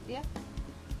 Yeah.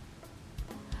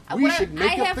 We should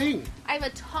make a thing. I have a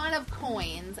ton of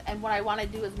coins, and what I want to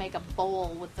do is make a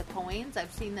bowl with the coins.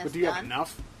 I've seen this. But do you have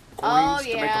enough coins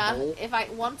to make a bowl?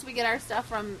 Once we get our stuff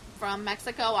from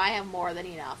Mexico, I have more than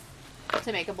enough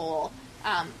to make a bowl.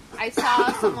 I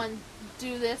saw someone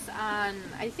do this on,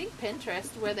 I think, Pinterest,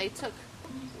 where they took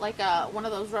like one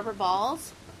of those rubber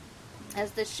balls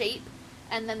as the shape,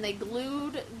 and then they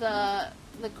glued the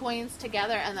coins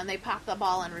together, and then they popped the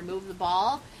ball and removed the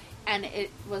ball, and it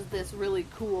was this really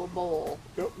cool bowl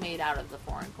made out of the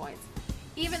foreign coins.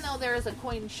 Even though there is a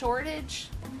coin shortage,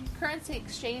 currency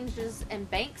exchanges and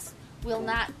banks will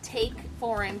not take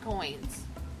foreign coins.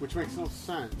 Which makes no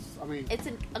sense. I mean, it's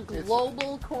a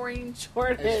global coin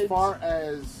shortage. As far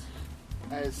as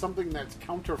something that's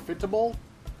counterfeitable,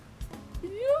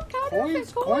 You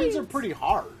counterfeit Coins are pretty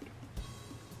hard,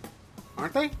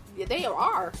 aren't they? Yeah, they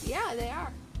are. Yeah, they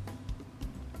are.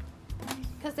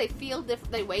 Because they feel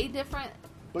different. They weigh different.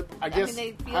 But I guess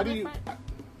they feel how do you? different.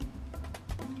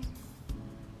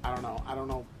 I don't know. I don't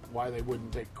know why they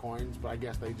wouldn't take coins, but I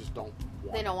guess they just don't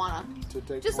want. They don't want to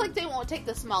take. Just coins. like they won't take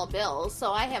the small bills.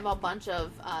 So I have a bunch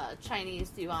of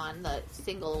Chinese yuan, the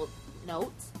single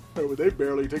notes. Oh, but they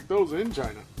barely take those in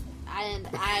China. And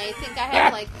I think I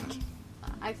have like,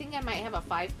 I think I might have a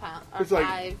 5 pound or It's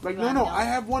five. like yuan no, note. I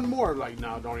have one more. Like,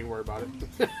 no, don't even worry about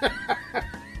it.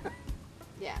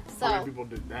 Yeah, How many so people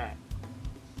did that?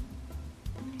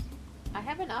 I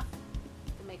have enough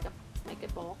to make a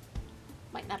bowl.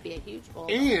 Might not be a huge bowl.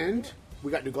 And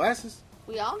we got new glasses.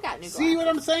 We all got new glasses. See what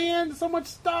I'm saying? So much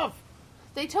stuff.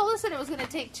 They told us that it was going to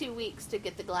take 2 weeks to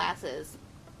get the glasses.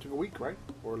 Took a week, right?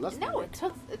 Or less than a No, week. it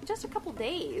took just a couple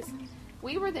days.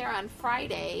 We were there on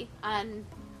Friday.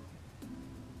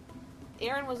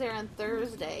 Aaron was there on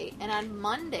Thursday, and on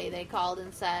Monday they called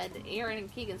and said Aaron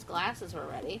and Keegan's glasses were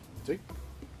ready. See?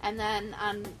 And then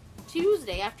on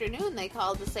Tuesday afternoon they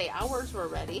called to say ours were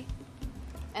ready.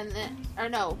 And then, or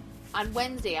no, on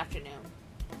Wednesday afternoon.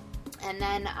 And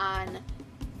then on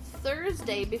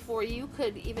Thursday, before you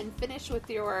could even finish with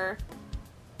your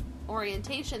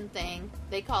orientation thing,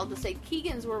 they called to say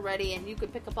Keegan's were ready and you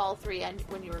could pick up all three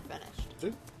when you were finished.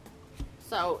 See?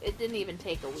 So it didn't even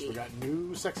take a So we week. got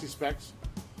new sexy specs.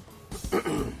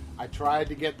 I tried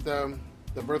to get the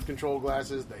birth control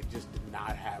glasses. They just did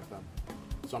not have them.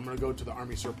 So I'm going to go to the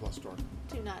Army surplus store.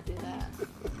 Do not do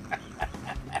that.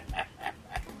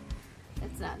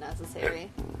 It's not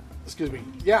necessary. Excuse me.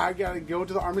 Yeah, I got to go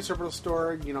to the Army surplus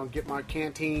store, get my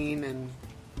canteen and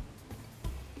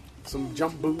some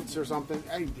jump boots or something.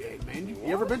 Hey man, you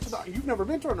ever been to you've never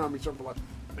been to an Army surplus?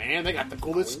 Man, they got the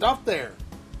coolest stuff there.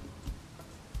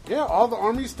 Yeah, all the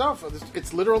Army stuff.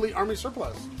 It's literally Army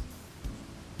surplus.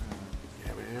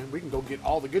 Yeah, man, we can go get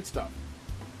all the good stuff.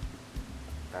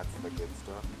 That's the good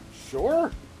stuff.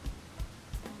 Sure.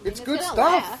 It's It's good gonna stuff.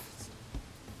 last,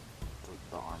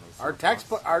 The Army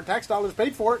Our tax dollars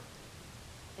paid for it.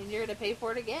 and you're going to pay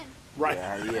for it again. Right.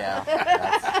 Yeah.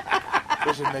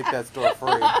 They should make that store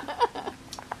free.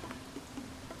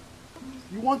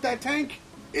 You want that tank?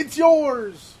 It's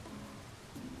yours.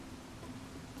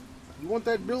 You want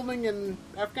that building in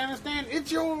Afghanistan?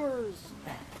 It's yours.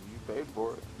 You paid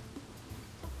for it.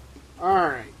 All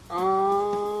right.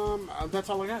 That's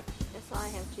all I got. That's all I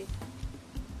have, Chief.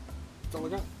 That's all I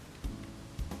got.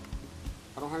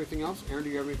 I don't have anything else. Aaron, do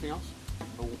you have anything else?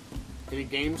 Nope. Any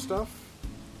game stuff?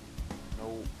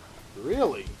 Nope.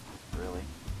 Really? Really?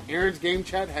 Aaron's game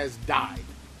chat has died.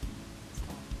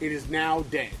 It is now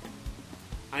dead.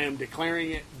 I am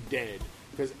declaring it dead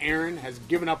because Aaron has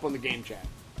given up on the game chat.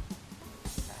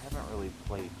 I haven't really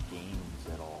played games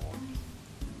at all.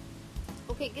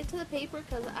 Okay, get to the paper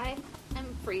because I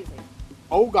am freezing.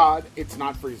 Oh God, it's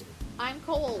not freezing. I'm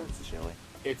cold. It's chilly.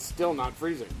 It's still not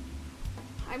freezing.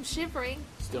 I'm shivering.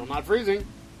 Still not freezing.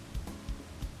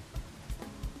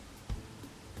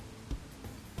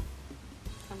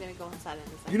 I'm going to go inside in a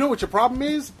second. You know what your problem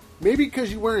is? Maybe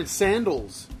because you're wearing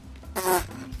sandals.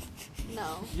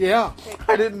 No. Yeah.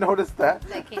 I didn't notice that.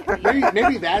 That can't be.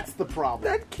 Maybe that's the problem.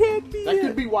 That can't be That it.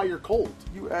 could be why you're cold.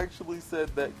 You actually said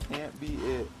that can't be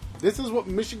it. This is what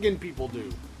Michigan people do.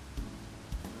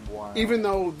 Wow. Even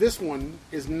though this one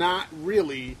is not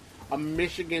really a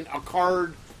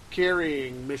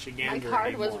card-carrying Michigander My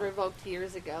card was anymore. revoked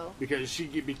years ago. Because she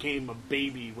became a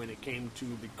baby when it came to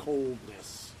the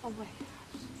coldness. Oh my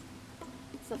gosh.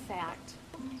 It's a fact.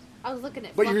 I was looking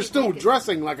at But you're fluffy still blankets.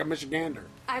 dressing like a Michigander.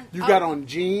 You got on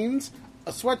jeans,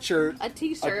 a sweatshirt, a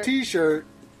t-shirt, a t-shirt,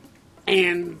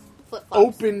 and flip-flops.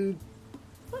 open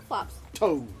Flip-flops.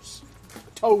 toes.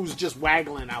 Toes just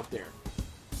waggling out there.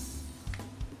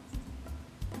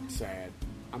 Sad.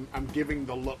 I'm giving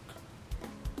the look.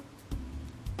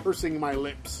 Pursing my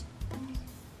lips.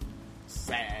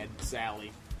 Sad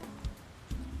Sally.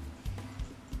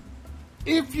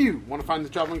 If you want to find the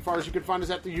Traveling Fars, you can find us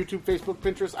at the YouTube, Facebook,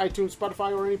 Pinterest, iTunes,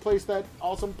 Spotify, or any place that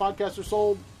awesome podcasts are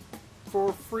sold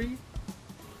for free.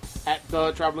 At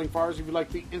the Traveling Fars, if you like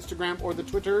the Instagram or the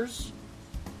Twitters.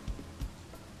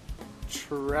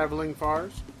 Traveling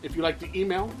Fars. If you like the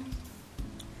email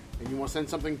and you want to send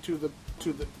something to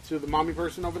the mommy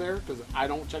person over there, because I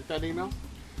don't check that email,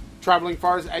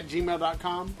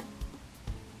 travelingfars@gmail.com.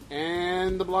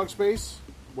 And the blog space,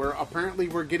 where apparently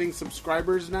we're getting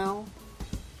subscribers now.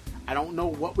 I don't know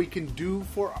what we can do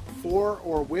for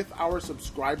or with our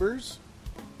subscribers.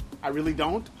 I really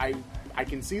don't. I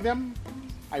can see them.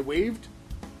 I waved.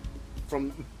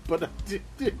 but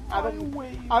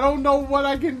I don't know what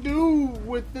I can do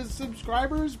with the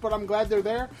subscribers, but I'm glad they're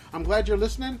there. I'm glad you're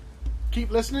listening.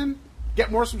 Keep listening.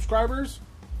 Get more subscribers,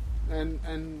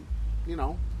 and you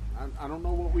know, I don't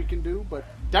know what we can do, but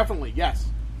definitely yes,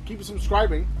 keep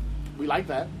subscribing. We like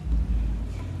that.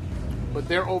 But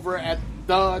they're over at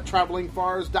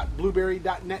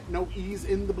thetravelingfars.blueberry.net. No E's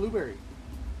in the Blueberry.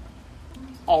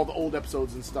 All the old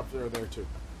episodes and stuff are there too.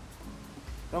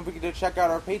 Don't forget to check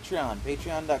out our Patreon,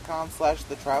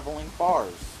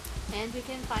 patreon.com/thetravelingfars. And you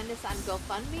can find us on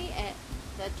GoFundMe at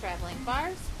The Traveling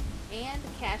Fars and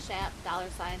Cash App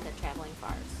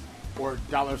 $TheTravelingFars. Or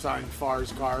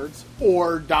 $Fars Cards.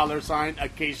 Or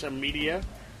 $Acacia Media.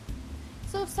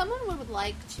 So if someone would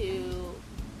like to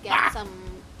get some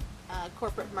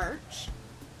corporate merch.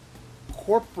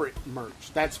 Corporate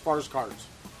merch. That's Fars Cards.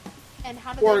 And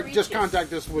how do or they reach just us?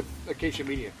 contact us with Acacia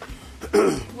Media.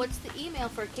 What's the email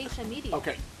for Acacia Media?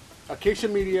 Okay. Acacia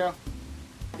Media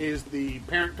is the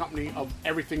parent company of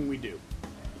everything we do.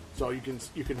 So you can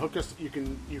hook us, you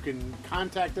can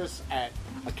contact us at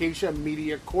Acacia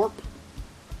Media Corp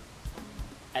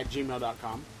at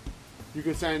gmail.com. You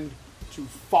can send to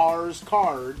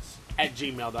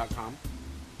farscards@gmail.com.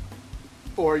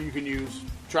 Or you can use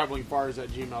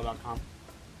travelingfars@gmail.com.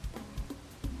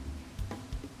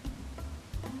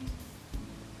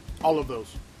 All of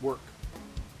those work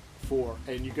for,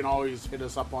 and you can always hit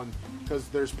us up on, because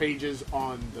there's pages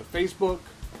on the Facebook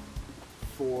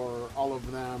for all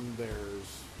of them.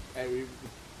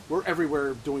 We're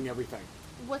everywhere doing everything.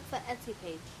 What's the Etsy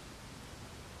page?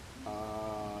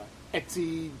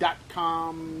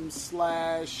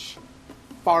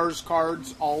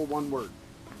 Etsy.com/farscards, all one word.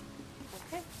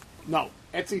 Okay. No,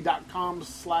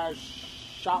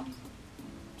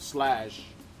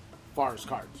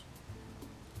 Etsy.com/shop/farscards.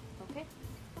 Okay.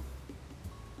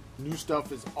 New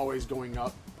stuff is always going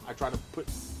up. I try to put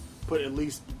at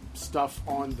least stuff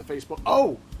on the Facebook.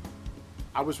 Oh,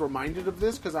 I was reminded of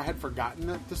this because I had forgotten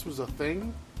that this was a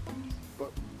thing,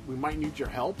 but we might need your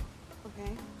help.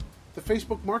 Okay. The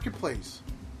Facebook Marketplace.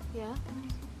 Yeah.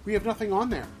 We have nothing on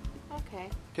there. Okay.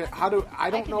 I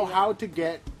don't know how to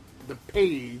get the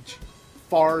page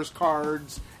Fars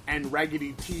Cards and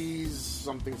Raggedy Tees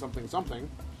something.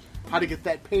 How to get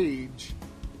that page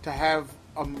to have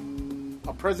a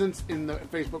presence in the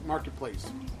Facebook Marketplace.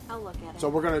 I'll look at it. So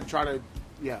we're gonna try to.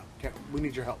 Yeah, we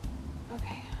need your help.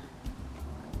 Okay.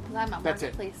 'Cause I'm a That's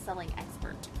it. marketplace selling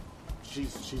expert.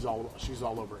 She's all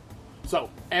over it. So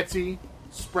Etsy,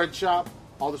 Spread Shop,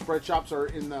 all the Spread Shops are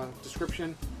in the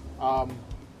description.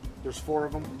 There's 4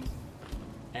 of them,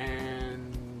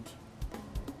 and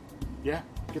yeah,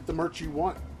 get the merch you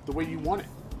want the way you want it.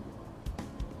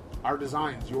 Our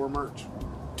designs, your merch.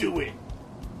 Do it.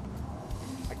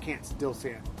 I can't still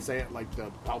say it like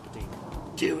the Palpatine.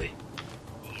 Do it.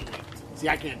 See,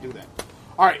 I can't do that.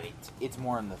 All right. It's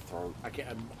more in the throat. I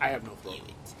can't. I have no throat.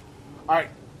 All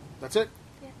right. That's it.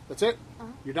 Yeah. That's it.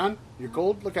 Uh-huh. You're done. You're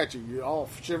cold. Look at you. You're all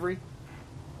shivery.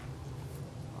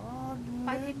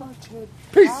 Bye, people.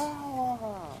 Peace.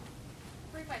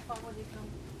 Bring my phone when you come.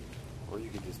 Or you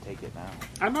could just take it now.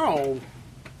 I know.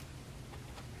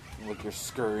 Look, you're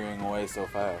scurrying away so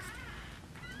fast.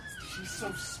 She's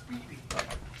so speedy.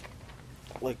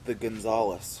 Like the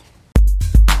Gonzales.